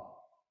al-Khattab.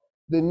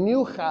 The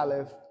new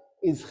Caliph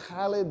is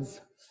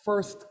Khalid's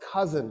first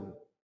cousin,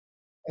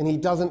 and he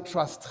doesn't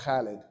trust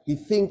Khalid. He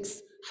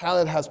thinks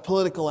Khalid has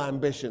political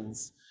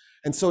ambitions.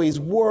 And so he's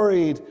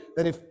worried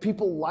that if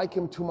people like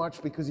him too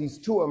much because he's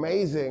too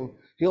amazing,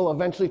 he'll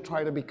eventually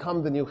try to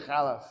become the new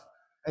Caliph,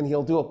 and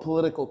he'll do a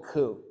political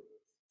coup.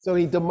 So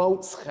he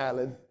demotes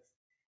Khalid.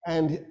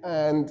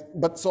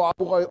 But so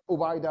Abu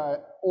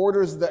Ubaidah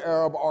orders the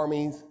Arab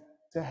armies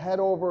to head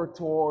over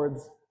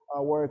towards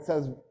where it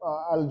says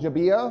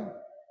Al-Jabiyah.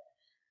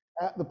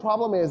 The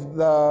problem is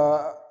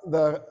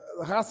the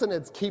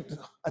Hassanids keep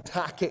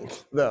attacking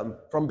them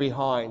from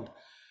behind.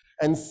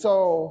 And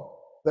so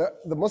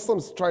the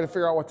Muslims try to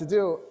figure out what to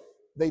do.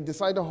 They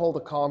decide to hold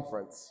a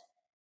conference.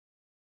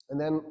 And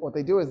then what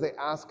they do is they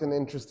ask an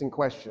interesting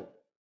question.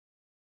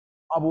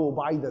 Abu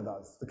Ubaidah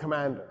does, the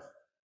commander.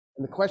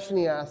 And the question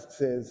he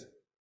asks is,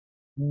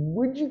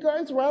 would you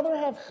guys rather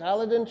have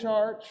Khalid in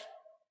charge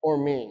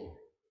or me?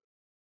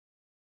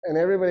 And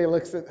everybody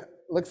looks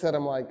at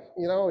him like,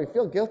 you know, we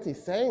feel guilty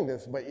saying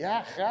this, but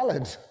yeah,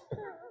 Khalid.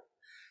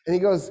 And he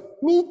goes,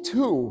 me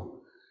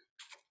too.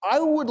 I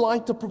would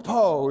like to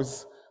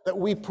propose that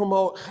we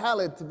promote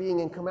Khalid to being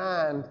in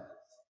command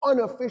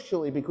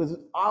unofficially, because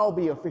I'll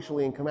be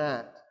officially in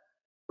command.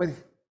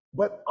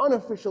 But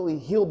unofficially,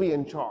 he'll be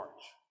in charge.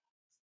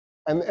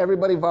 And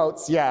everybody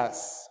votes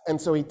yes. And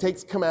so he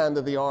takes command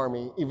of the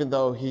army, even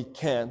though he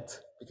can't,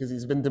 because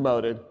he's been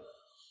demoted.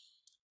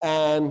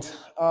 And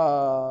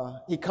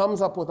he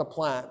comes up with a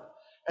plan.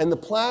 And the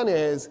plan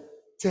is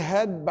to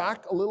head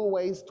back a little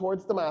ways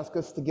towards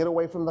Damascus to get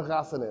away from the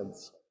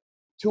Ghassanids,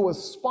 to a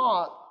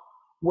spot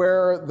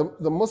where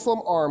the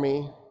Muslim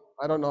army,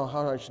 I don't know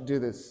how I should do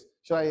this.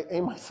 Should I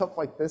aim myself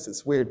like this?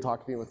 It's weird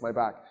talking to you with my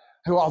back.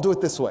 I'll do it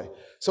this way.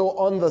 So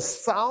on the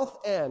south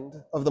end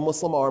of the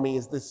Muslim army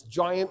is this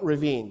giant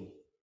ravine.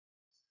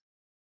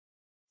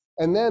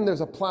 And then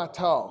there's a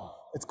plateau.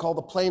 It's called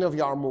the Plain of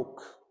Yarmouk.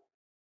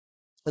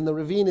 And the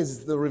ravine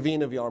is the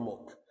ravine of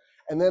Yarmouk.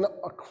 And then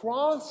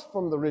across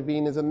from the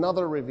ravine is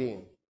another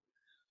ravine.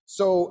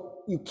 So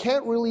you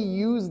can't really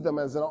use them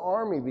as an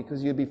army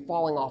because you'd be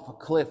falling off a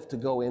cliff to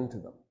go into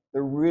them.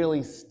 They're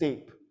really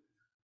steep.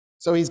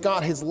 So he's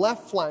got his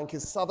left flank,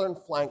 his southern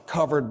flank,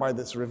 covered by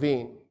this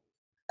ravine.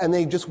 And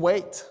they just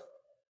wait,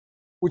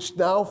 which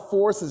now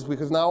forces,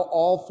 because now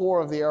all four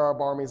of the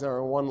Arab armies are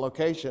in one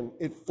location,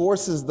 it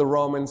forces the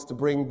Romans to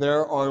bring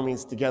their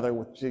armies together,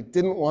 which they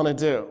didn't want to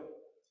do.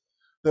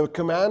 The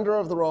commander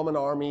of the Roman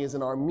army is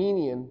an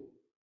Armenian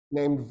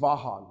named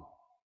Vahan.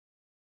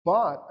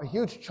 But a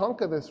huge chunk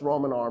of this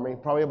Roman army,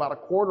 probably about a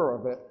quarter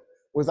of it,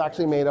 was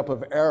actually made up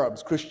of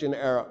Arabs, Christian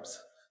Arabs.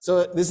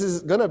 So this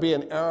is going to be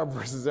an Arab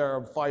versus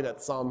Arab fight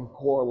at some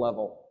core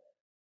level.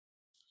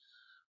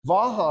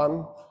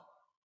 Vahan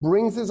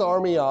brings his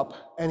army up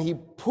and he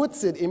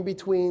puts it in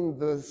between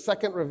the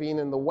second ravine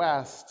in the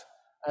west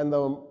and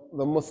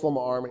the Muslim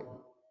army.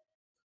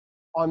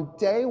 On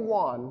day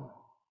one,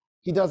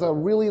 he does a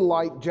really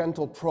light,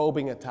 gentle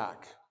probing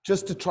attack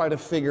just to try to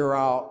figure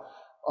out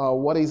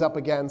what he's up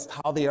against,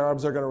 how the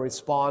Arabs are going to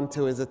respond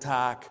to his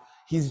attack.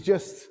 He's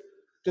just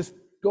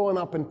going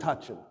up and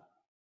touching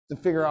to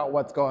figure out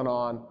what's going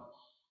on.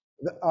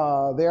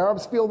 The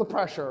Arabs feel the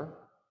pressure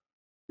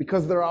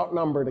because they're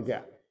outnumbered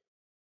again.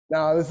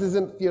 Now, this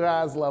isn't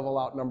Firaz level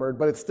outnumbered,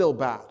 but it's still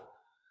bad.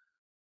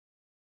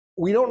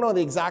 We don't know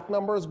the exact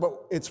numbers, but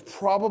it's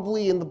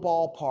probably in the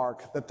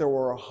ballpark that there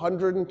were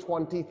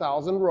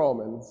 120,000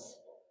 Romans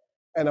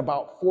and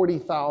about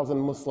 40,000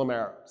 Muslim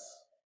Arabs.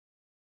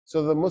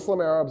 So the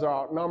Muslim Arabs are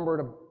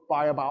outnumbered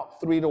by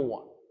about 3 to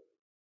 1.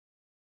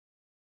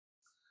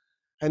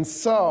 And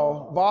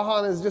so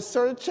Vahan is just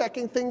sort of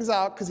checking things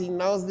out because he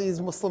knows these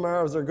Muslim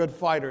Arabs are good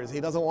fighters. He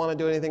doesn't want to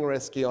do anything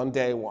risky on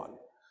day one.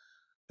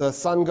 The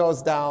sun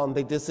goes down,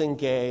 they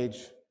disengage,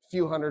 a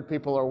few hundred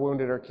people are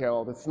wounded or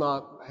killed. It's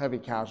not heavy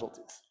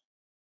casualties.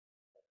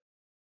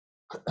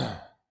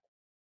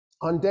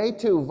 On day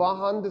two,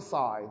 Vahan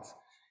decides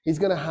he's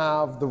going to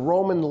have the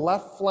Roman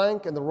left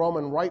flank and the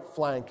Roman right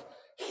flank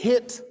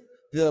hit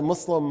the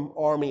Muslim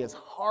army as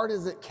hard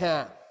as it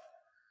can,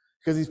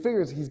 because he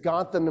figures he's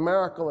got the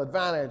numerical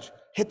advantage,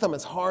 hit them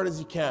as hard as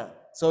you can.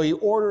 So he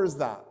orders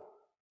that.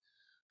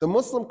 The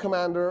Muslim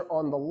commander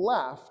on the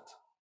left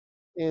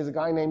is a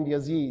guy named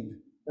Yazid,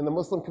 and the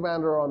Muslim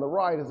commander on the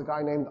right is a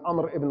guy named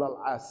Amr ibn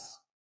al-As.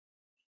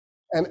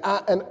 And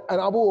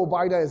Abu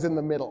Ubaidah is in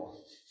the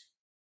middle,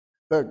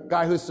 the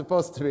guy who's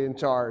supposed to be in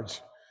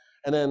charge.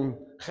 And then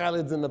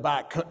Khalid's in the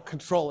back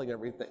controlling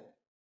everything.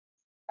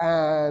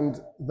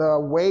 And the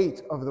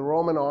weight of the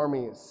Roman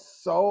army is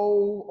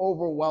so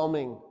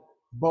overwhelming,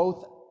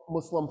 both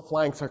Muslim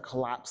flanks are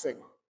collapsing.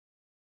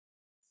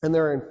 And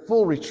they're in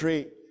full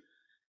retreat.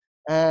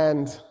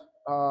 And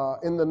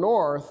in the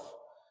north,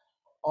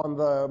 on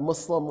the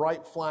Muslim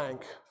right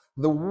flank,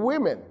 the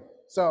women,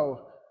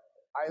 so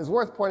it's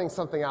worth pointing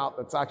something out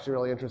that's actually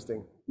really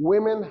interesting.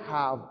 Women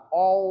have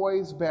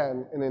always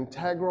been an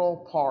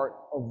integral part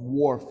of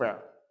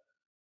warfare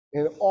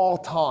in all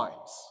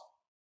times.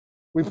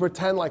 We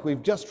pretend like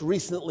we've just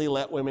recently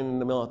let women in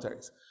the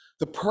militaries.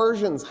 The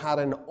Persians had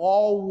an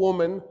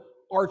all-woman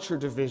archer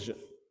division.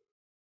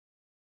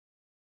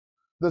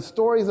 The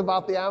stories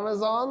about the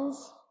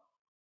Amazons,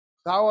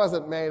 that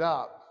wasn't made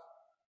up.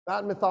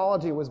 That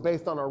mythology was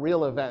based on a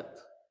real event.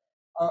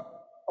 A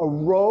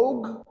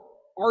rogue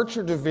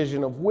archer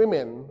division of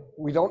women,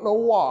 we don't know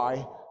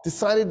why,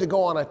 decided to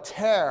go on a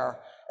tear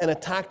and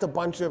attacked a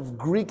bunch of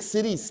Greek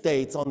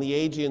city-states on the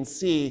Aegean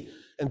Sea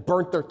and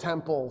burnt their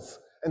temples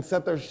and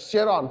set their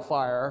shit on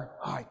fire.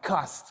 Oh, I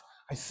cussed.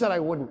 I said I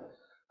wouldn't.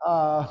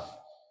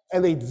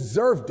 And they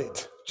deserved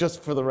it,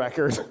 just for the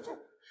record.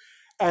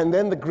 And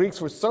then the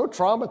Greeks were so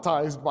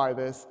traumatized by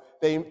this,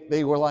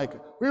 they were like,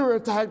 we were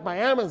attacked by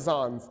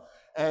Amazons.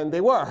 And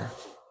they were.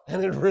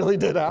 And it really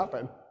did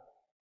happen.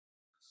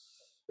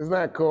 Isn't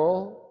that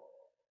cool?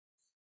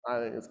 I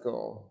think it's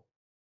cool.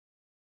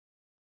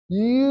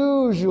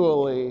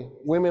 Usually,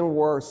 women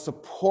were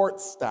support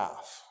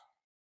staff.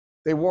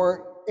 They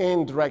weren't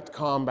in direct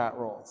combat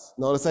roles.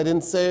 Notice I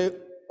didn't say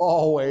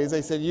always,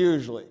 I said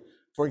usually.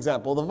 For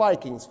example, the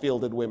Vikings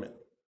fielded women.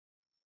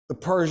 The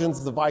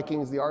Persians, the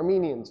Vikings, the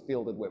Armenians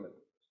fielded women.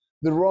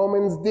 The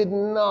Romans did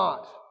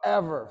not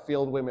ever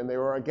field women. They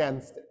were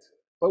against it.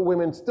 But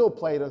women still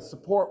played a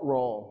support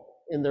role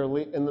in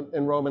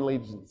Roman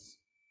legions.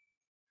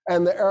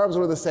 And the Arabs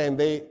were the same.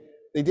 They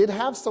did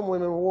have some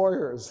women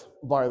warriors,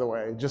 by the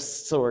way,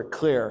 just so we're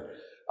clear.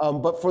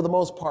 But for the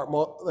most part,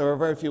 there were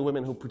very few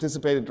women who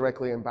participated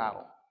directly in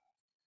battle.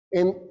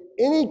 In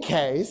any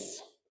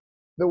case,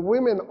 the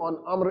women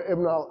on Amr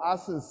ibn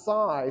al-As's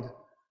side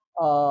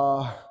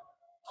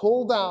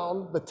pull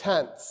down the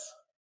tents,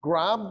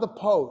 grab the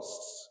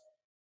posts,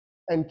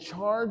 and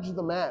charge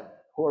the men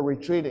who are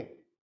retreating.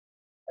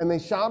 And they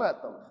shout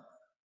at them,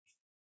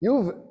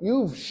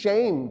 you've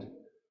shamed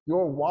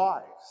your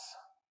wives,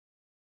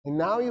 and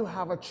now you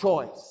have a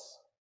choice.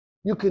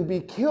 You can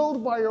be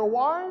killed by your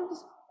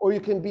wives, or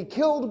you can be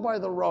killed by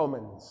the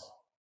Romans.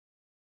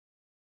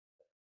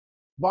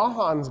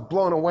 Vahan's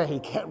blown away. He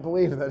can't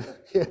believe that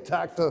he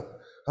attacked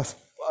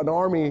an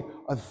army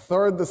a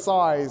third the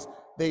size.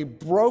 They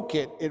broke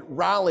it, it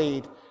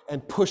rallied,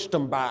 and pushed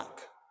them back.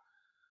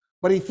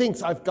 But he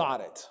thinks, I've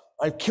got it.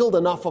 I've killed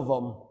enough of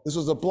them. This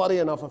was a bloody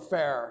enough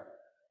affair.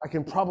 I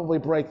can probably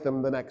break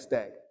them the next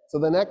day. So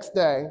the next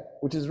day,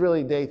 which is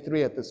really day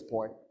 3 at this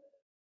point,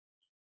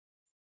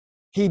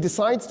 he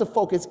decides to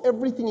focus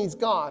everything he's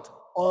got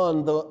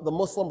on the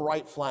Muslim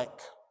right flank.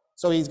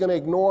 So he's going to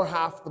ignore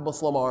half the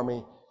Muslim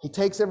army. He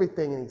takes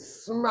everything and he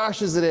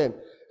smashes it in.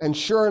 And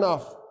sure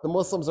enough, the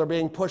Muslims are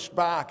being pushed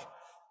back.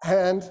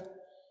 And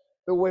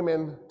the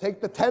women take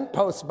the tent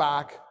posts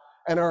back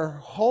and are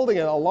holding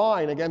it a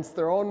line against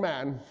their own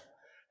men.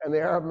 And the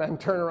Arab men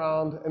turn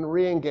around and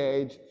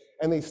re-engage,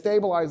 and they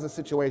stabilize the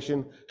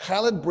situation.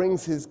 Khalid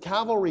brings his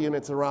cavalry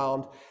units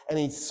around, and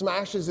he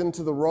smashes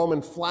into the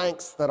Roman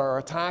flanks that are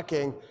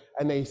attacking,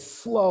 and they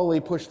slowly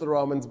push the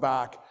Romans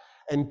back.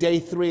 And day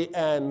 3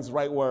 ends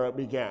right where it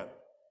began.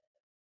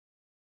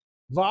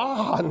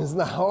 Vahan is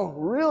now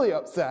really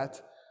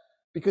upset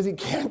because he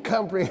can't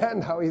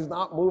comprehend how he's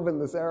not moving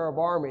this Arab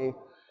army.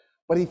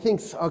 But he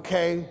thinks,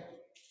 okay,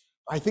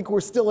 I think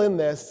we're still in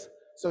this.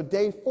 So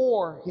day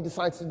 4, he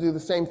decides to do the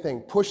same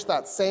thing. Push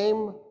that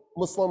same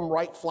Muslim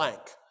right flank.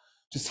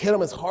 Just hit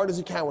them as hard as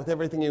you can with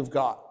everything you've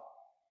got.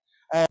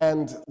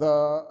 And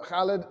the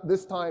Khalid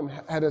this time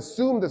had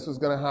assumed this was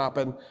going to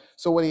happen.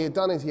 So what he had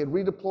done is he had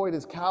redeployed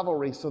his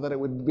cavalry so that it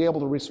would be able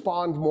to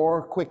respond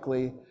more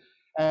quickly.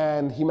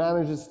 And he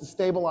manages to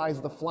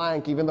stabilize the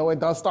flank, even though it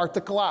does start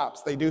to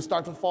collapse. They do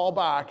start to fall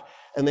back,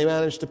 and they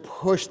manage to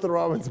push the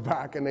Romans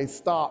back, and they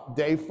stop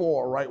day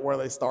 4 right where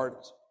they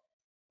started.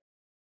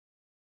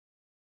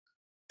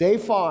 Day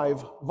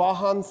 5,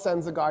 Vahan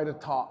sends a guy to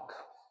talk.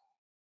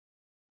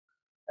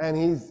 And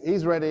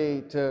he's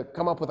ready to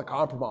come up with a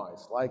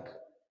compromise. Like,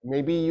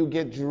 maybe you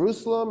get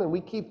Jerusalem and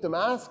we keep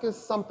Damascus,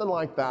 something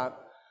like that.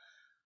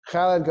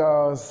 Khalid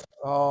goes,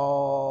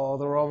 oh,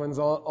 the Romans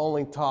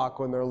only talk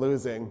when they're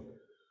losing.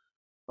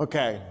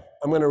 Okay,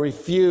 I'm going to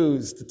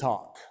refuse to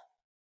talk.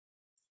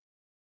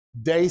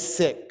 Day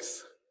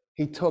 6,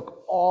 he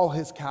took all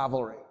his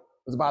cavalry.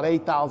 It was about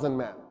 8,000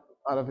 men.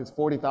 Out of his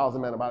 40,000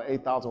 men, about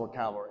 8,000 were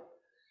cavalry.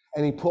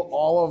 And he put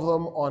all of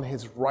them on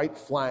his right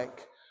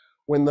flank.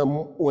 When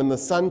the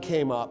sun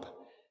came up,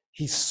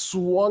 he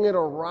swung it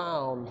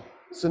around.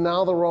 So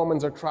now the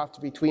Romans are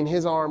trapped between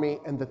his army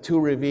and the 2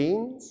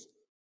 ravines.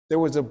 There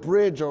was a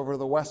bridge over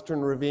the western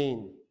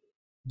ravine.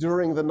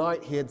 During the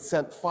night, he had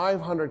sent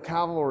 500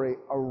 cavalry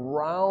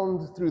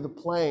around through the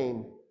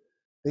plain.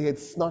 They had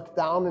snuck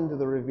down into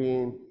the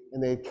ravine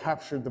and they had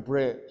captured the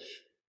bridge.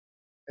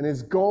 And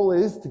his goal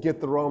is to get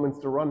the Romans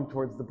to run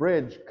towards the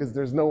bridge because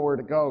there's nowhere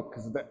to go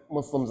because the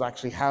Muslims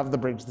actually have the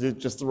bridge,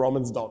 just the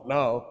Romans don't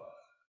know.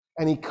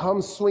 And he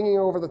comes swinging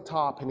over the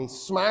top and he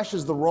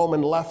smashes the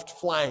Roman left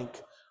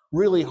flank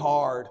really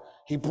hard.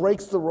 He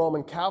breaks the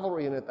Roman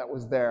cavalry unit that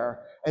was there,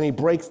 and he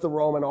breaks the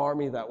Roman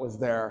army that was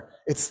there.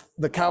 It's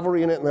the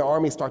cavalry unit and the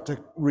army start to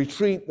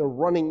retreat. They're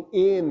running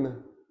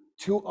in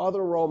 2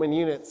 other Roman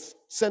units,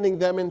 sending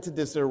them into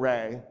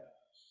disarray.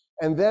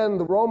 And then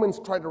the Romans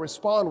try to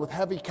respond with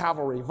heavy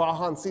cavalry.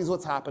 Vahan sees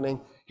what's happening.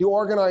 He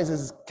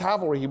organizes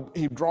cavalry.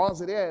 He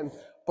draws it in,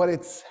 but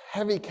it's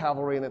heavy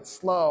cavalry and it's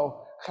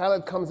slow.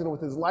 Khalid comes in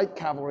with his light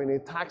cavalry and he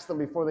attacks them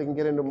before they can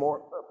get into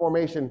more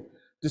formation,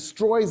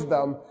 destroys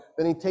them.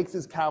 Then he takes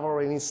his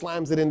cavalry and he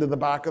slams it into the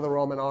back of the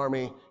Roman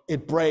army.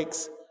 It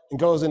breaks and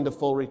goes into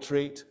full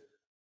retreat.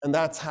 And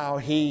that's how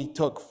he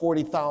took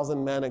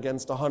 40,000 men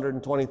against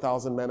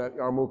 120,000 men at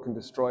Yarmouk and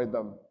destroyed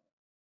them.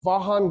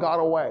 Vahan got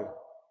away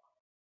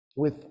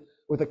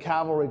with a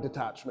cavalry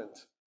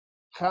detachment.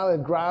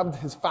 Khalid grabbed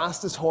his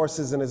fastest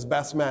horses and his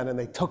best men, and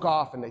they took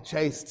off and they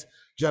chased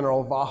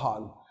General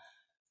Vahan.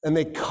 And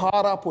they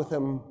caught up with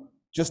him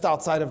just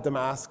outside of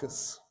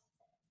Damascus.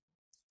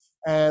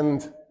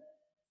 And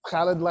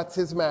Khalid lets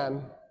his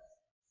men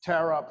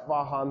tear up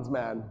Vahan's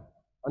men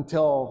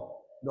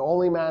until the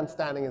only man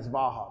standing is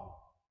Vahan.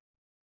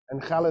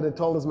 And Khalid had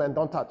told his men,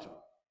 don't touch him.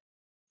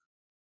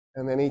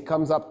 And then he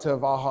comes up to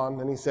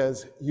Vahan and he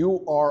says,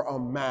 you are a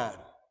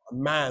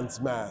man's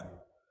man.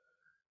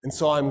 And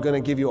so I'm going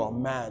to give you a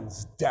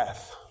man's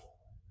death.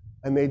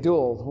 And they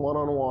dueled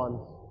one-on-one,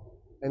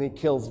 and he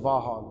kills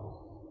Vahan.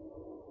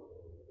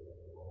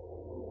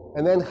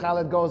 And then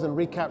Khalid goes and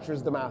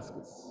recaptures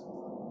Damascus.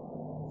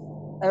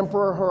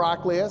 Emperor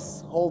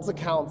Heraclius holds a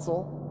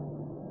council,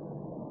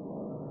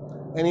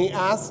 and he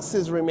asks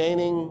his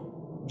remaining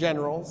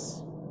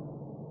generals,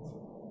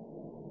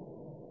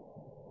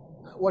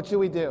 what should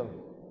we do?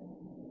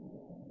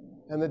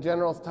 And the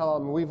generals tell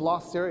him, we've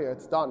lost Syria,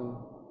 it's done.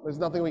 There's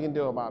nothing we can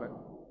do about it.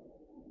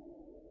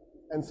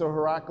 And so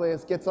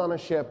Heraclius gets on a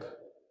ship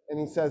and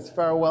he says,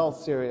 farewell,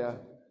 Syria.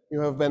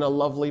 You have been a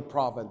lovely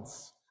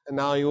province, and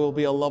now you will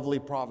be a lovely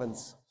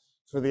province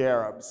for the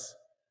Arabs.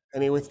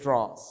 And he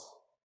withdraws.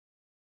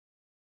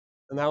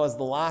 And that was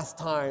the last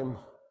time,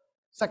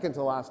 second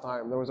to last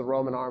time, there was a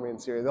Roman army in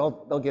Syria.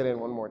 They'll get in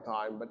one more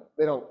time, but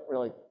they don't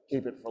really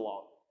keep it for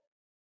long.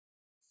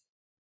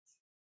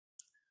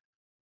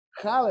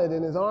 Khalid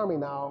and his army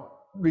now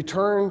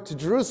return to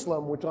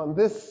Jerusalem, which on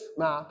this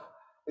map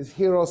is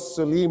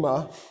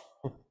Hirosulima,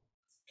 in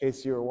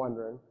case you were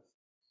wondering.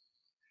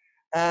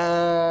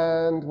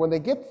 And when they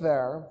get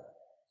there,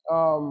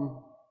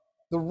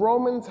 the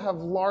Romans have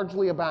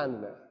largely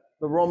abandoned it.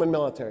 The Roman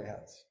military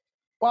has.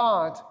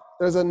 But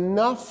there's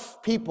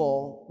enough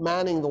people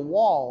manning the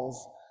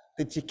walls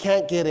that you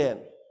can't get in.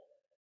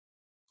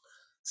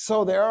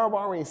 So the Arab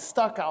army is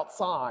stuck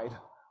outside,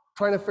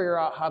 trying to figure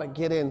out how to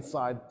get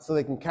inside so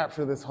they can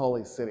capture this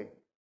holy city.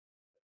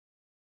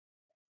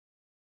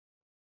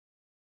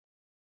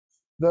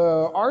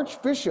 The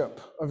Archbishop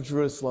of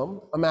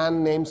Jerusalem, a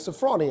man named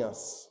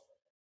Sophronius,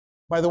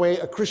 by the way,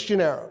 a Christian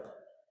Arab,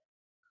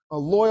 a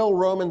loyal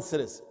Roman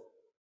citizen,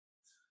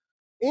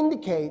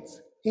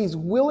 indicates he's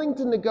willing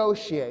to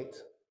negotiate,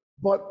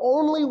 but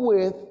only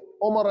with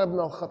Umar ibn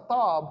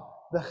al-Khattab,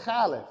 the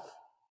Caliph.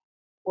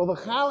 Well, the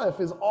Caliph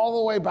is all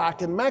the way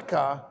back in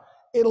Mecca.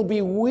 It'll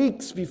be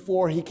weeks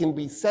before he can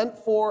be sent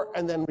for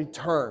and then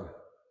return.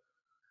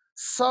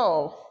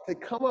 So they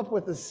come up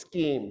with a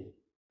scheme.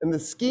 And the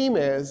scheme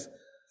is,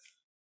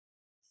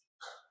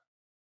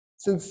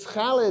 since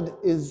Khalid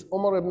is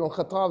Umar ibn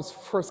al-Khattab's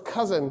first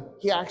cousin,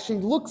 he actually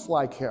looks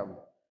like him.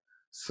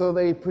 So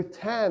they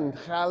pretend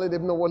Khalid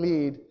ibn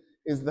al-Walid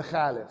is the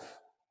Caliph.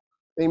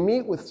 They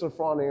meet with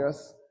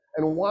Sophronius,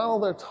 and while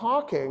they're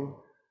talking,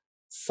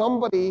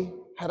 somebody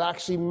had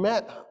actually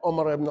met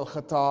Umar ibn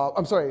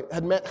al-Khattab,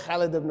 had met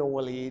Khalid ibn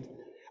al-Walid,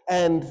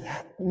 and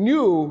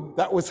knew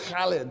that was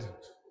Khalid.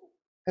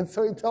 And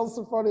so he tells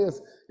Sophronius,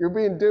 you're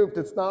being duped,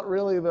 it's not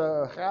really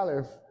the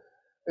Caliph.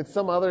 It's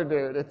some other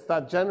dude. It's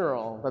that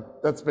general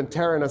that's been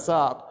tearing us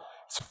up.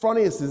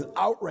 Sophronius is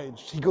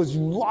outraged. He goes,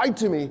 you lied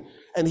to me.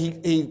 And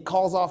he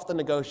calls off the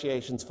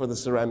negotiations for the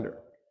surrender.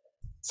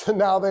 So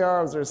now the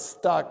Arabs are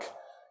stuck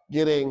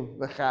getting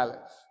the Caliph.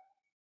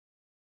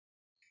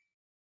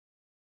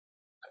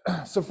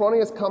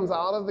 Sophronius comes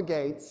out of the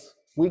gates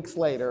weeks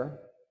later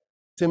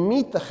to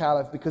meet the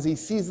Caliph because he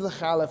sees the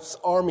Caliph's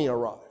army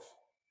arrive.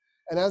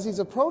 And as he's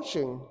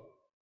approaching,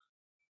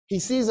 he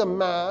sees a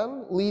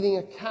man leading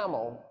a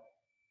camel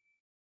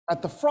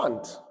at the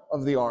front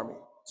of the army.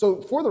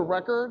 So for the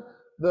record,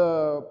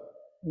 the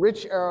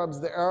rich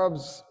Arabs, the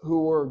Arabs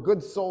who were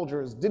good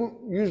soldiers, didn't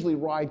usually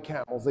ride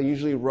camels. They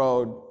usually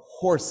rode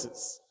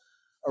horses,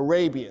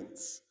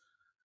 Arabians.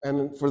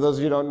 And for those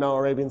of you who don't know,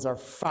 Arabians are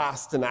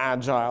fast and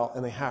agile,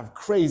 and they have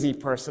crazy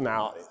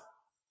personality.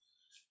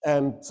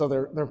 And so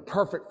they're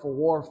perfect for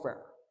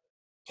warfare.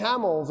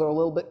 Camels are a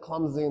little bit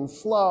clumsy and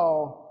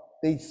slow.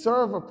 They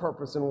serve a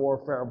purpose in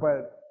warfare,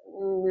 but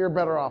you're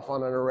better off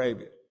on an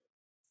Arabian.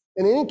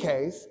 In any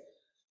case,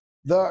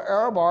 the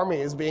Arab army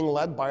is being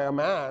led by a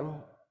man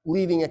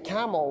leading a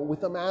camel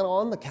with a man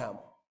on the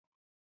camel.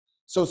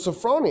 So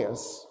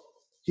Sophronius,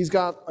 he's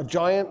got a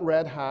giant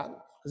red hat,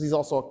 because he's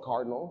also a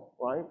cardinal,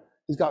 right?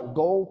 He's got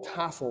gold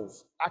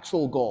tassels,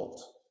 actual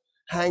gold,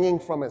 hanging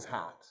from his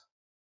hat.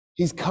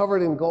 He's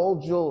covered in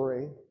gold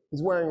jewelry.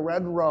 He's wearing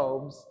red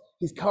robes.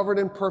 He's covered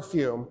in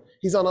perfume.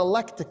 He's on a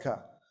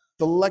lectica.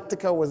 The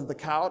lectica was the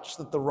couch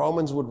that the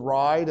Romans would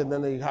ride, and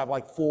then they'd have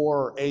like 4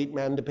 or 8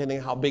 men, depending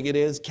on how big it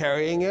is,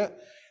 carrying it.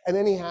 And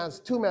then he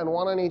has 2 men,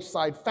 one on each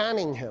side,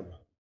 fanning him.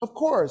 Of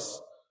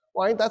course,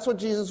 right? That's what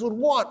Jesus would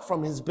want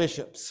from his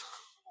bishops.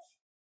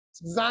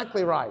 It's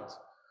exactly right.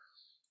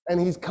 And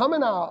he's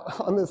coming out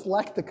on this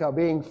lectica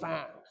being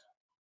fanned.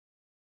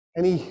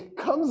 And he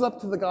comes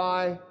up to the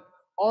guy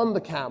on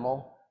the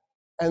camel,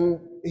 and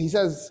he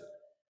says,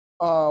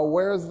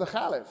 where's the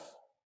Caliph?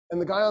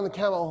 And the guy on the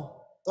camel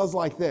does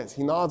like this.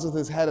 He nods with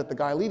his head at the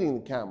guy leading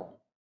the camel.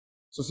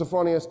 So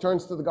Sophronius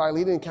turns to the guy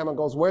leading the camel and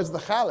goes, where's the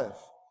Caliph?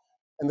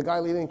 And the guy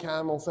leading the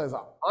camel says,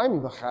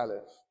 I'm the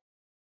Caliph.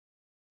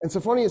 And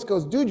Sophronius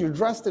goes, dude, you're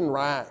dressed in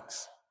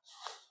rags.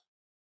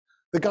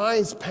 The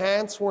guy's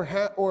pants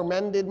were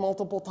mended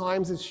multiple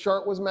times. His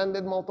shirt was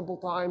mended multiple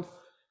times.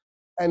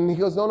 And he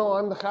goes, no,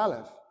 I'm the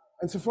Caliph.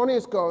 And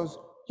Sophronius goes,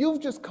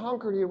 you've just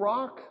conquered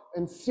Iraq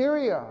and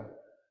Syria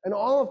and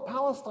all of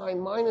Palestine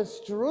minus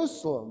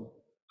Jerusalem.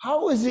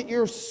 How is it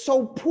you're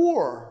so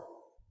poor?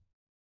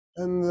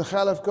 And the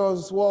Caliph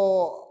goes,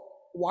 well,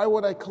 why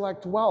would I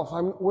collect wealth?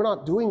 We're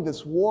not doing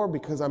this war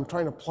because I'm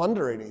trying to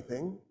plunder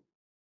anything.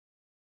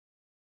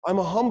 I'm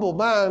a humble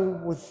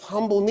man with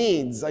humble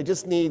needs. I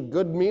just need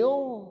good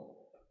meal.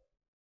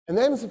 And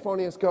then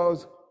Sophronius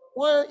goes,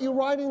 why aren't you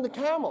riding the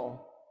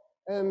camel?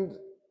 And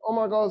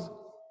Omar goes,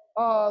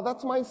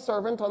 that's my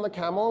servant on the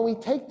camel, and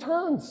we take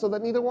turns so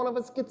that neither one of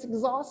us gets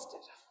exhausted.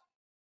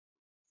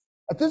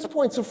 At this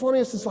point,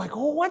 Sophronius is like,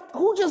 oh, what?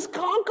 Who just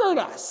conquered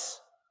us?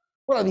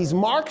 What are these,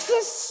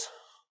 Marxists?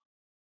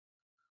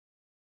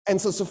 And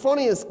so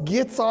Sophronius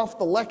gets off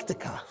the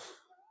lectica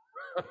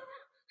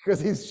because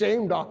he's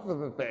shamed off of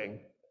the thing.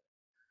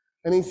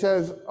 And he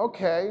says,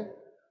 okay,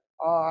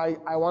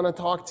 I want to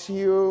talk to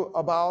you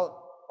about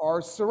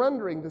our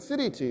surrendering the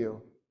city to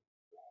you.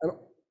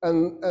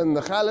 And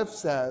the Caliph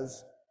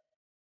says,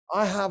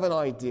 I have an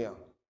idea.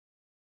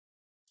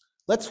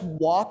 Let's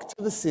walk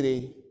to the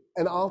city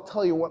and I'll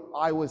tell you what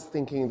I was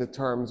thinking the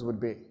terms would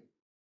be.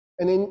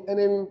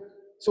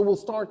 So we'll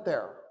start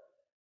there.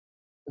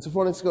 And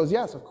Sophronius goes,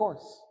 yes, of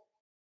course.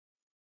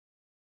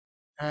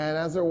 And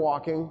as they're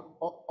walking,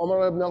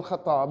 Umar ibn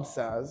al-Khattab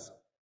says,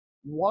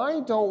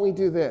 why don't we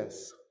do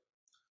this?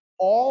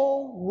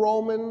 All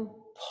Roman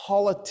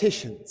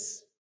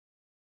politicians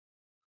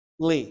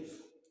leave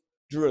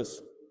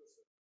Jerusalem.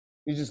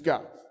 You just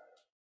go,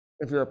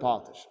 if you're a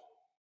politician.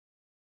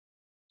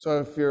 So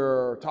if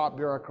you're a top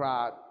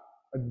bureaucrat,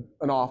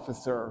 an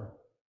officer,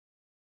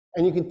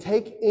 and you can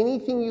take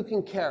anything you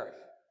can carry.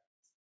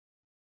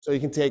 So you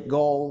can take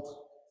gold,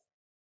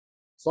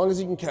 as long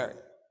as you can carry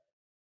it.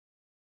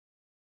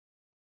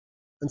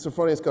 And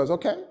Sophronius goes,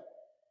 okay,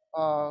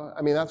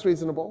 that's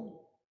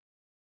reasonable.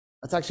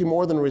 That's actually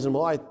more than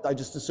reasonable. I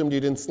just assumed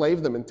you'd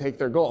enslave them and take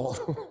their gold.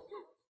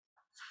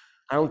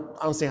 I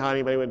don't see how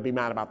anybody would be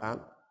mad about that.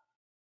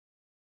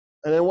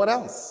 And then what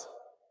else?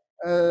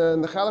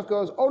 And the Caliph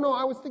goes, oh no,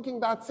 I was thinking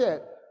that's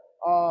it.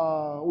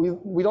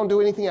 We don't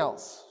do anything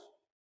else.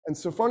 And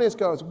Sophronius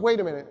goes, wait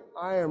a minute,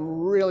 I am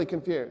really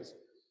confused.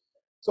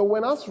 So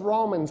when us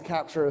Romans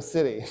capture a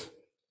city,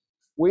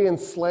 we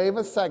enslave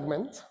a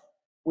segment,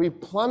 we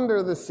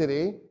plunder the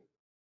city,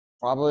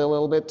 probably a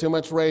little bit too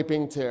much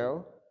raping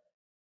too.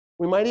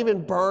 We might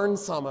even burn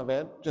some of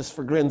it just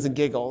for grins and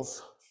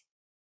giggles.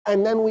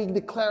 And then we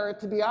declare it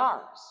to be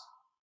ours.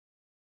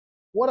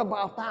 What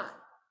about that?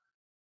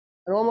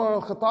 And Umar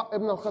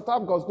ibn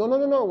al-Khattab goes,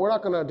 no, we're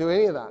not going to do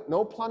any of that.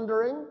 No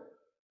plundering,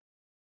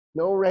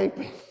 no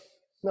raping,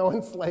 no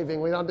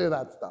enslaving. We don't do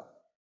that stuff.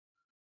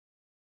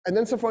 And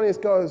then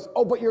Sophronius goes,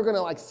 oh, but you're going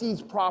to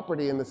seize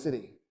property in the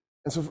city.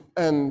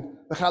 And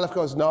the Caliph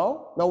goes,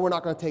 no, we're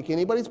not going to take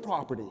anybody's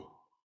property.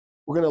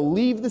 We're going to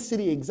leave the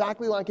city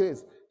exactly like it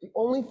is. The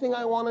only thing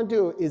I want to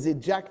do is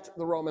eject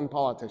the Roman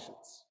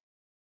politicians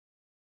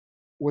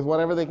with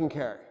whatever they can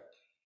carry.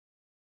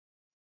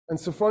 And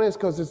Sophronius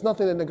goes, there's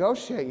nothing to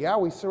negotiate. Yeah,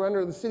 we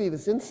surrender the city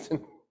this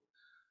instant.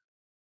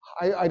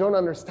 I don't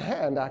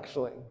understand,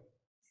 actually.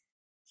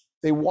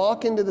 They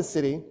walk into the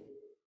city.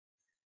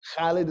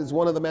 Khalid is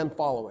one of the men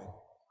following.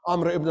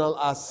 Amr ibn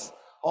al-As,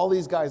 all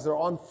these guys, they're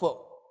on foot.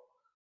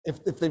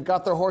 If they've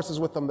got their horses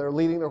with them, they're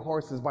leading their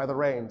horses by the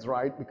reins,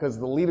 right? Because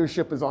the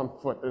leadership is on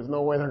foot. There's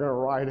no way they're going to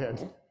ride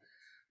in.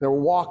 They're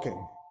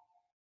walking.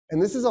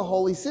 And this is a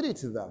holy city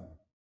to them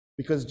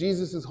because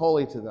Jesus is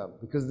holy to them,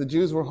 because the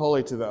Jews were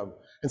holy to them.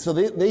 And so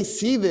they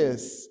see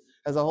this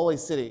as a holy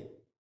city.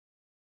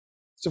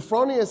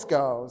 Sophronius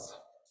goes,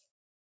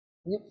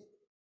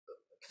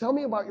 tell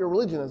me about your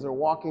religion as they're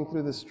walking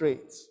through the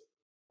streets.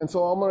 And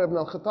so Umar ibn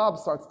al-Khattab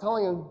starts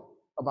telling him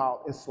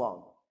about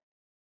Islam.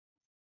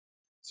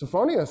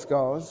 Sophronius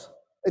goes,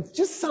 it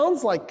just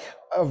sounds like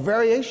a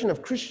variation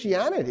of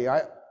Christianity.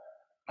 I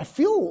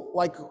feel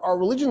like our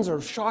religions are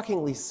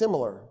shockingly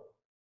similar.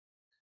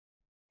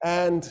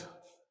 And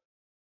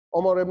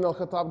Umar ibn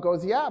al-Khattab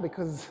goes, yeah,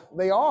 because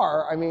they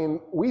are.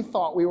 We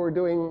thought we were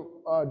doing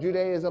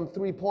Judaism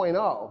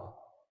 3.0.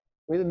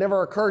 It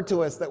never occurred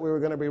to us that we were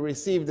going to be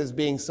received as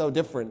being so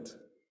different.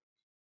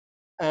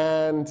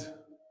 And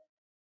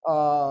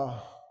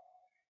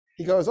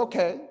he goes,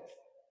 okay,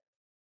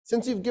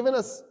 since you've given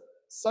us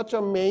such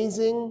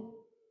amazing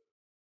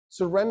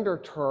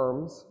surrender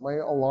terms, my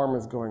alarm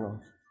is going off,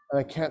 and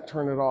I can't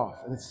turn it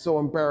off, and it's so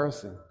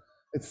embarrassing.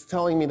 It's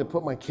telling me to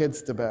put my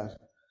kids to bed.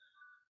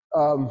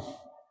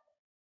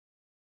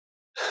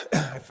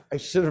 I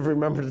should have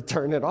remembered to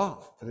turn it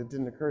off, but it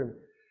didn't occur to me.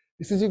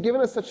 He says, you've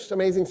given us such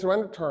amazing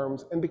surrender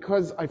terms, and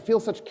because I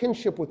feel such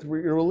kinship with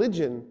your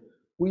religion,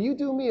 will you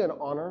do me an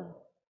honor?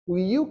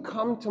 Will you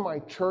come to my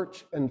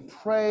church and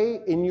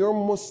pray in your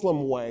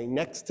Muslim way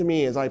next to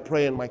me as I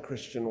pray in my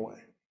Christian way?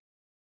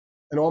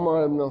 And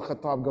Umar ibn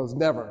al-Khattab goes,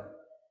 never.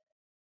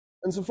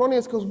 And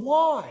Sophronius goes,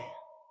 why?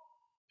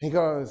 He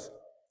goes,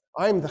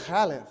 I'm the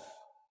Caliph.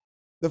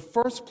 The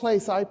first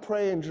place I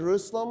pray in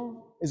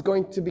Jerusalem is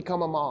going to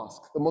become a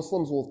mosque. The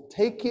Muslims will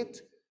take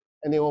it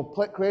and they will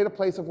create a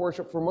place of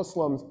worship for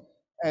Muslims.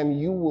 and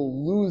you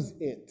will lose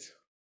it.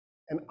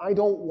 And I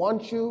don't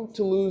want you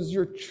to lose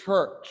your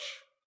church.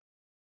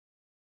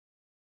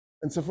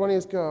 And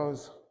Sophronius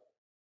goes,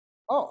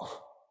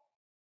 oh,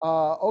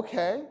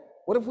 okay.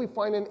 What if we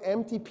find an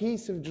empty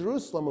piece of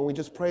Jerusalem and we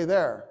just pray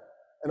there?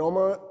 And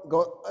Umar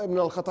ibn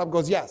al-Khattab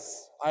goes,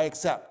 yes, I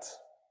accept.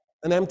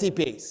 An empty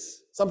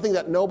piece, something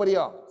that nobody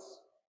owns.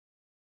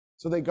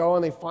 So they go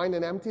and they find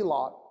an empty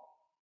lot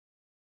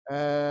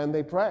and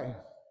they pray.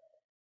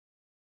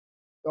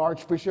 The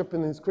Archbishop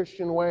in his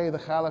Christian way, the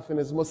Caliph in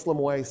his Muslim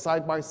way,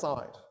 side by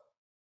side.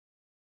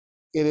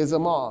 It is a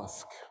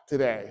mosque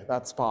today,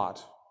 that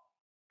spot,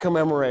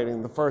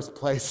 commemorating the first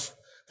place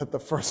that the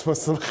first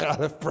Muslim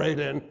Caliph prayed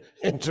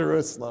in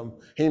Jerusalem.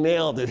 He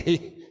nailed it.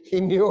 He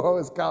knew what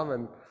was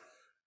coming.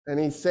 And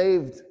he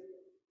saved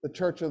the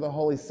Church of the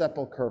Holy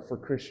Sepulchre for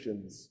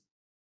Christians,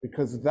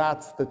 because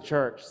that's the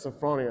church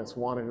Sophronius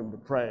wanted him to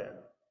pray in.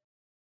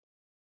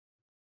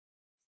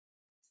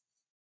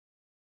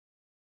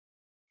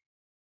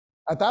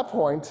 At that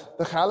point,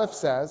 the Caliph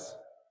says,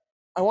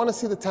 I want to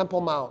see the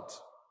Temple Mount.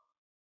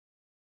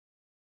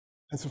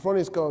 And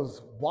Sophronius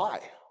goes, why?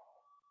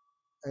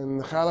 And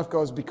the Caliph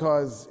goes,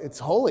 because it's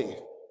holy.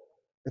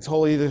 It's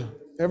holy to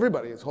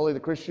everybody. It's holy to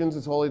Christians,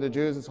 it's holy to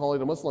Jews, it's holy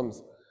to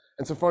Muslims.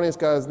 And Sophronius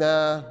goes,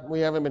 nah,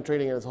 we haven't been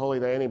treating it as holy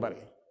to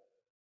anybody.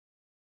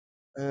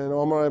 And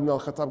Umar ibn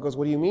al-Khattab goes,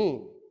 what do you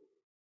mean?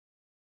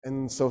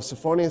 And so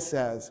Sophronius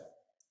says,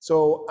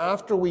 so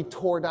after we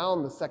tore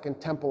down the second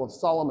temple of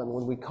Solomon,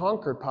 when we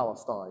conquered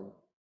Palestine,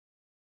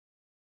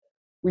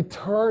 we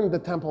turned the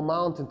Temple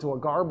Mount into a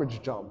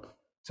garbage dump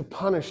to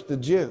punish the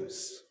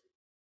Jews.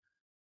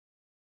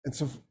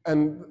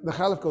 And the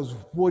Caliph goes,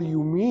 what do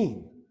you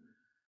mean?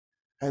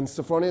 And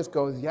Sophronius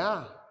goes,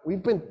 yeah,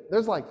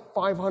 there's like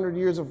 500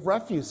 years of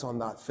refuse on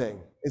that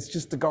thing. It's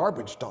just a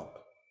garbage dump.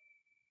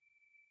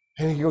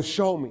 And he goes,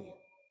 show me.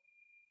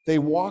 They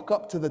walk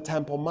up to the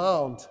Temple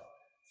Mount,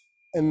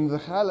 and the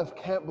Caliph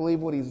can't believe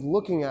what he's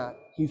looking at.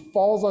 He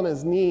falls on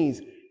his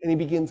knees, and he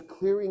begins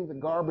clearing the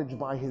garbage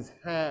by his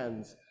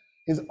hands.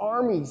 His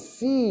army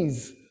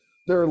sees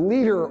their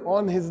leader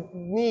on his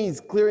knees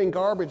clearing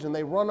garbage, and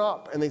they run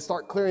up and they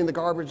start clearing the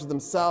garbage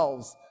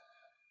themselves.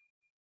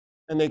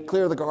 And they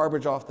clear the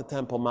garbage off the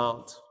Temple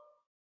Mount.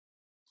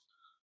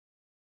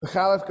 The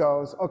Caliph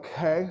goes,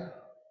 okay,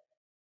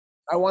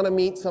 I want to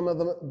meet some of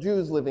the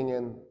Jews living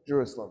in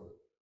Jerusalem.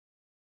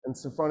 And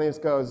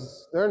Sophronius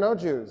goes, there are no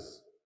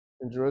Jews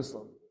in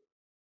Jerusalem.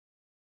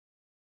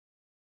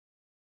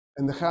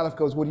 And the Caliph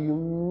goes, what do you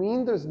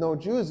mean there's no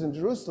Jews in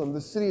Jerusalem? The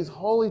city is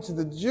holy to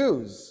the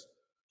Jews.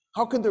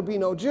 How could there be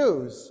no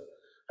Jews?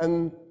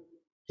 And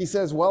he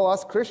says, well,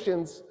 us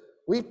Christians,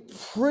 we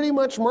pretty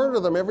much murder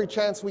them every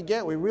chance we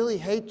get. We really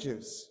hate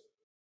Jews.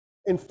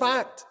 In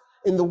fact,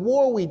 in the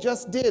war we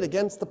just did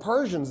against the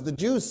Persians, the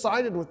Jews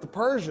sided with the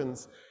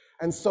Persians.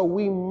 And so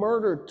we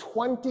murdered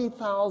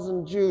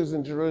 20,000 Jews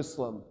in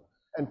Jerusalem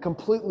and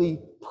completely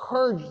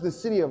purged the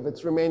city of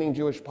its remaining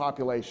Jewish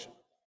population.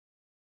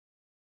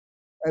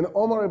 And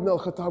Umar ibn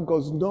al-Khattab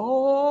goes,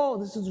 no,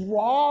 this is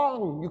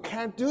wrong. You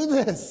can't do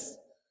this.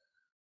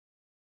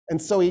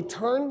 And so he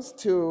turns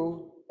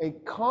to a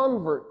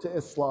convert to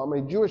Islam,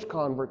 a Jewish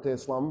convert to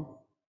Islam,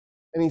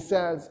 and he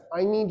says,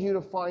 I need you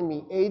to find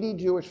me 80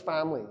 Jewish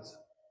families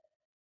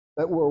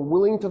that were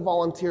willing to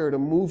volunteer to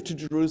move to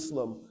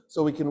Jerusalem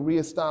so we can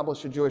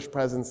reestablish a Jewish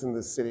presence in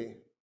this city.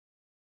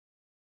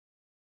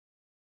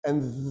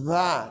 And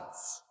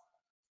that's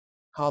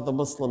how the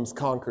Muslims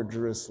conquered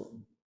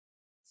Jerusalem.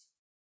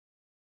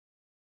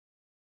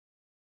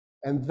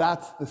 And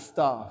that's the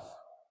stuff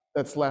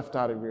that's left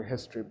out of your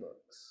history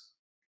books.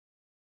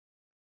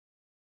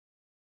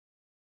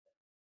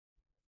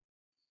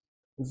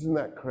 Isn't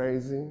that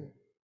crazy?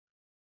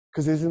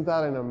 Because isn't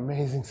that an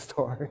amazing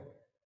story?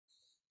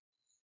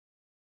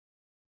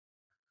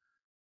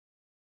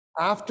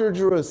 After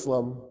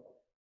Jerusalem,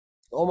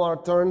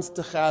 Omar turns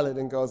to Khalid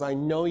and goes, I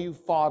know you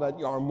fought at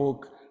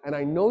Yarmouk, and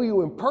I know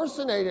you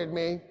impersonated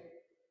me.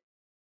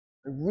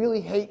 I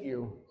really hate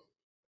you.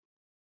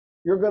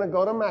 You're going to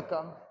go to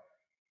Mecca,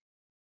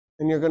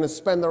 and you're going to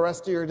spend the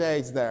rest of your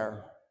days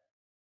there.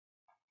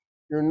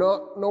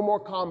 No more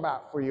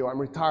combat for you. I'm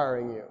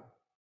retiring you.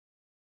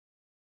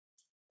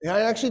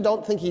 I actually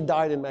don't think he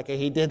died in Mecca.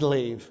 He did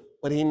leave,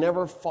 but he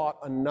never fought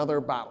another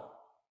battle.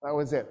 That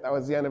was it. That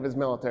was the end of his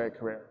military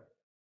career.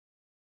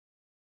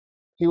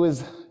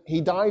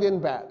 He died in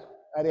bed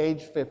at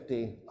age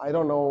 50. I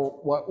don't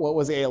know what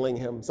was ailing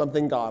him.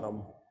 Something got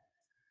him.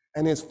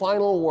 And his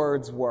final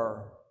words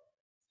were,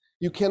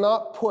 you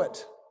cannot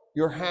put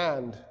your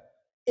hand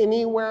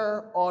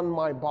anywhere on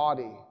my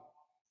body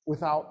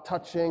without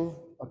touching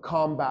a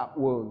combat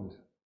wound.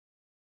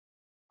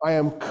 I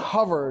am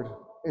covered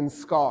in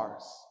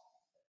scars.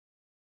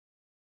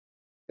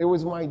 It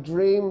was my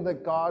dream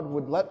that God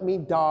would let me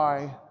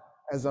die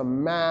as a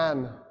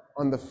man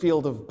on the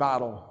field of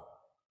battle.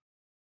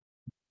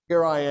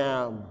 Here I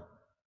am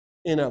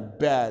in a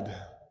bed,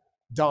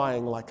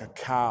 dying like a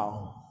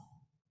cow.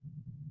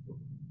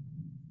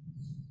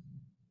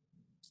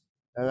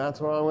 And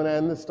that's where I'm going to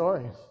end the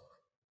story.